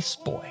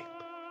boy.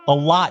 A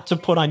lot to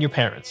put on your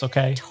parents,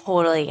 okay?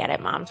 Totally get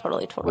it, Mom.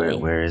 Totally.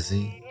 Where is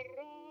he?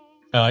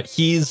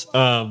 He's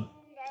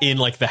in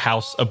like the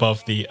house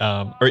above the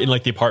or in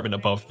like the apartment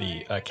above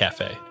the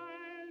cafe.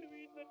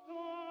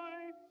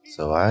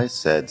 So I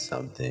said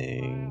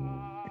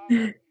something.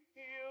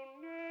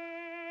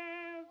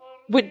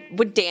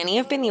 Would Danny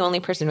have been the only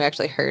person who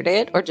actually heard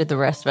it, or did the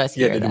rest of us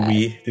hear that?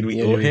 Did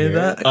we all hear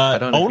that? I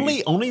don't know.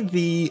 Only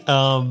Mr.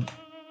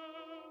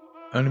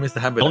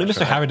 Haberdash. Only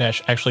Mr.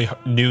 Haberdash actually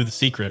knew the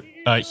secret.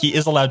 He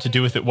is allowed to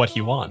do with it what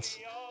he wants.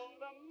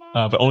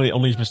 But only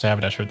Mr.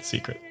 Haberdash heard the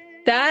secret.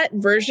 That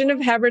version of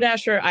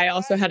Haberdasher, I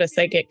also had a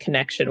psychic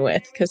connection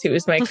with, because he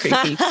was my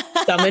creepy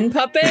summon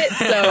puppet.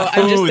 So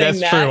I'm just saying that's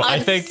that. true. On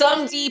I think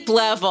some deep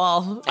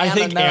level. I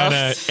think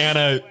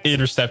Anna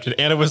intercepted.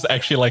 Anna was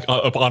actually like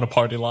up on a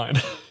party line.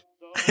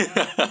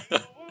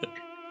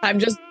 I'm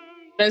just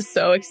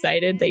so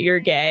excited that you're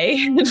gay.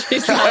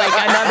 She's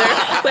like another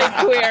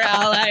like queer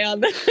ally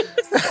on this.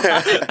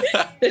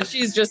 That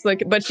she's just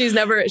like, but she would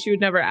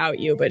never out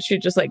you, but she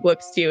just like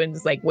looks to you and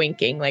is like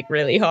winking like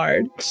really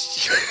hard.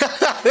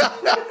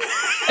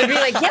 I'd be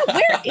like, yeah,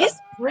 where is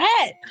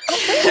Brett?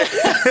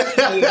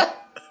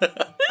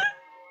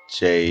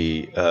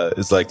 Jay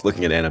is like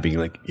looking at Anna being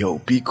like, yo,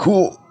 be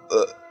cool.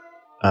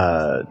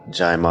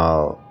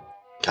 Jaimal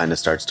kind of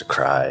starts to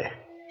cry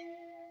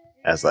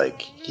as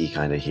like he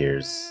kind of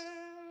hears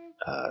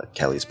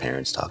Kelly's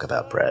parents talk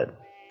about Brett,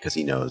 because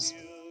he knows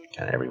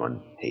kind of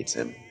everyone hates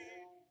him,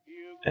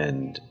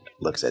 and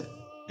looks at,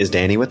 is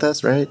Danny with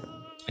us, right?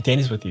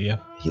 Danny's with you, yeah.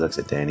 He looks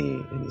at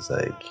Danny and he's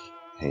like,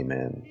 hey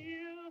man,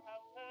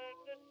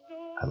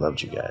 I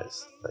loved you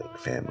guys like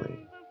family,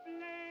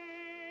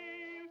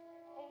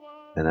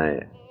 and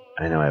I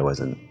know I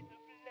wasn't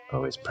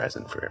always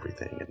present for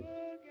everything, and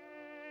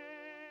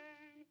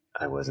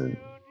I wasn't,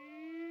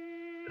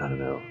 I don't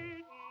know,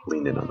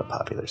 leaned in on the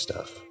popular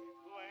stuff.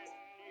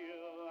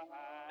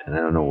 And I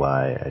don't know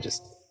why, I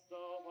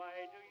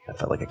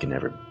felt like I could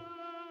never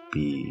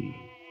be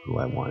who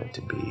I wanted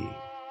to be.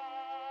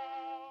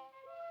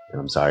 And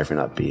I'm sorry for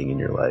not being in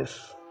your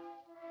life.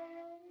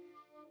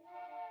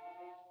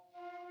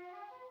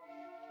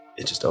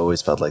 It just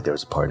always felt like there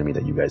was a part of me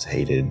that you guys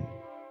hated.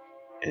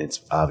 And it's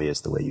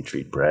obvious the way you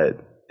treat Brett.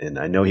 And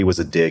I know he was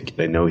a dick.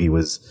 I know he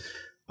was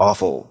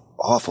awful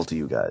to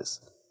you guys.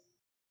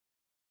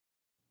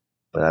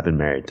 But I've been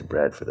married to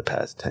Brett for the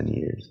past 10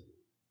 years.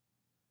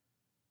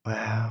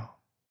 Wow.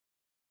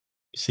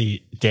 You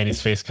see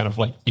Danny's face kind of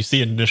like, you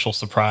see initial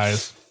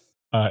surprise,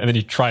 and then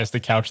he tries to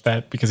couch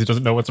that because he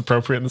doesn't know what's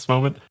appropriate in this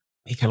moment.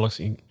 He kind of looks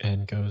at you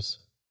and goes,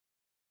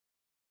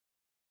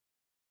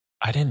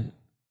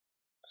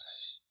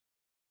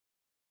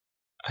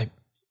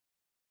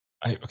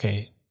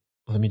 okay,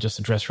 let me just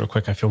address real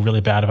quick. I feel really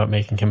bad about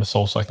making him a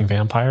soul-sucking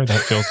vampire. That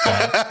feels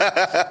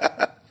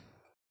bad.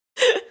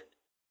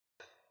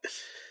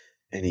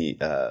 And he,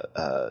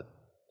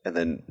 and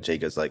then Jay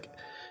goes like,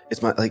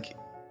 it's my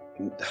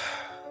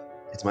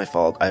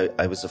fault.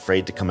 I was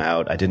afraid to come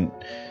out. I didn't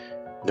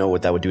know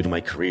what that would do to my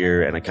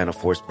career, and I kind of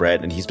forced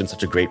Brett, and he's been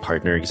such a great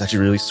partner. He's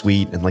actually really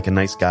sweet and like a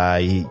nice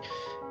guy. He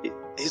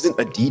isn't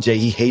a DJ.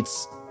 He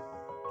hates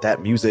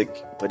that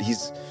music, but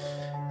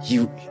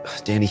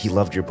Danny, he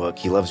loved your book.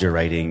 He loves your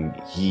writing.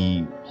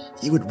 He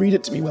would read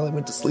it to me while I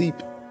went to sleep.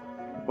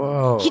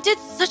 Whoa. He did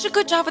such a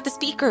good job with the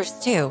speakers,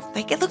 too.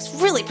 Like, it looks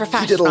really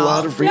professional. He did a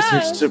lot of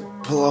research to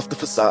pull off the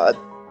facade.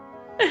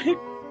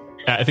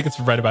 I think it's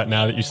right about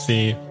now that you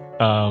see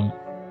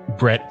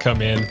Brett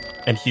come in,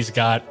 and he's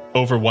got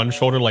over one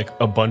shoulder like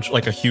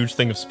a huge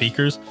thing of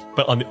speakers,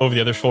 but over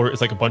the other shoulder is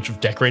like a bunch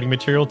of decorating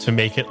material to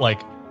make it like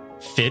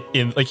fit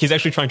in. Like, he's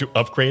actually trying to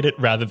upgrade it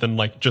rather than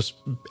like just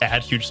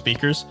add huge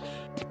speakers.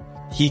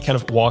 he kind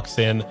of walks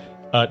in,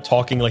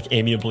 talking like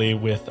amiably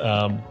with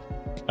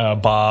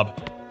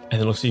Bob, and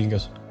then looks at you and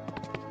goes,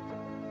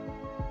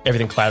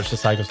 everything clatters to the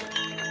side, goes,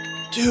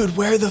 dude,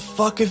 where the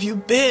fuck have you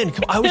been?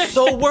 I was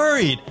so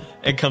worried.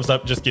 And comes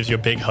up, just gives you a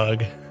big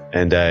hug.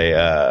 And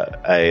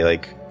I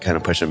like kind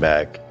of push him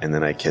back, and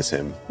then I kiss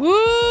him.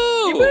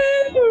 Woo!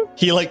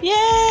 He like,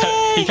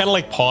 Yay! he kind of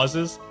like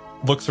pauses,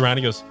 looks around,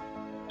 and goes,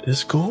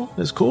 "This cool?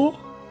 This cool?"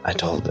 I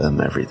told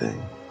them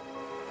everything.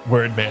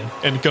 Word, man.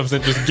 And comes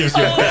in, just gives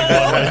you a big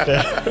one right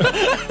there.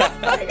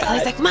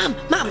 Kelly's like, Mom,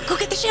 go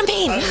get the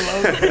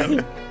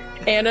champagne.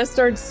 Anna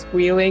starts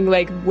squealing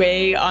like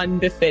way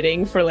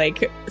unbefitting for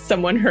like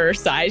someone her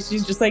size.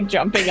 She's just like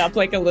jumping up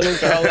like a little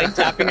girl, like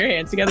tapping her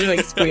hands together,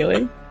 like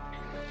squealing.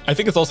 I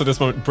think it's also this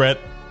moment Brett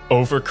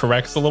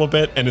overcorrects a little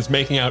bit and is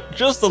making out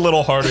just a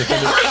little harder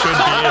than it should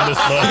be in this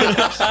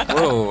moment.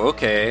 Whoa,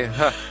 okay.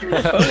 He's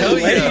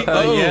like,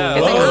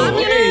 I'm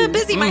gonna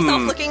busy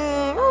myself looking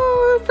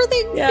for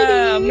things.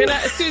 Yeah,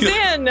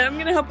 Suzanne, I'm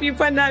gonna help you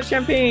find that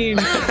champagne.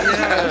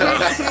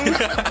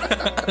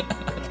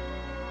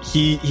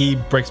 He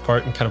breaks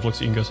apart and kind of looks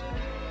at you and goes,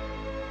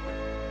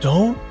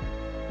 don't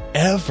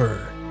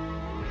ever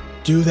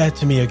do that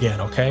to me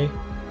again, okay?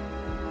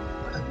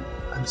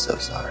 I'm so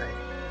sorry.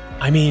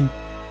 I mean,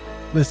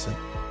 listen,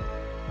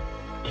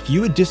 if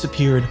you had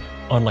disappeared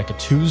on like a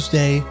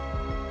Tuesday,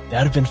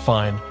 that'd have been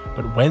fine.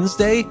 But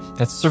Wednesday,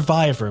 that's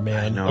Survivor,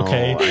 man.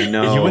 Okay, I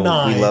know. You and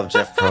I, we love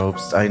Jeff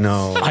Probst. I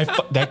know.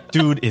 That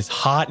dude is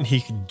hot and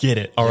he could get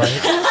it. All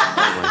right.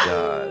 Oh my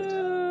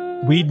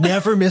god. We'd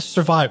never miss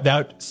Survive.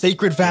 That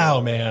sacred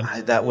vow, man.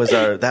 That was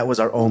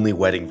our only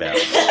wedding vow.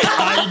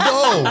 I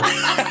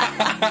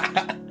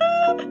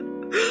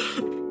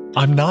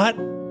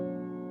know.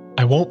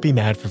 I won't be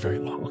mad for very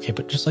long, okay?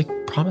 But just like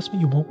promise me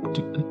you won't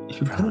do.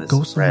 If you're gonna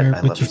go somewhere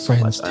Brett, with your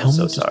friends, so tell I'm me.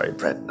 so sorry,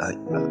 Brett.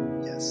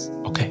 Yes.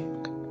 Okay,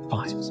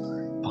 fine. I'm so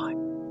sorry. Fine.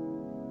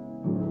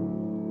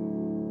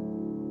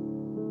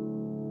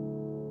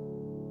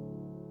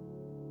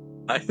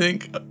 I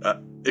think,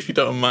 if you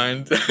don't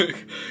mind,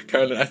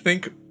 Carolyn, I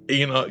think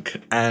Enoch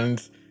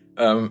and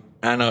Anna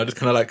are just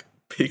kind of like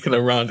peeking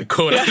around the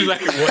corner,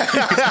 like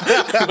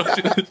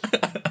watching.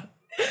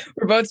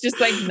 We're both just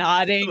like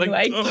nodding,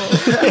 like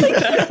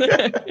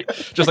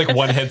Just like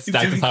one head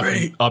stacked on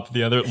top of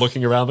the other,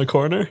 looking around the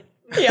corner.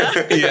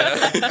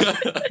 yeah.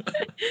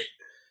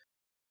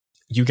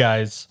 You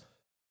guys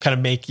kind of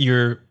make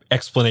your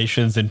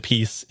explanations in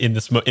peace in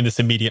this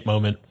immediate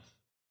moment.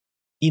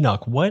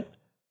 Enoch, what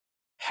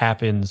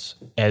happens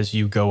as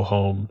you go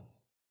home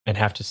and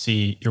have to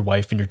see your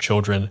wife and your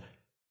children,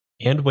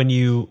 and when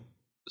you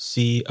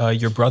see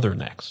your brother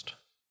next?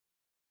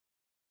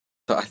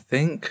 So I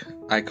think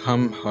I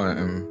come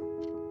home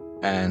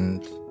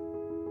and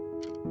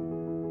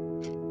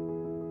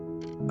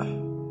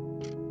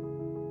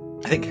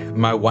I think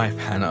my wife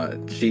Hannah,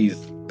 she's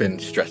been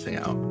stressing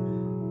out.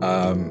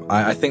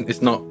 I think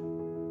it's not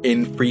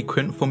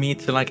infrequent for me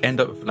to like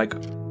end up like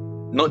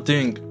not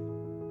doing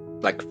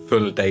like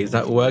full days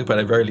at work, but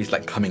at the very least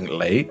like coming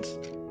late.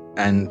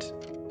 And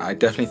I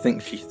definitely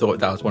think she thought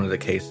that was one of the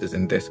cases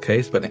in this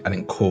case, but I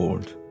then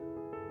called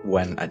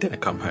when I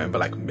didn't come home by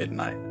like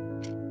midnight.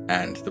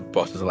 And the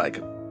boss was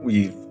like,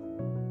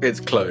 it's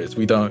closed.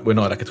 We're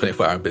not like a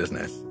 24-hour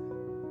business.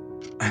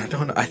 And I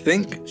don't know. I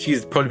think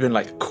she's probably been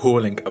like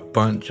calling a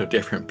bunch of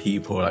different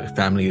people, like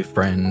family,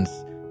 friends,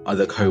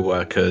 other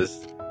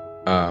co-workers,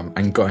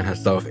 and gotten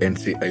herself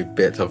into a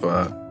bit of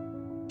a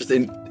just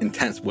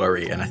intense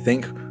worry. And I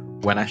think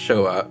when I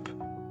show up,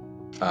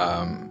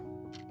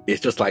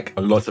 it's just like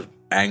a lot of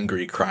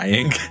angry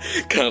crying.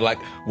 Kind of like,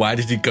 why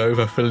did you go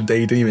for a full day?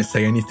 You didn't even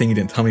say anything. You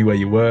didn't tell me where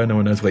you were. No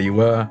one knows where you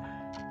were.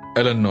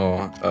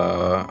 Eleanor,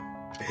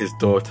 his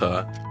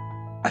daughter,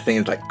 I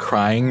think is like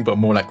crying, but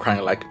more like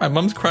crying like, my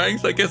mum's crying,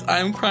 so I guess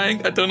I'm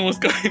crying. I don't know what's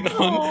going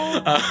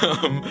on.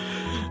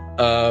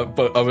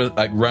 But I was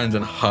like runs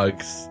and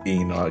hugs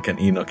Enoch,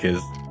 and Enoch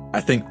is, I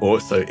think,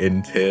 also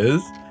in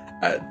tears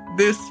at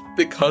this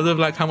because of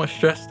like how much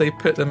stress he's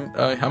put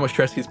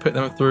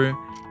them through,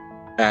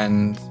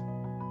 and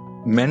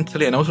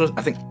mentally and also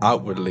I think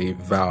outwardly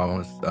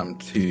vows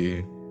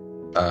to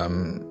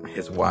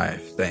his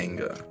wife,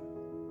 saying,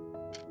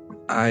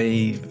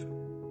 I've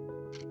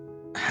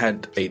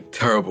had a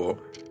terrible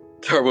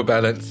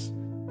balance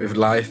with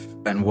life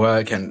and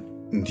work and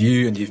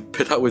you've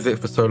put up with it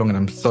for so long, and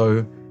I'm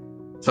so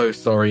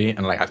sorry.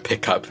 And like I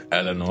pick up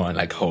Eleanor and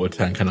like hold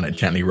her and kind of like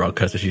gently rock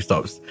her so she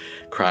stops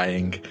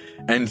crying,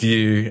 and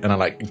I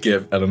like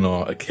give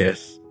Eleanor a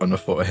kiss on the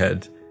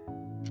forehead.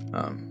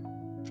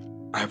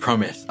 I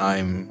promise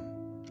I'm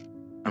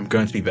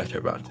going to be better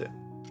about it.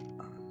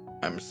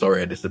 I'm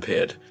sorry I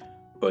disappeared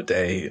for a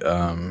day.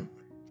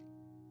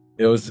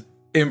 It was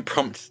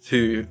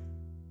impromptu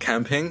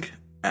camping,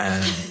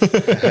 and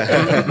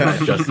I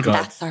just got...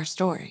 That's our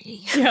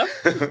story. Yep.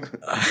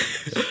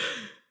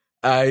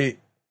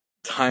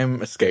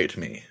 Time escaped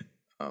me.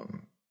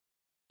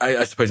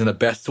 I suppose in the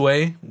best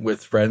way,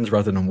 with friends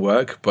rather than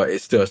work, but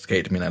it still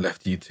escaped me, and I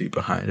left you two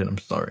behind, and I'm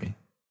sorry.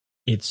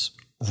 It's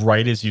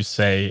right as you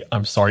say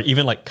I'm sorry,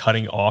 even like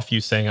cutting off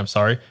you saying I'm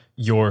sorry,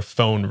 your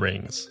phone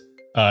rings,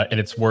 and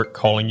it's work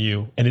calling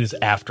you, and it is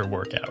after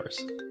work hours.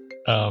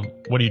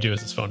 What do you do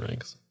as this phone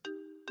rings?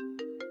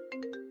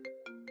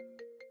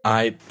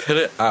 I put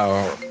it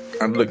out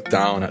and look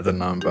down at the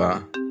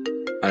number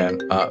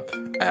and up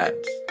at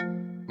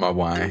my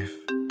wife,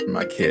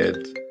 my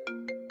kid,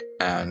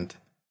 and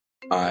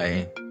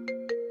I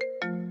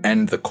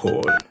end the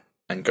call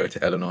and go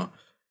to Eleanor.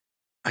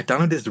 I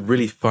downloaded this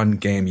really fun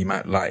game you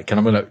might like, and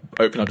I'm gonna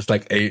open up just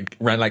like I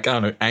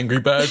don't know, Angry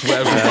Birds,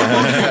 whatever,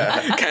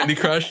 Candy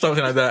Crush,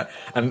 something like that,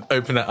 and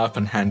open it up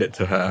and hand it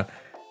to her,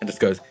 and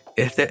just goes,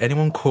 if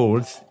anyone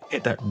calls,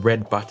 hit that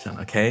red button,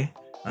 okay?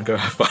 And go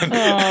have fun.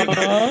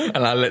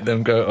 And I let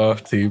them go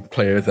off to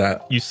play with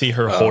that. You see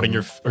her holding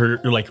her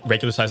like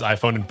regular size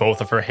iPhone in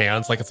both of her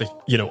hands, like it's a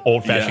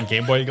old fashioned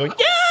Game Boy. You go,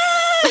 yeah!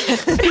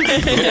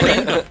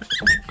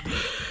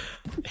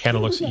 Hannah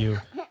looks at you.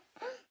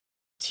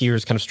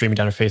 Tears kind of streaming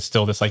down her face,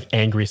 still this like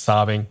angry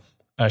sobbing.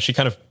 She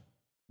kind of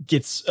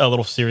gets a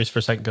little serious for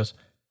a second, goes,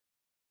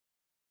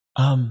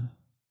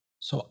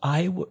 so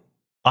I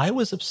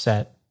was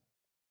upset.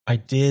 I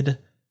did,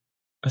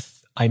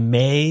 I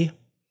may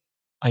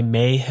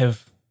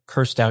have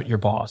cursed out your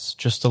boss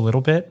just a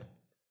little bit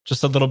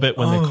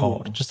when they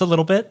called, just a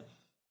little bit.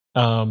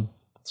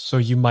 So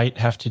you might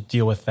have to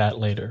deal with that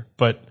later,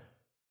 but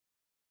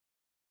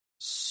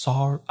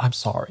I'm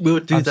sorry. We'll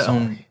do that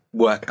on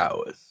work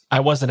hours. I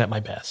wasn't at my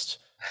best,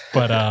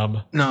 but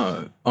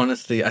no,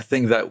 honestly, I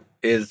think that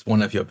is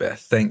one of your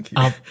best. Thank you.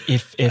 It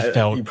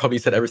felt, you probably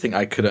said everything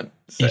I couldn't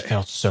say. It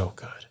felt so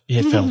good.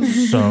 It felt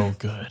so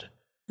good.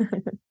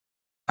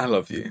 I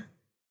love you.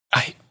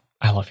 I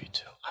love you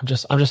too. I'm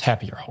just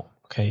happy you're home.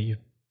 Okay,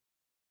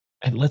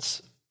 and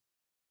let's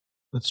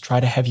try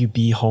to have you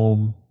be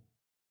home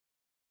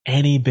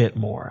any bit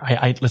more.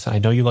 I listen. I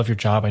know you love your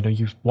job. I know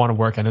you want to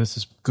work. I know this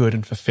is good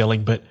and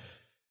fulfilling, but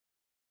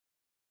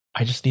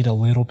I just need a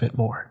little bit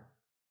more.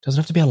 Doesn't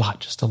have to be a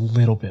lot, just a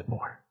little bit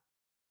more.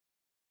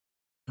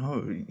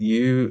 Oh,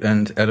 you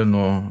and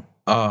Eleanor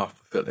are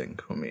fulfilling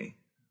for me.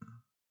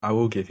 I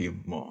will give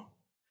you more.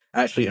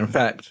 Actually, in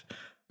fact,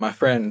 my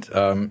friend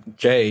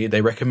Jay,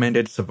 they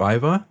recommended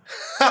Survivor.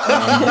 To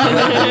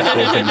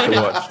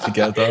watch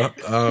together.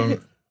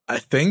 I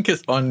think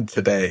it's on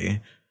today.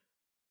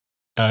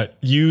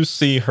 You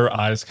see her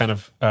eyes kind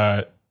of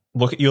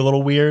look at you a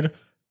little weird,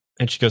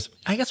 and she goes,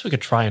 I guess we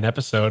could try an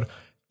episode,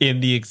 in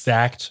the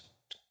exact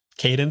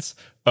cadence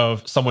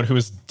of someone who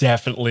is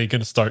definitely going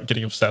to start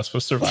getting obsessed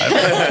with Survivor.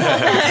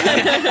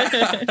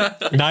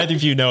 Neither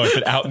of you know it,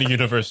 but out in the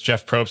universe,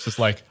 Jeff Probst is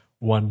like,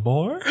 one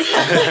more?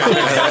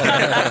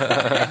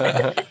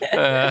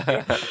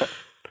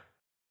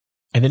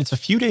 And then it's a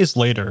few days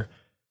later,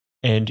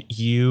 and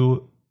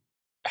you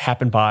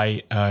happen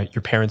by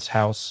your parents'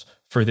 house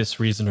for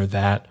this reason or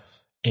that,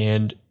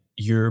 and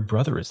your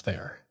brother is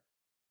there.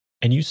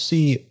 And you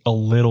see a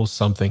little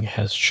something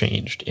has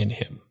changed in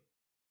him.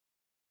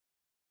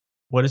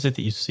 What is it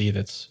that you see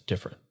that's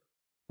different?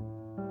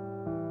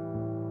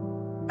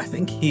 I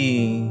think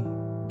he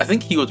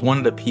was one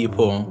of the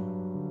people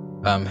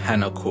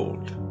Hannah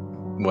called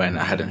when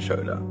I hadn't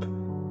showed up.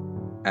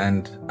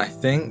 And I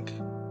think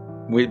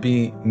with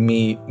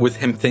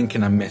him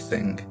thinking I'm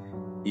missing,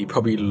 he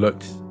probably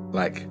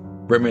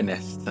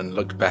reminisced and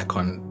looked back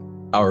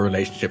on our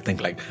relationship,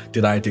 think like,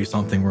 did I do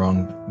something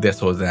wrong,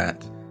 this or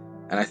that?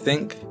 And I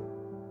think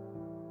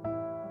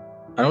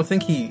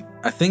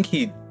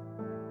he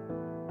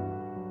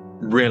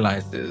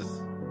realizes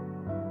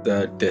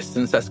the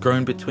distance that's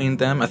grown between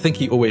them. I think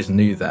he always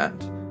knew that,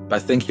 but I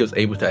think he was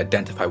able to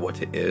identify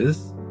what it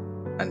is,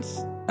 and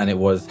it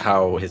was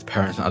how his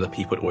parents and other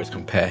people would always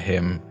compare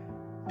him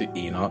to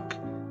Enoch.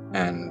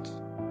 And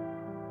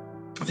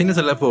I think there's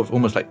a level of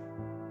almost like,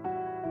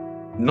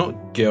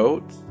 not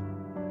guilt,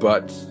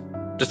 but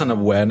just an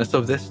awareness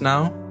of this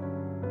now.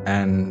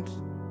 And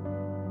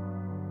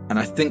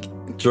I think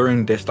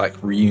during this like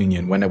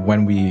reunion, when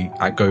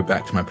I go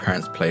back to my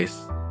parents' place,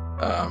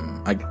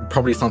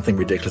 probably something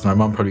ridiculous. My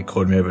mom probably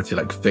called me over to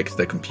like fix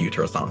the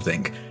computer or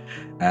something,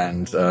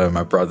 and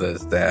my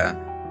brother's there.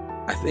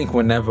 I think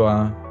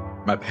whenever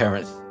my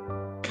parents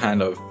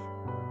kind of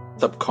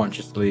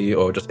subconsciously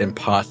or just in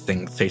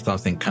passing say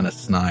something kind of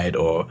snide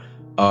or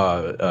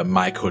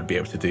Michael would be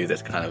able to do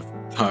this kind of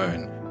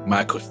tone,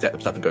 Michael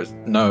steps up and goes,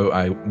 no,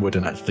 I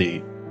wouldn't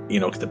actually,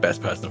 Enoch's the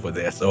best person for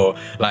this. Or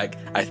like,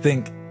 I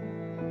think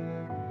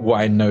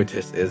what I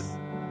notice is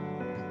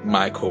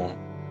Michael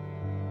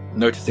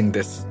noticing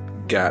this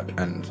gap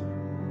and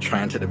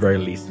trying to at the very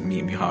least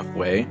meet me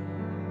halfway.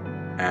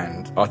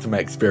 And after my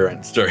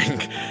experience during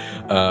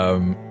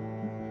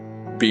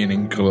being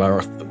in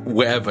Glarth,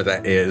 wherever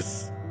that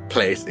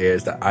place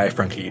is that I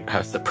frankly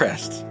have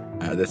suppressed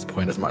at this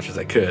point as much as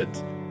I could,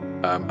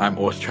 I'm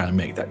also trying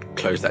to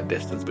close that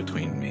distance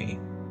between me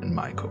and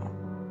Michael.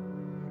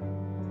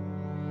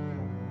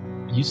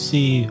 You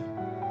see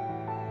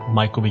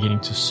Michael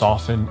beginning to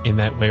soften in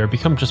that way, or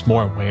become just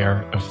more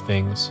aware of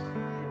things.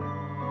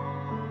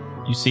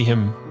 You see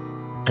him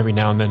every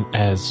now and then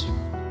as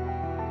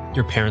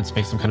your parents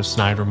make some kind of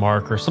snide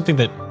remark or something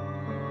that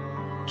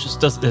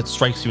that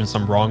strikes you in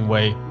some wrong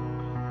way,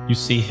 you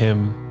see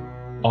him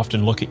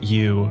often look at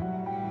you,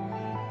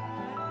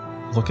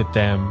 look at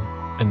them,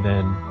 and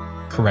then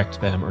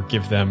correct them or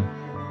give them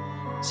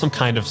some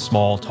kind of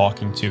small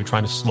talking to,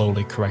 trying to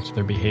slowly correct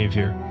their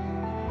behavior.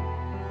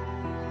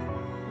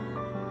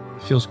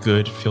 It feels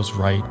good, it feels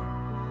right.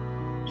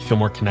 You feel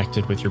more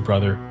connected with your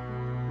brother.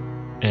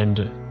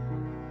 And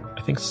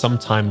I think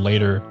sometime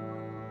later,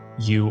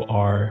 you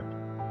are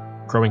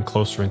growing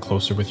closer and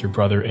closer with your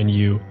brother, and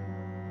you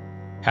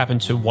happen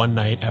to one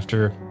night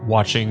after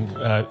watching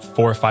 4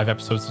 or 5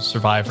 episodes of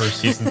Survivor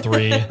season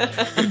 3.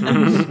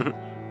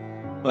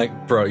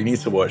 Like, bro, you need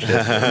to watch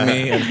this.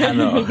 Me and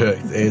Hannah are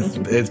hooked.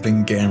 It's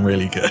been getting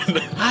really good.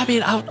 I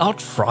mean, I'll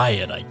try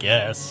it, I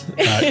guess,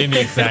 in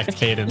the exact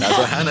cadence. That's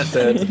what Hannah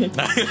said.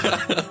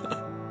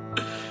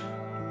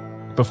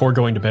 Before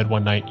going to bed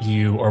one night,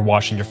 you are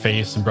washing your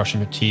face and brushing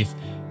your teeth,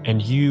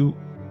 and you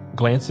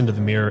glance into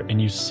the mirror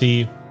and you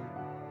see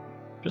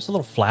just a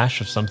little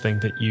flash of something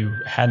that you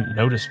hadn't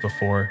noticed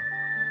before.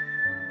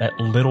 That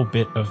little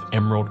bit of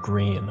emerald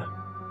green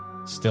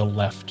still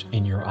left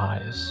in your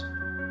eyes.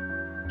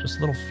 Just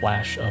a little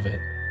flash of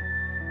it.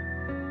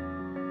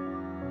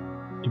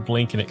 You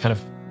blink and it kind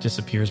of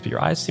disappears, but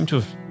your eyes seem to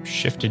have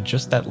shifted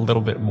just that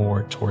little bit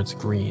more towards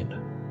green.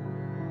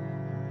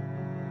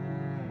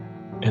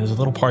 And there's a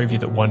little part of you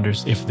that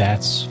wonders if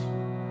that's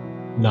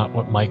not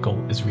what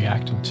Michael is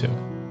reacting to.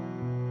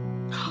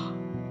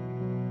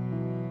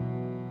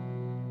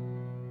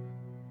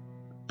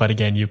 But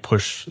again, you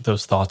push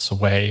those thoughts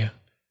away,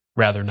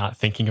 rather not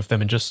thinking of them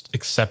and just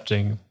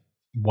accepting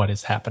what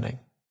is happening.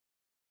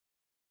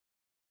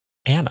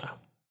 Anna,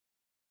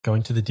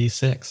 going to the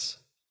D6.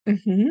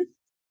 Mm-hmm.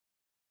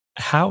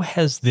 How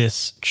has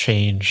this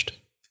changed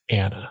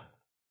Anna?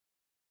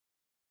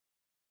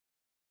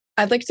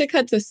 I'd like to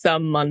cut to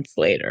some months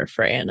later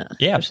for Anna.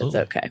 Yeah, absolutely.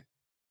 If it's okay.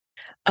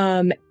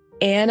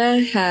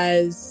 Anna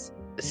has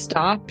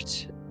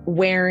stopped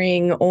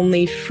wearing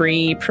only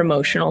free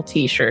promotional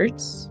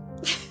t-shirts.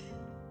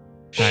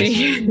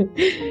 Nice.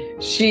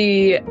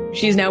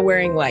 She's now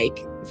wearing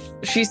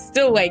she's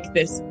still like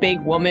this big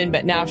woman,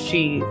 but now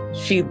she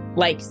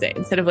likes it.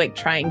 Instead of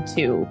trying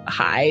to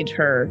hide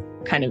her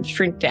kind of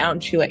shrink down,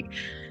 she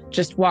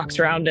just walks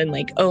around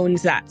and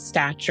owns that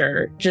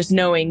stature, just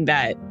knowing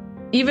that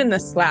even the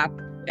slap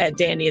at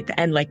Danny at the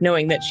end,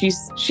 knowing that she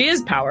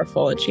is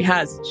powerful and she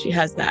has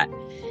that.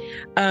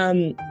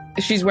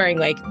 She's wearing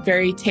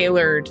very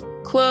tailored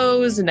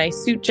clothes, a nice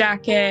suit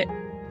jacket.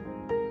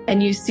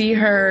 And you see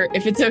her,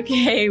 if it's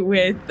okay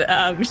with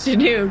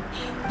Chinook,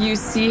 you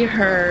see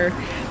her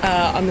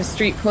on the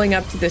street pulling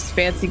up to this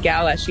fancy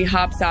gala. She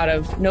hops out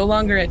of no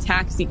longer a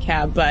taxi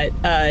cab, but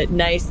a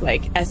nice Oh,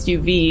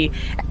 SUV,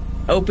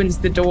 opens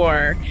the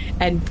door,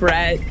 and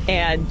Brett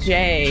and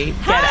Jay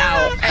get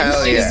out.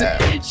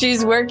 And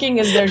she's working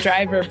as their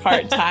driver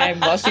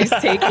part-time while she's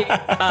taking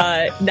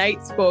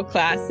night school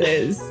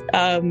classes.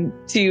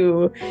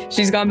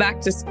 She's gone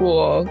back to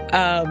school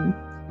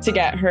to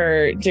get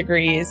her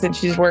degrees, and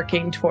she's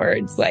working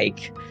towards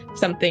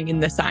something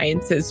in the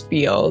sciences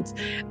field.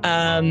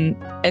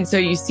 And so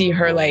you see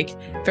her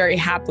very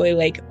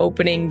happily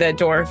opening the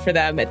door for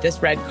them at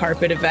this red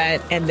carpet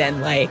event. And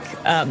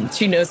then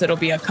she knows it'll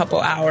be a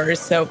couple hours.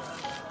 So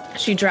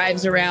she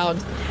drives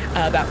around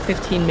about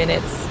 15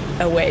 minutes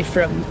away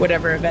from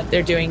whatever event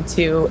they're doing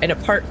to an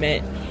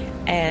apartment.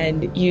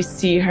 And you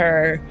see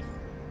her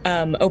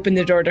open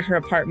the door to her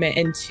apartment,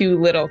 and 2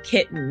 little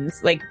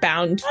kittens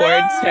bound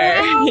towards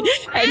her.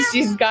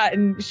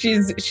 And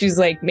she's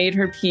made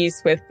her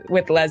peace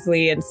with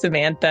Leslie and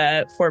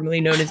Samantha,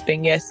 formerly known as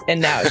Bingus, and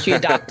now she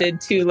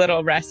adopted 2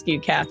 little rescue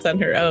cats on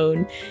her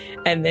own.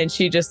 And then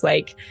she just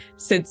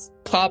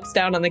plops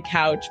down on the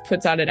couch,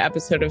 puts on an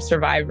episode of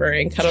Survivor,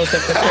 and cuddles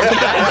up with her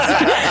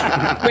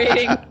cats,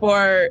 waiting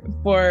for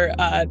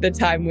the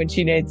time when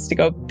she needs to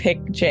go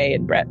pick Jay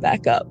and Brett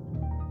back up.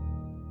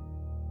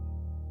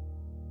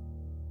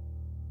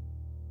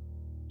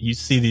 You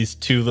see these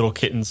 2 little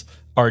kittens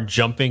are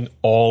jumping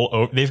all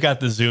over. They've got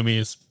the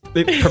zoomies,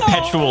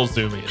 perpetual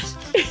zoomies.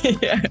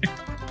 Yeah.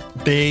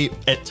 They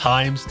at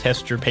times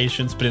test your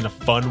patience, but in a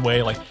fun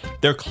way.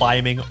 They're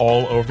climbing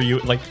all over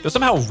you. They're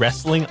somehow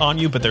wrestling on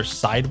you, but they're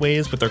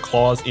sideways with their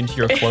claws into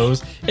your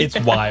clothes. It's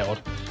wild.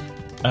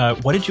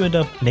 What did you end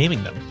up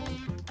naming them?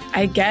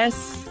 I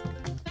guess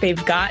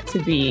they've got to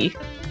be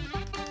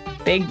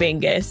Big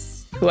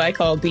Bingus, who I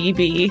call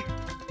BB,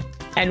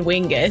 and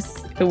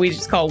Wingus, who we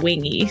just call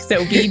Wingy.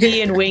 So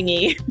BB and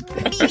Wingy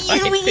are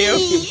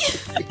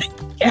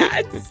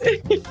cats.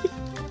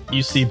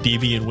 You see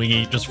BB and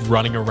Wingy just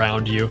running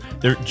around you.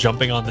 They're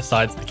jumping on the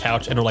sides of the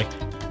couch and are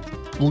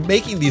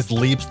making these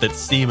leaps that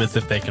seem as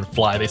if they can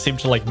fly. They seem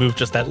to move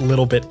just that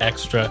little bit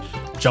extra,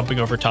 jumping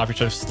over top of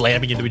each other,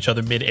 slamming into each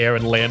other midair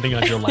and landing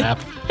on your lap.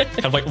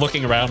 Kind of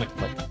looking around what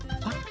the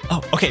fuck?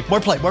 Oh, okay, more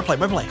play.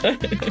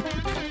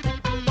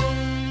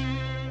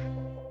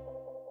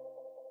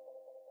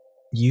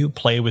 You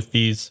play with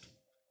these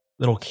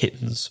little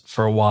kittens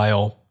for a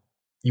while.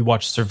 You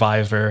watch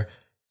Survivor.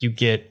 You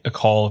get a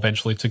call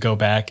eventually to go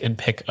back and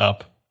pick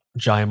up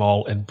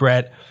Jaimal and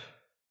Brett.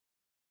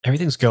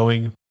 Everything's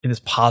going in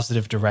this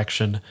positive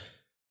direction.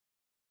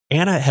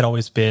 Anna had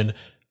always been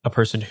a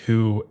person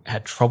who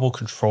had trouble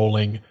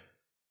controlling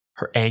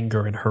her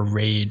anger and her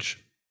rage.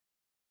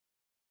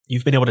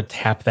 You've been able to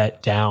tap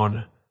that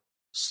down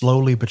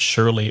slowly but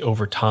surely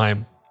over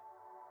time.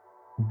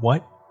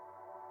 What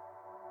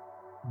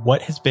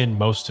has been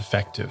most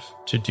effective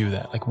to do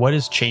that? Like, what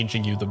is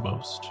changing you the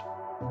most?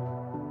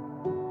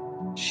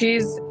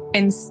 She's,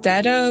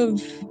 instead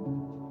of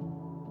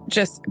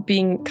just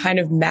being kind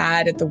of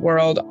mad at the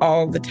world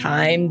all the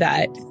time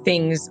that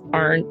things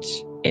aren't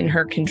in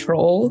her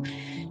control,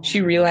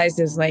 she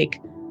realizes, like,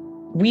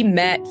 we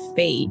met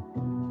fate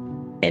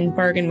and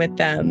bargained with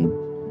them.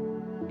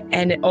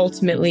 And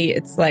ultimately,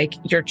 it's like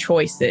your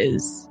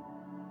choices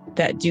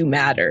that do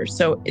matter.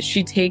 So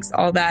she takes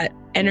all that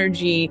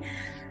energy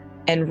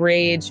and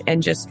rage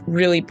and just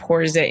really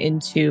pours it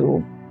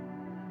into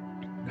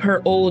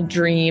her old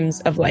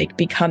dreams of like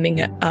becoming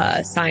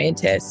a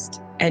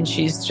scientist. And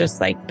she's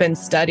just like been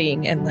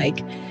studying and like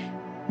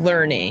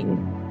learning.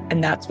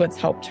 And that's what's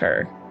helped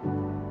her.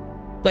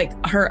 Like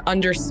her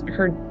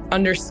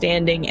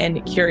understanding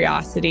and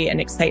curiosity and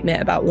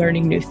excitement about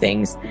learning new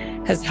things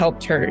has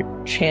helped her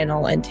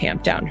channel and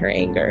tamp down her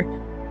anger.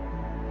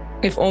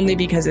 If only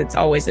because it's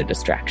always a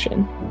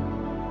distraction.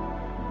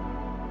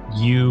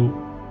 You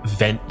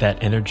vent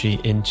that energy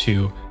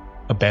into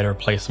a better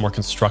place, a more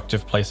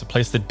constructive place, a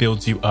place that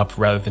builds you up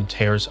rather than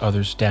tears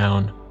others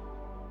down.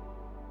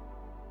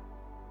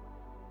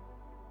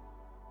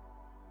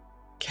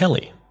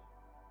 Kelly.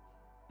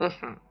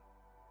 Mm-hmm.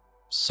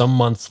 Some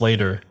months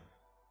later,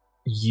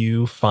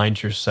 you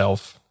find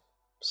yourself,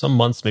 some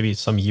months, maybe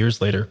some years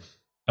later,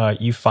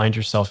 you find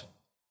yourself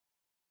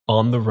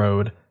on the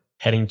road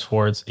heading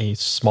towards a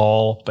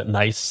small but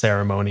nice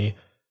ceremony,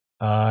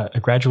 a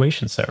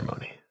graduation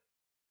ceremony.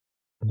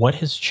 What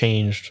has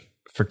changed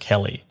for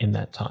Kelly in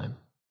that time?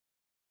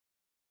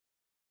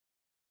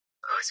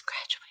 Whose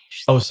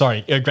graduation? Oh,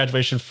 sorry.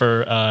 Graduation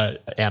for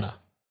Anna.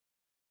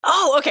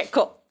 Oh, okay,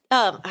 cool.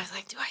 I was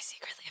like, do I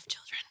secretly have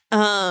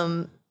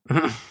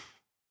children?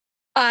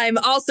 I'm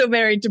also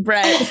married to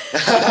Brett.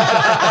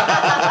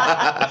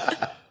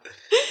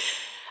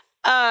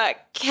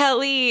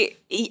 Kelly,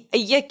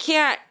 you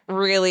can't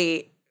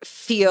really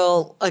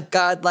feel a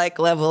godlike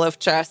level of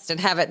trust and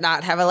have it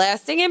not have a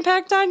lasting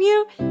impact on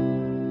you.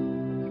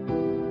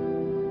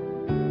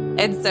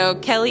 And so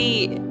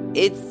Kelly,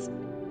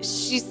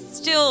 she's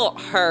still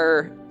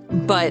her,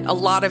 but a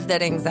lot of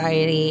that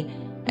anxiety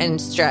and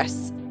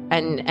stress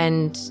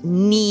and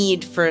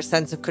need for a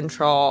sense of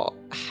control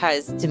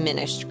has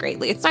diminished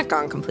greatly. It's not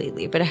gone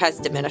completely, but it has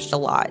diminished a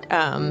lot.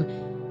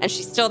 And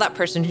she's still that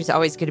person who's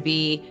always going to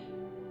be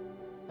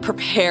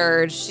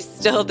prepared. She's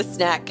still the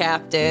snack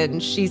captain.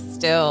 She's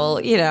still,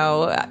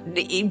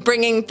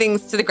 bringing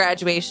things to the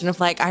graduation of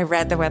like, I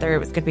read the weather, it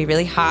was going to be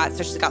really hot.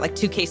 So she's got like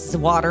 2 cases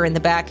of water in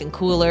the back and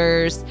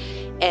coolers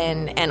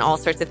and all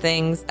sorts of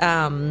things.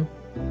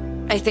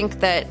 I think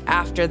that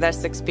after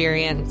this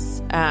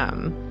experience,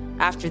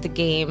 after the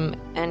game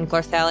and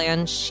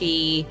Glorthalion,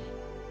 she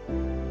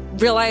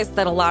realized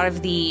that a lot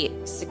of the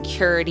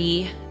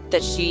security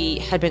that she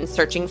had been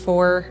searching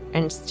for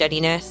and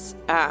steadiness,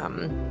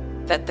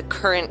 that the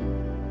current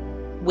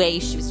way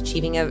she was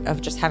achieving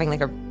of just having like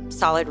a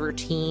solid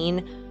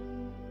routine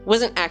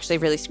wasn't actually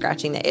really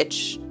scratching the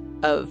itch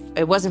of,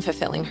 it wasn't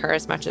fulfilling her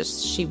as much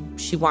as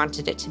she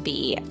wanted it to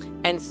be.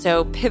 And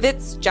so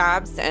pivots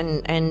jobs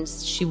and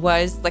she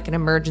was like an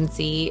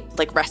emergency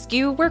like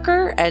rescue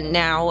worker, and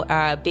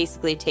now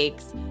basically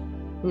takes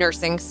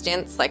nursing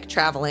stints, like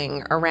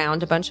traveling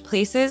around a bunch of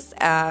places,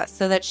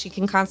 so that she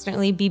can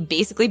constantly be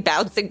basically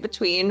bouncing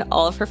between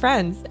all of her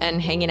friends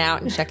and hanging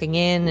out and checking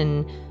in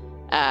and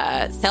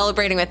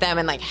celebrating with them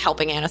and like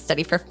helping Anna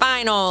study for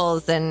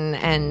finals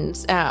and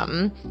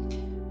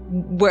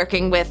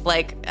working with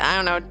like, I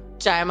don't know,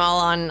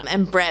 Jaimal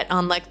and Brett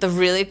on like the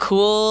really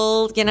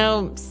cool,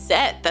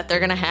 set that they're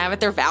going to have at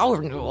their vow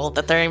renewal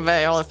that they're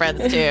inviting all their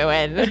friends to,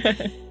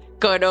 and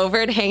going over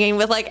and hanging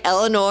with like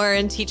Eleanor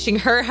and teaching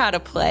her how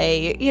to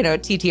play,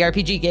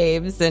 TTRPG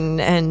games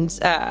and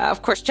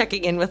of course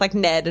checking in with like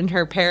Ned and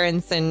her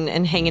parents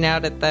and hanging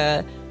out at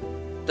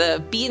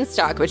the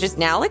Beanstalk, which is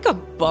now like a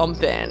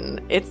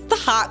bumpin'. It's the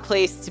hot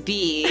place to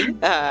be.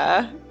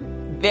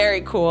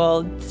 Very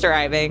cool,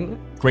 thriving.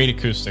 Great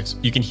acoustics.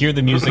 You can hear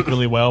the music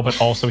really well,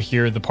 but also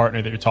hear the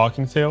partner that you're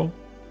talking to.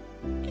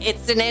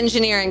 It's an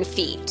engineering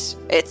feat.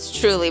 It's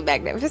truly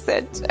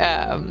magnificent.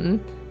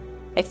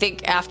 I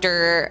think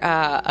after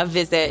a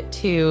visit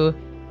to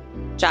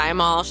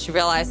Jaimal, she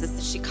realizes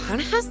that she kind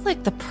of has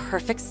like the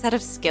perfect set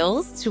of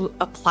skills to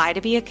apply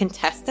to be a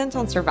contestant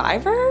on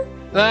Survivor.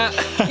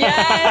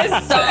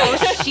 Yes.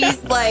 So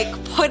she's like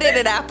put in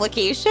an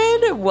application.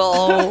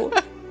 We'll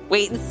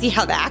wait and see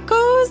how that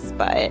goes.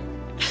 But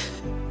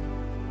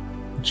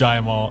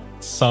Jaimal,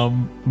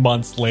 some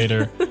months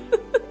later,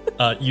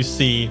 you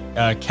see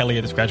Kelly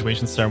at this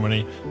graduation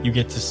ceremony. You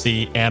get to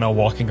see Anna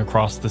walking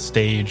across the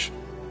stage,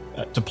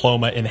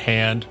 diploma in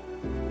hand.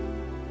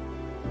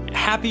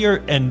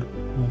 happier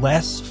and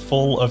less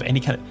full of any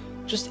kind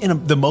of, just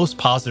in the most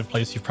positive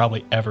place you've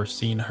probably ever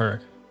seen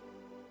her.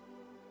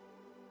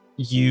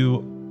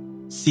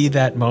 You see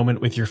that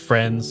moment with your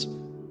friends.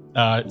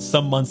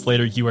 Some months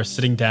later, you are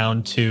sitting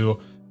down to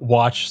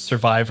watch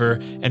Survivor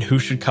and who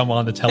should come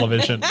on the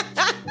television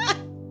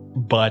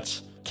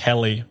but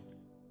Kelly.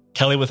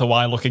 Kelly with a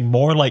Y, looking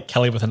more like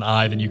Kelly with an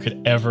I than you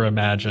could ever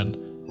imagine.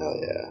 Hell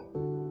yeah.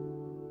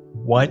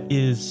 What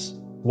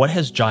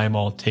has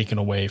Jaimal taken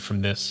away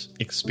from this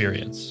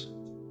experience?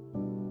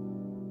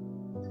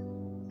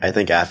 I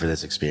think after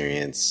this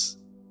experience,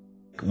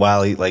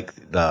 while him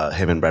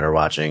and Brett are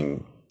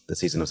watching the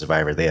season of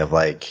Survivor, they have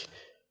like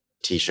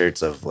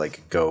t-shirts of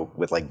like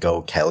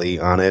Go Kelly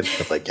on it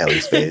with like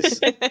Kelly's face.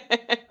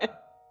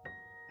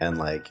 And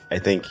like I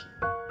think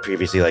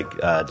previously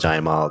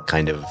Jaimal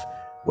kind of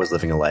was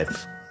living a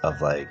life of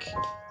like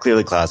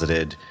clearly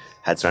closeted,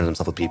 had surrounded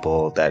himself with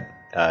people that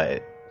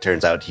it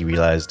turns out he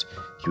realized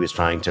he was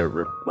trying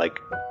to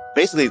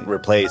basically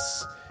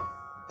replace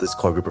this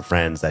core group of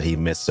friends that he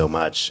missed so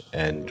much,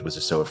 and was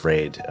just so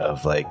afraid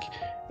of like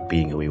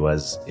being who he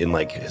was in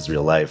like his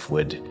real life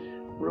would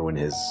ruin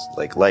his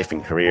like life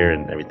and career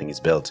and everything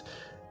he's built.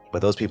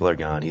 But those people are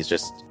gone. He's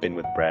just been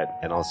with Brett,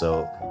 and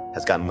also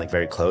has gotten like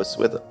very close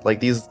with like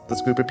this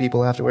group of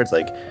people afterwards,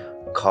 like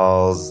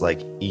calls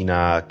like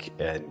Enoch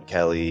and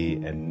Kelly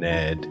and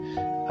Ned.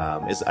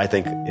 Is I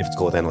think if it's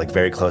cool with Anna, like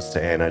very close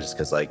to Anna, just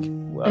because like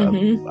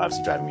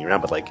obviously driving me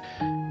around, but like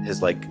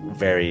his like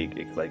very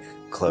like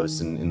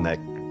close in that,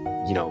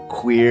 you know,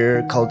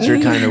 queer culture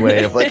kind of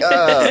way of like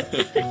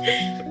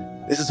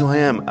this is who I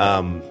am,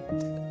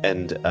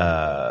 and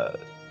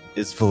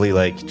is fully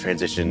like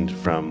transitioned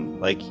from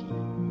like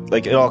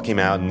it all came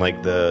out, and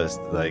like the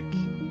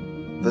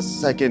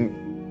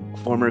second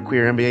former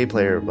queer NBA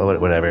player,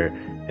 whatever,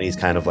 and he's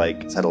kind of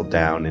like settled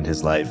down in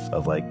his life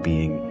of like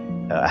being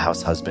a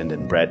house husband,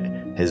 and Brett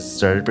has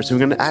started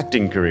pursuing an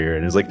acting career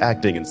and is like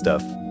acting and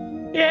stuff.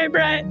 Yay,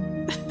 Brett!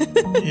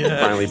 Yeah.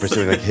 Finally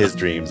pursuing like his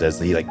dreams as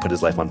he like put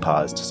his life on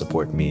pause to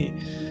support me.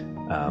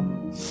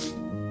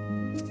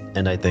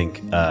 And I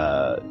think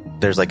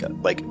there's like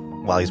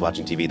while he's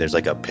watching TV, there's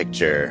like a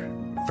picture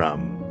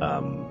from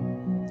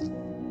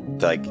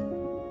like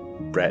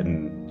Brett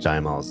and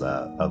Jaimal's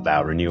a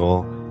vow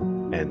renewal,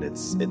 and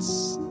it's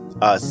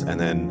us,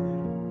 and then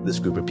this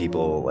group of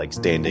people like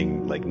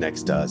standing like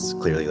next to us,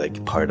 clearly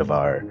like part of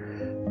our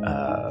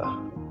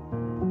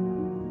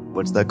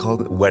what's that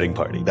called? Wedding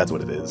party. That's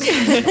what it is.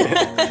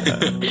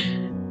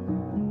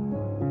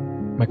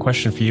 My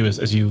question for you is,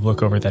 as you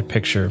look over that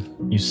picture,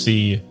 you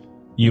see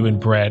you and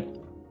Brett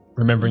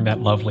remembering that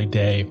lovely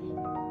day.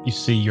 You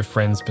see your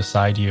friends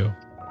beside you.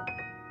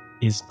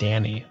 Is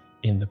Danny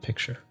in the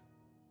picture?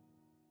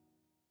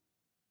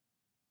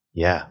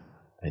 Yeah,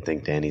 I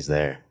think Danny's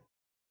there.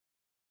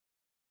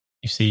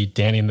 You see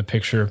Danny in the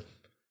picture,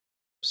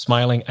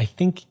 smiling, I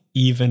think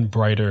even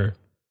brighter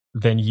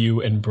than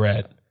you and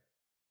Brett.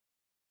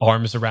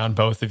 Arms around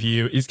both of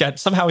you. He's got,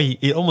 somehow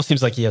it almost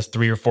seems like he has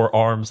 3 or 4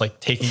 arms,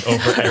 like taking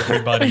over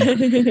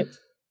everybody.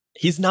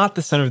 He's not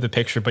the center of the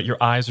picture, but your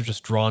eyes are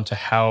just drawn to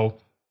how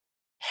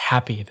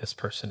happy this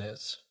person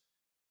is.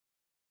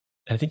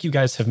 And I think you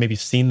guys have maybe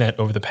seen that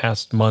over the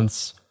past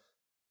months,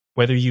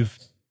 whether you've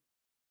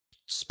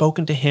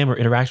spoken to him or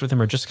interacted with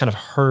him or just kind of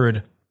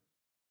heard,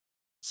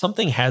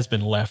 something has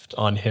been left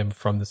on him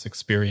from this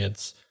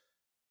experience.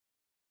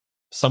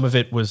 Some of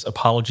it was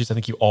apologies. I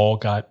think you all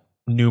got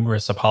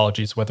numerous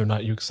apologies, whether or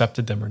not you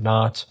accepted them or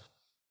not.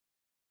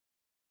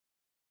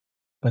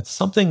 But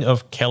something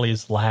of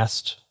Kelly's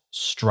last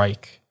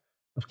strike,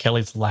 of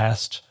Kelly's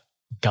last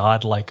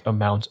godlike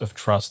amount of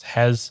trust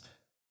has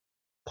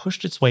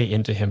pushed its way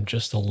into him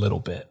just a little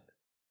bit.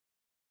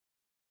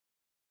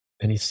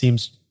 And he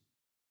seems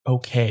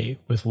okay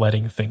with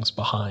letting things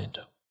behind.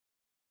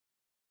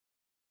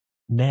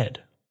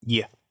 Ned.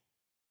 Yeah.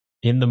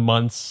 In the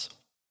months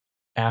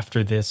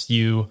after this,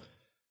 you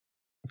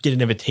get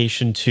an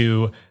invitation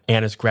to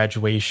Anna's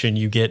graduation.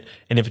 You get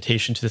an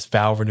invitation to this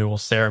vow renewal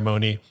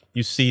ceremony.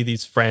 You see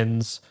these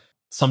friends,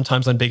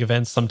 sometimes on big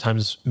events,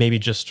 sometimes maybe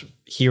just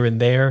here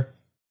and there.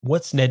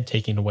 What's Ned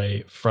taking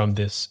away from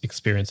this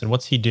experience, and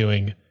what's he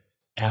doing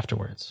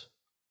afterwards?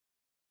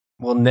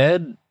 Well,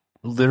 Ned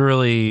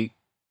literally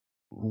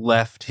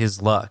left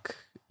his luck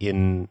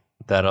in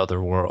that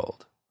other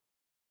world.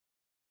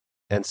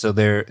 And so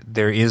there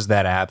is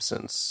that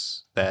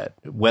absence, that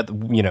what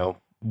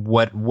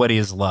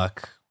is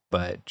luck,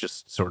 but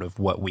just sort of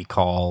what we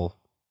call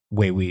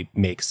way we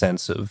make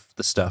sense of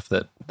the stuff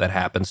that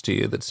happens to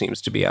you that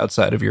seems to be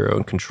outside of your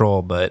own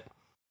control. But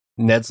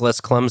Ned's less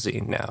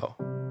clumsy now,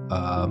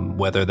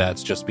 whether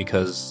that's just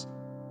because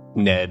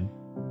Ned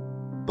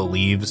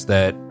believes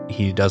that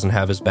he doesn't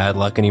have his bad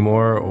luck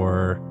anymore,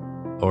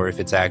 or if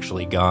it's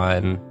actually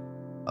gone,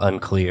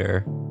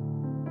 unclear.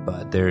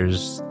 But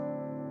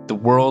the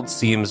world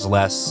seems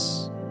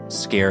less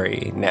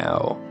scary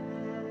now,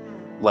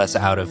 less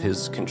out of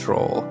his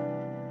control.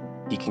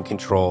 He can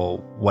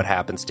control what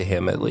happens to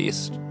him, at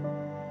least.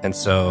 And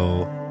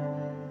so,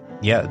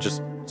 yeah,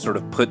 just sort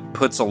of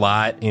puts a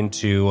lot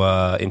into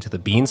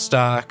the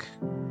beanstalk.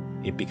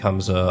 It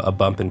becomes a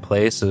bump in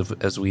place,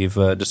 as we've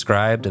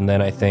described, and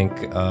then I think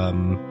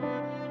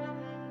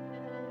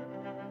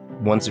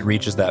once it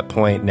reaches that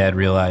point, Ned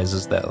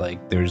realizes that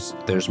like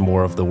there's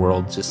more of the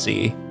world to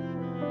see,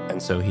 and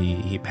so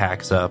he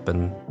packs up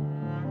and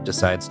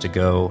decides to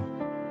go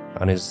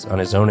on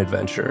his own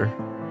adventure,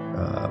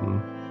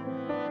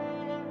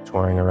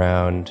 touring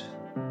around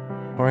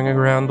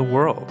the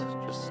world,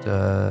 just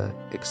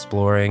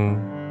exploring,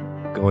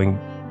 going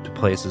to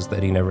places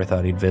that he never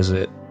thought he'd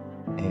visit,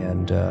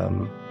 and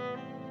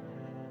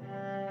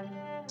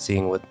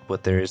seeing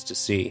what there is to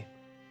see.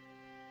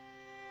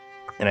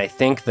 And I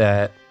think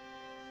that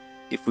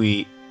if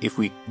we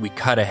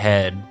cut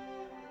ahead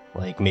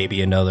like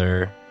maybe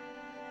another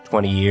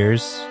 20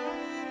 years,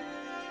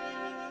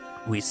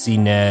 we see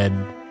Ned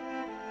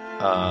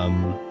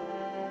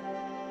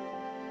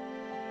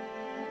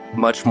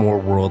much more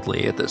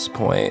worldly at this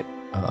point,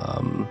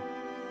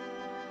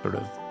 sort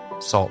of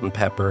salt and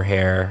pepper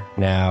hair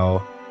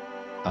now,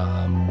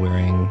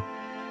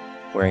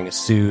 wearing a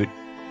suit,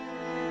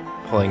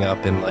 pulling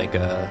up in like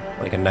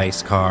a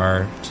nice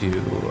car to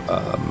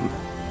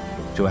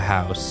a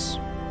house,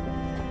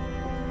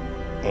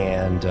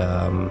 and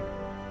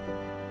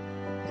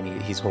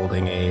he's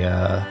holding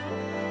a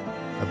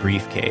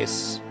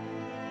briefcase,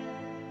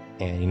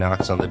 and he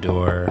knocks on the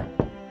door,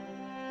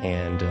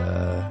 and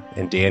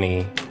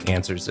Danny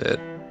answers it,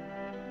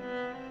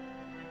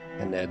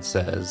 and Ned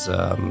says,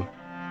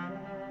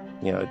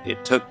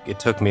 it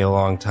took me a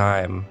long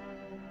time,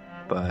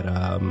 but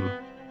I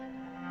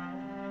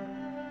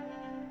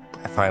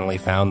finally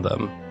found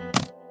them.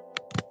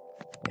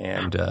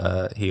 And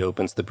he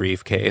opens the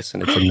briefcase,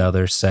 and it's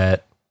another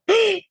set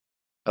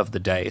of the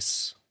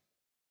dice.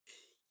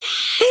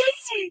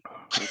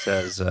 He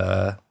says,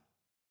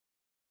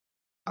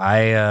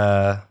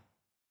 I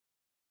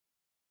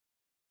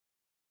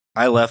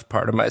left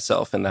part of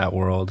myself in that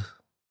world,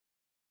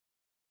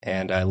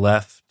 and I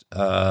left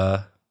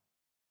a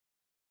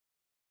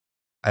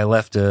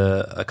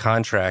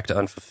contract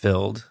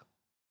unfulfilled.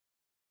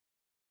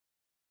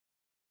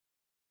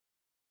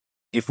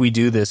 If we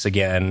do this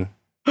again,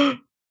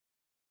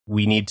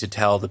 we need to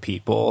tell the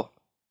people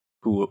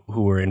who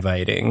we're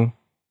inviting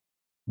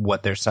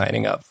what they're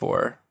signing up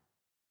for.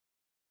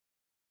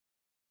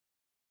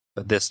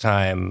 But this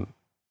time,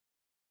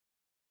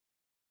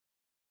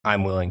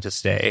 I'm willing to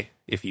stay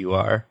if you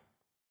are.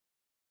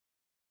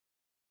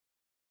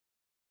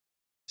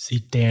 See,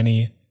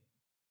 Danny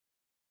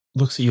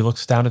looks at you,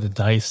 looks down at the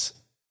dice.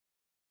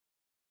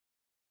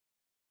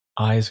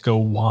 Eyes go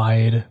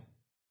wide. And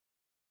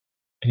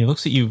he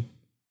looks at you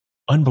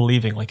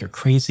unbelieving, like you're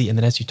crazy. And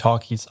then as you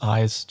talk, his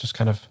eyes just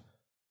kind of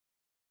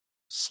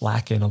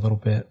slacken a little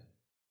bit.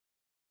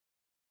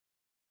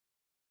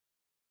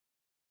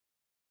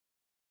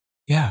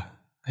 Yeah,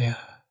 I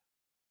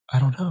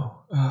don't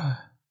know.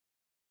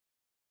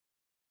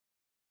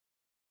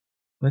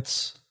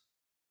 Let's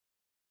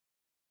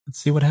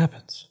see what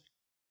happens.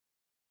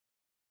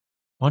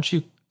 Why don't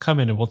you come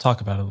in and we'll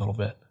talk about it a little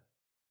bit?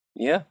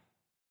 Yeah.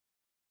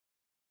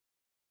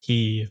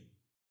 He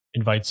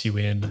invites you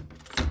in.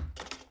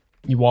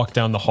 You walk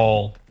down the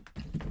hall,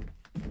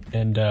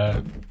 and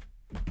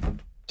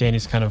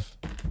Danny's kind of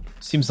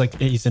seems like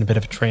he's in a bit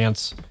of a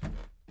trance.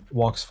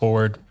 Walks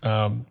forward,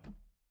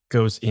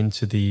 goes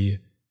into the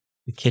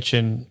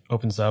kitchen,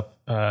 opens up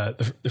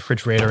the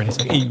refrigerator, and he's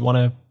like, "Hey, you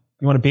want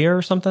a beer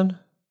or something?"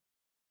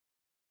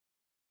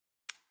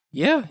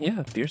 Yeah,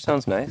 beer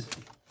sounds nice.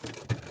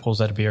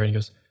 Pulls out a beer and he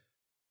goes,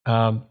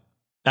 "I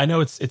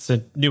know it's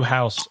a new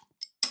house.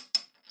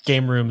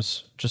 Game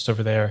room's just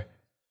over there."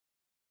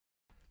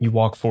 You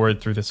walk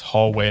forward through this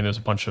hallway, and there's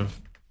a bunch of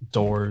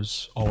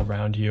doors all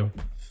around you.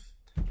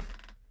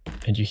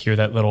 And you hear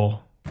that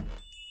little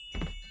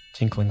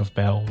tinkling of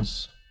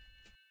bells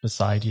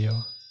beside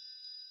you.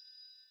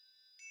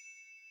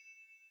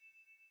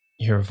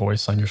 You hear a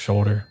voice on your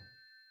shoulder.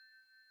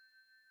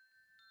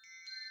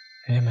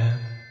 "Hey,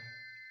 man."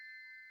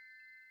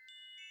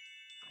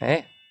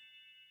 Hey.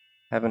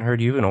 Haven't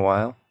heard you in a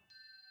while.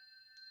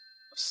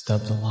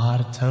 Stubbed a lot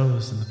of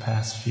toes in the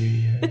past few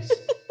years.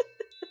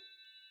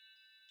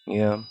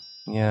 Yeah,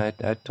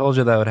 I told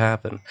you that would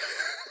happen.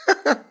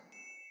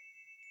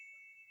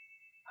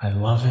 I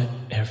love it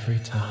every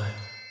time.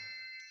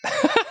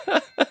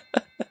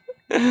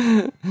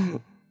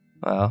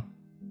 Well,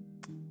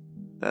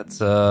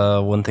 that's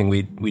one thing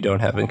we don't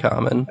have in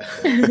common.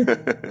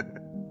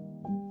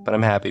 But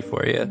I'm happy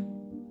for you.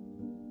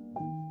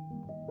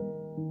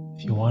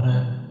 If you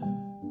wanna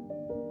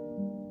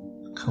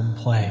come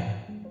play,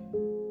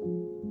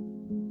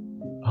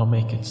 I'll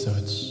make it so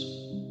it's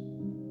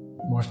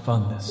more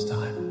fun this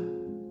time.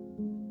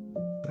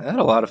 I had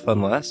a lot of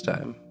fun last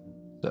time,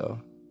 so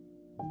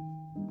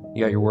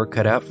you got your work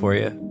cut out for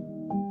you.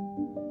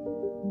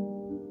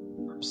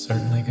 I'm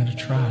certainly gonna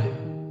try.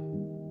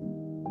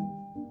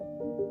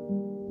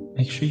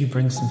 Make sure you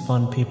bring some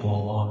fun people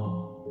along.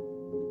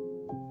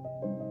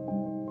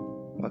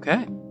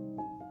 Okay.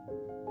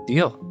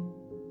 Deal.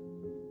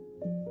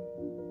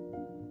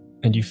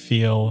 and you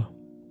feel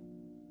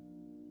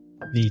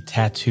the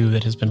tattoo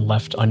that has been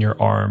left on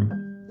your arm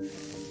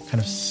kind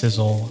of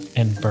sizzle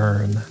and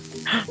burn.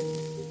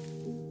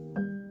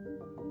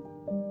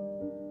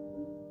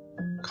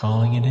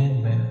 Calling it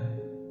in, man.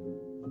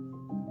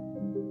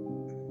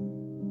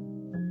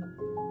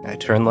 I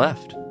turn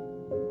left.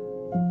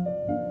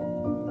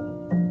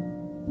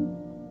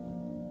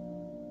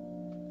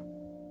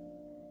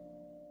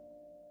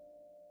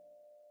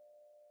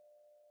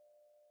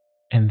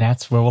 And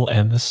that's where we'll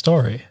end the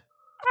story.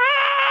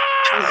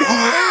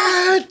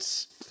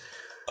 What?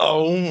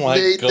 Oh my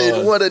Nathan,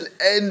 god. what an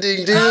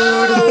ending, dude.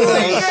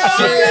 Holy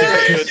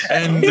shit. Good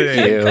ending.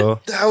 Thank you.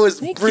 That was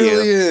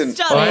brilliant.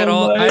 Well,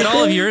 I had Stunning.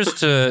 all of yours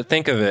to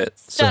think of it.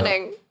 so.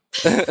 Stunning.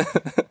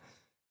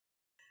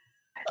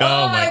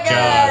 Oh my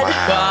god.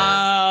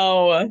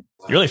 Wow.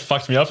 You really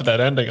fucked me up with that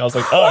ending. I was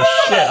like, oh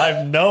shit, I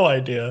have no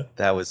idea.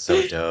 That was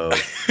so dope.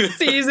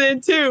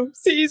 Season 2.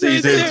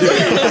 Season 2.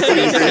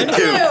 Season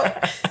 2.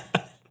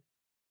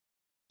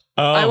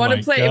 Oh I want my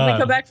to play, God. if we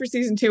come back for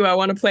season 2, I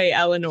want to play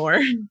Eleanor.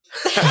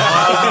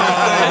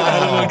 I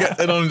don't want to get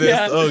in on this.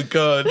 Yeah. Oh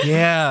god.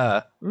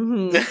 Yeah.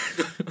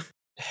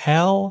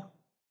 Hell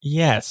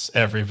yes,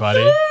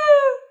 everybody.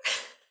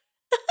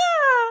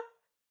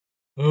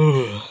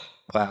 Ooh.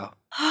 Wow.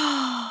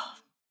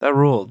 That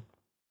ruled.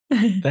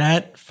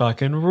 That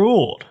fucking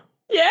ruled.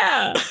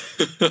 Yeah.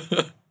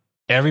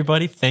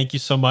 Everybody, thank you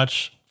so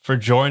much for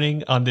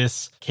joining on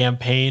this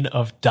campaign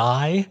of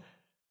Die.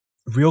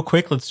 Real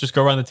quick, let's just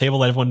go around the table,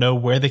 let everyone know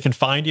where they can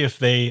find you.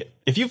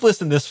 If you've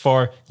listened this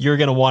far, you're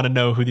going to want to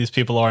know who these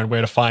people are and where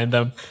to find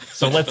them.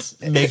 So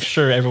let's make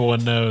sure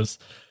everyone knows.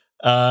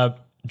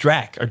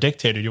 Drac, our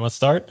dictator, do you want to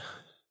start?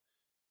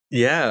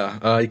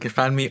 Yeah, you can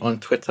find me on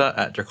Twitter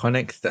at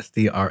Draconix. That's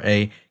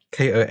DRAKONIQUES.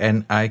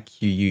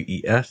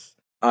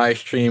 I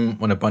stream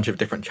on a bunch of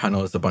different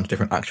channels, a bunch of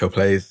different actual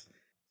plays.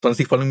 So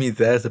honestly, following me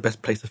there is the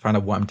best place to find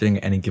out what I'm doing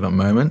at any given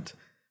moment.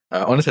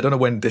 Honestly, I don't know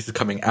when this is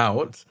coming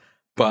out,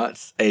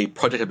 but a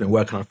project I've been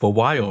working on for a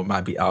while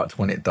might be out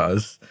when it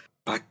does.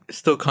 But I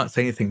still can't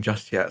say anything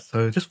just yet.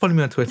 So just follow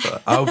me on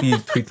Twitter. I'll be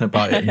tweeting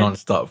about it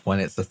nonstop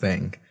when it's a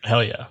thing.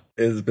 Hell yeah.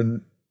 It's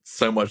been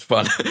so much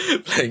fun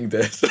playing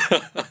this.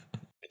 The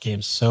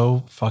game's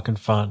so fucking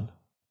fun.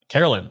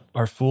 Carolyn,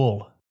 our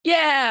fool.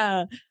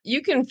 Yeah.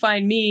 You can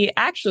find me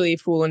actually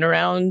fooling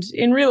around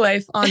in real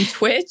life on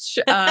Twitch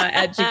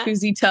at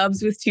Jacuzzi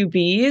Tubs with 2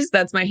 B's.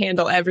 That's my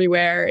handle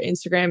everywhere.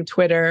 Instagram,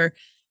 Twitter,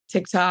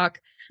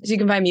 TikTok. So you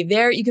can find me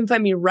there. You can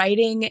find me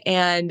writing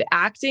and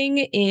acting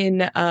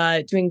in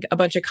doing a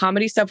bunch of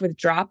comedy stuff with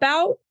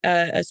Dropout,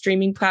 a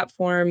streaming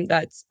platform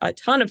that's a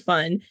ton of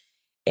fun.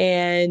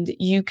 And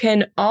you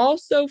can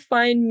also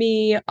find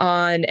me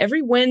on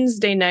every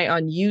Wednesday night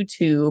on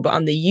YouTube,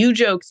 on the U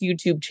Jokes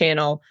YouTube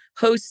channel,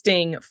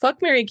 hosting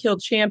Fuck, Marry, Kill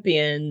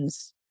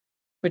Champions,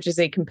 which is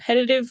a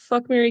competitive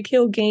Fuck, Marry,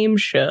 Kill game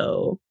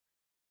show,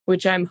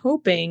 which I'm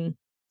hoping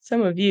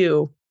some of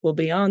you will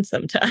be on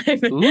sometime. I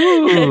think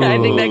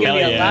that could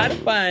be a lot of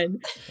fun.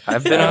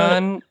 I've been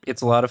on.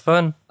 It's a lot of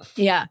fun.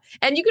 Yeah.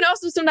 And you can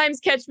also sometimes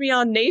catch me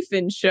on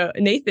Nathan's show,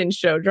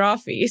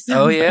 Drawfee.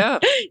 Oh, yeah.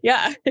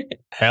 Yeah.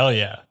 Hell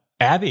yeah.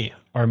 Abby,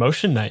 our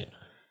emotion knight.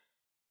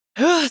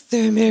 Oh, so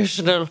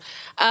emotional.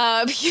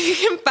 You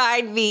can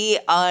find me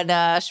on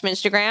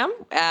Schminstagram.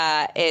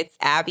 It's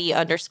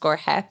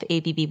Abby_Hep,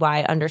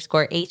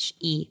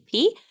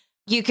 ABBY_HEP.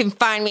 You can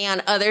find me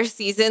on other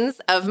seasons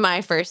of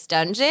My First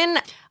Dungeon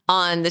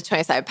on the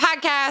 20 Side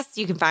Podcast.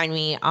 You can find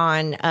me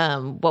on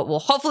what will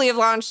hopefully have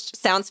launched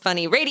Sounds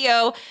Funny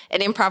Radio, an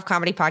improv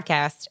comedy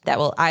podcast that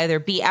will either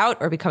be out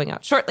or be coming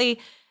out shortly.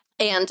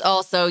 And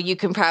also, you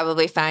can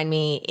probably find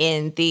me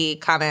in the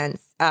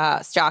comments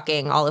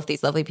stalking all of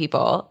these lovely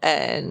people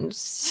and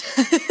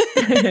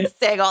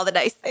saying all the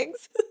nice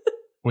things.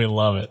 We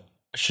love it.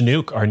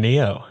 Chinook, our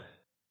Neo.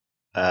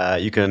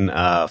 You can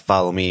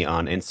follow me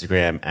on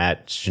Instagram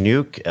at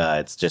Shnook.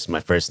 It's just my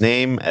first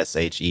name,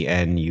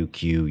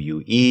 SHENUQUE.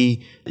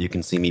 You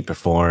can see me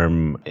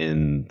perform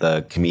in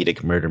the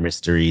comedic murder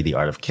mystery, The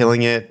Art of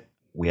Killing It.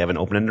 We have an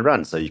open-ended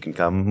run, so you can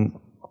come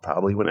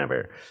probably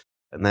whenever.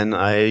 And then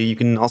you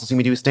can also see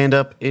me do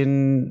stand-up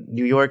in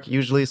New York,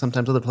 usually,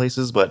 sometimes other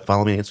places, but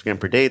follow me on Instagram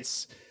for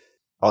dates.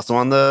 Also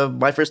on the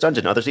My First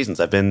Dungeon, other seasons.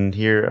 I've been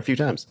here a few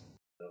times.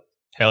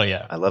 Hell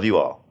yeah. I love you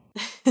all.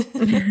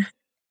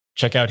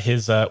 Check out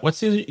his, what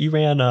season you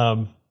ran?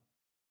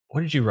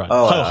 What did you run?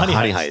 Oh, Honey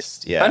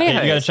Heist. Yeah. Honey You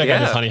got to Heist, check out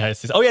his Honey Heist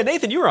season. Oh yeah,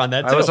 Nathan, you were on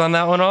that too. I was on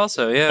that one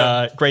also,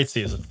 yeah. Great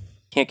season.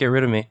 Can't get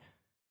rid of me.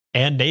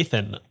 And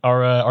Nathan,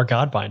 our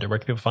Godbinder, where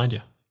can people find you?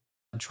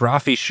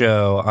 Drawfee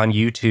Show on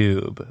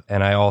YouTube,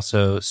 and I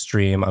also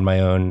stream on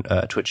my own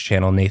Twitch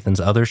channel, Nathan's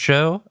Other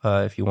Show.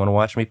 If you want to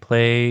watch me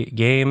play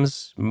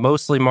games,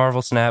 mostly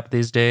Marvel Snap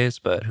these days,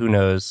 but who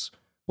knows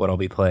what I'll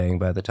be playing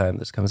by the time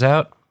this comes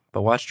out.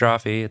 But watch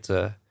Drawfee. It's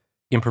a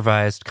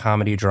improvised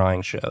comedy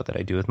drawing show that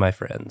I do with my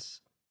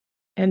friends.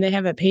 And they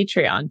have a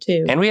Patreon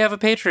too. And we have a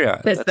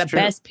Patreon. That's the true.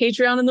 best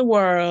Patreon in the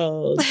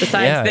world,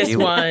 besides this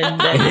one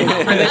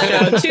for the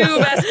show. 2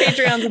 best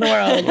Patreons in the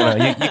world.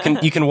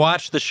 You can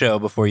watch the show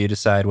before you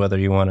decide whether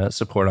you want to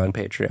support on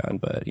Patreon,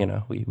 but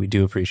we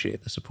do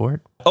appreciate the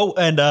support. Oh,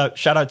 and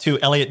shout out to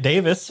Elliot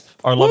Davis,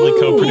 our lovely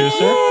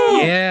co-producer.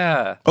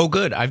 Yeah. Oh,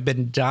 good. I've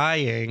been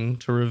dying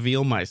to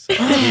reveal myself.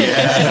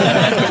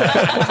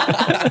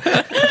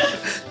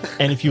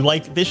 And if you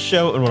like this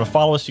show and want to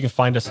follow us, you can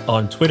find us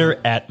on Twitter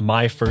at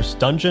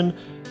MyFirstDungeon.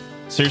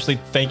 Seriously,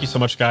 thank you so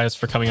much, guys,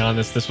 for coming on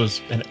this. This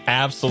was an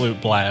absolute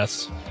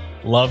blast.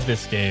 Love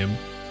this game.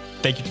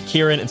 Thank you to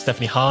Kieran and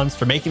Stephanie Hans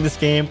for making this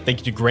game. Thank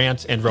you to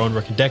Grant and Rowan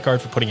Rook and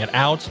Deckard for putting it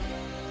out.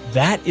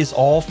 That is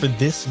all for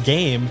this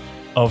game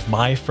of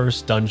My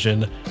First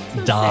Dungeon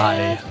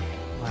Die.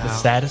 The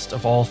saddest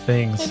of all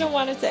things. I don't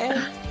want it to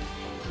end.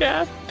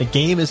 Yeah. The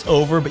game is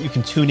over, but you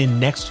can tune in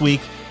next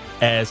week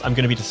as I'm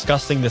going to be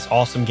discussing this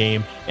awesome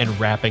game and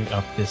wrapping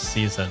up this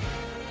season.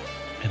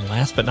 And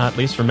last but not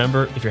least,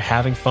 remember, if you're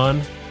having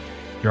fun,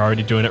 you're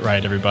already doing it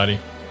right, everybody.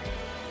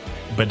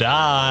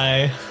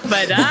 Bye-bye.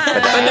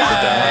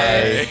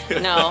 Bye-bye.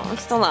 No, I'm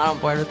still not on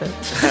board with it.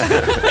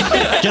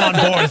 Get on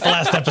board. It's the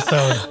last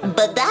episode.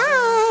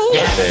 Bye-bye.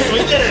 Yes, we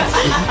did it.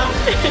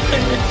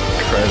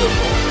 Incredible.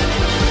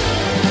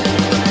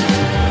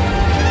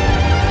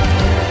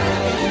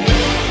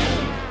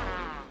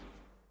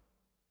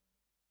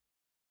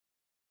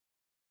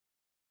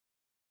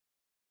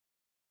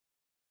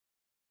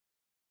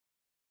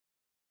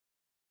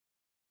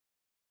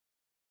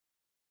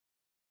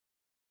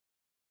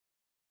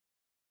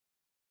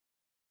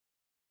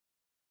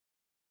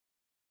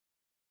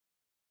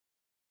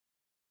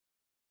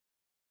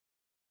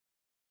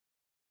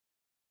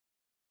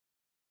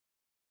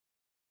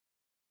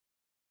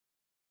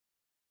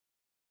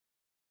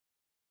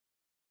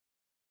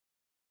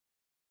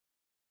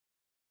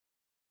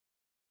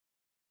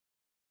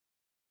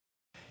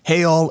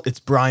 Hey all,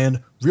 it's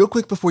Brian. Real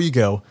quick before you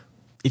go,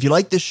 if you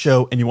like this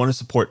show and you want to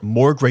support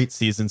more great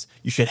seasons,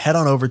 you should head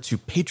on over to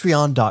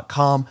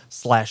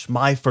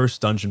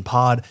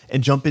patreon.com/myfirstdungeonpod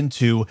and jump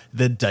into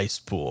the Dice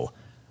Pool.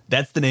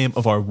 That's the name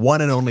of our one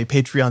and only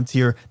Patreon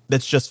tier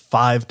that's just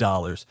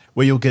 $5,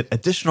 where you'll get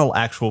additional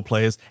actual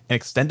plays and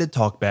extended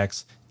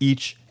talkbacks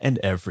each and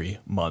every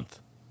month.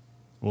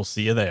 We'll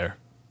see you there.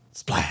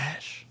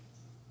 Splash.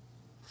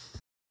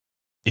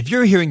 If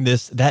you're hearing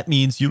this, that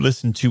means you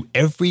listened to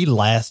every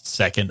last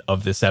second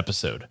of this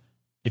episode.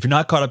 If you're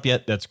not caught up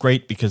yet, that's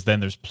great, because then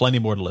there's plenty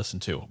more to listen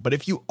to. But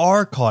if you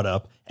are caught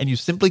up and you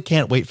simply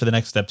can't wait for the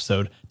next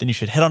episode, then you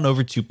should head on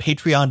over to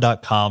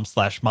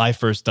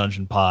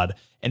patreon.com/myfirstdungeonpod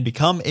and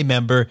become a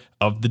member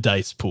of the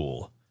Dice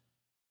Pool.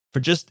 For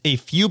just a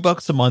few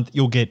bucks a month,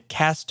 you'll get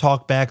cast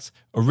talkbacks,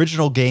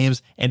 original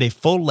games, and a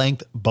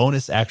full-length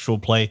bonus actual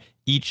play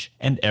each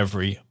and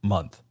every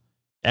month.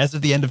 As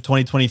of the end of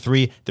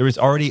 2023, there is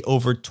already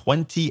over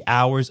 20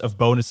 hours of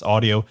bonus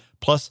audio,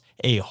 plus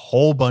a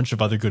whole bunch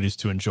of other goodies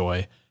to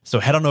enjoy. So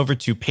head on over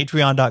to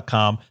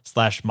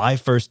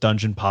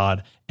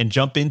patreon.com/myfirstdungeonpod and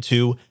jump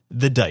into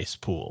the Dice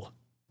Pool.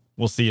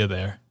 We'll see you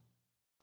there.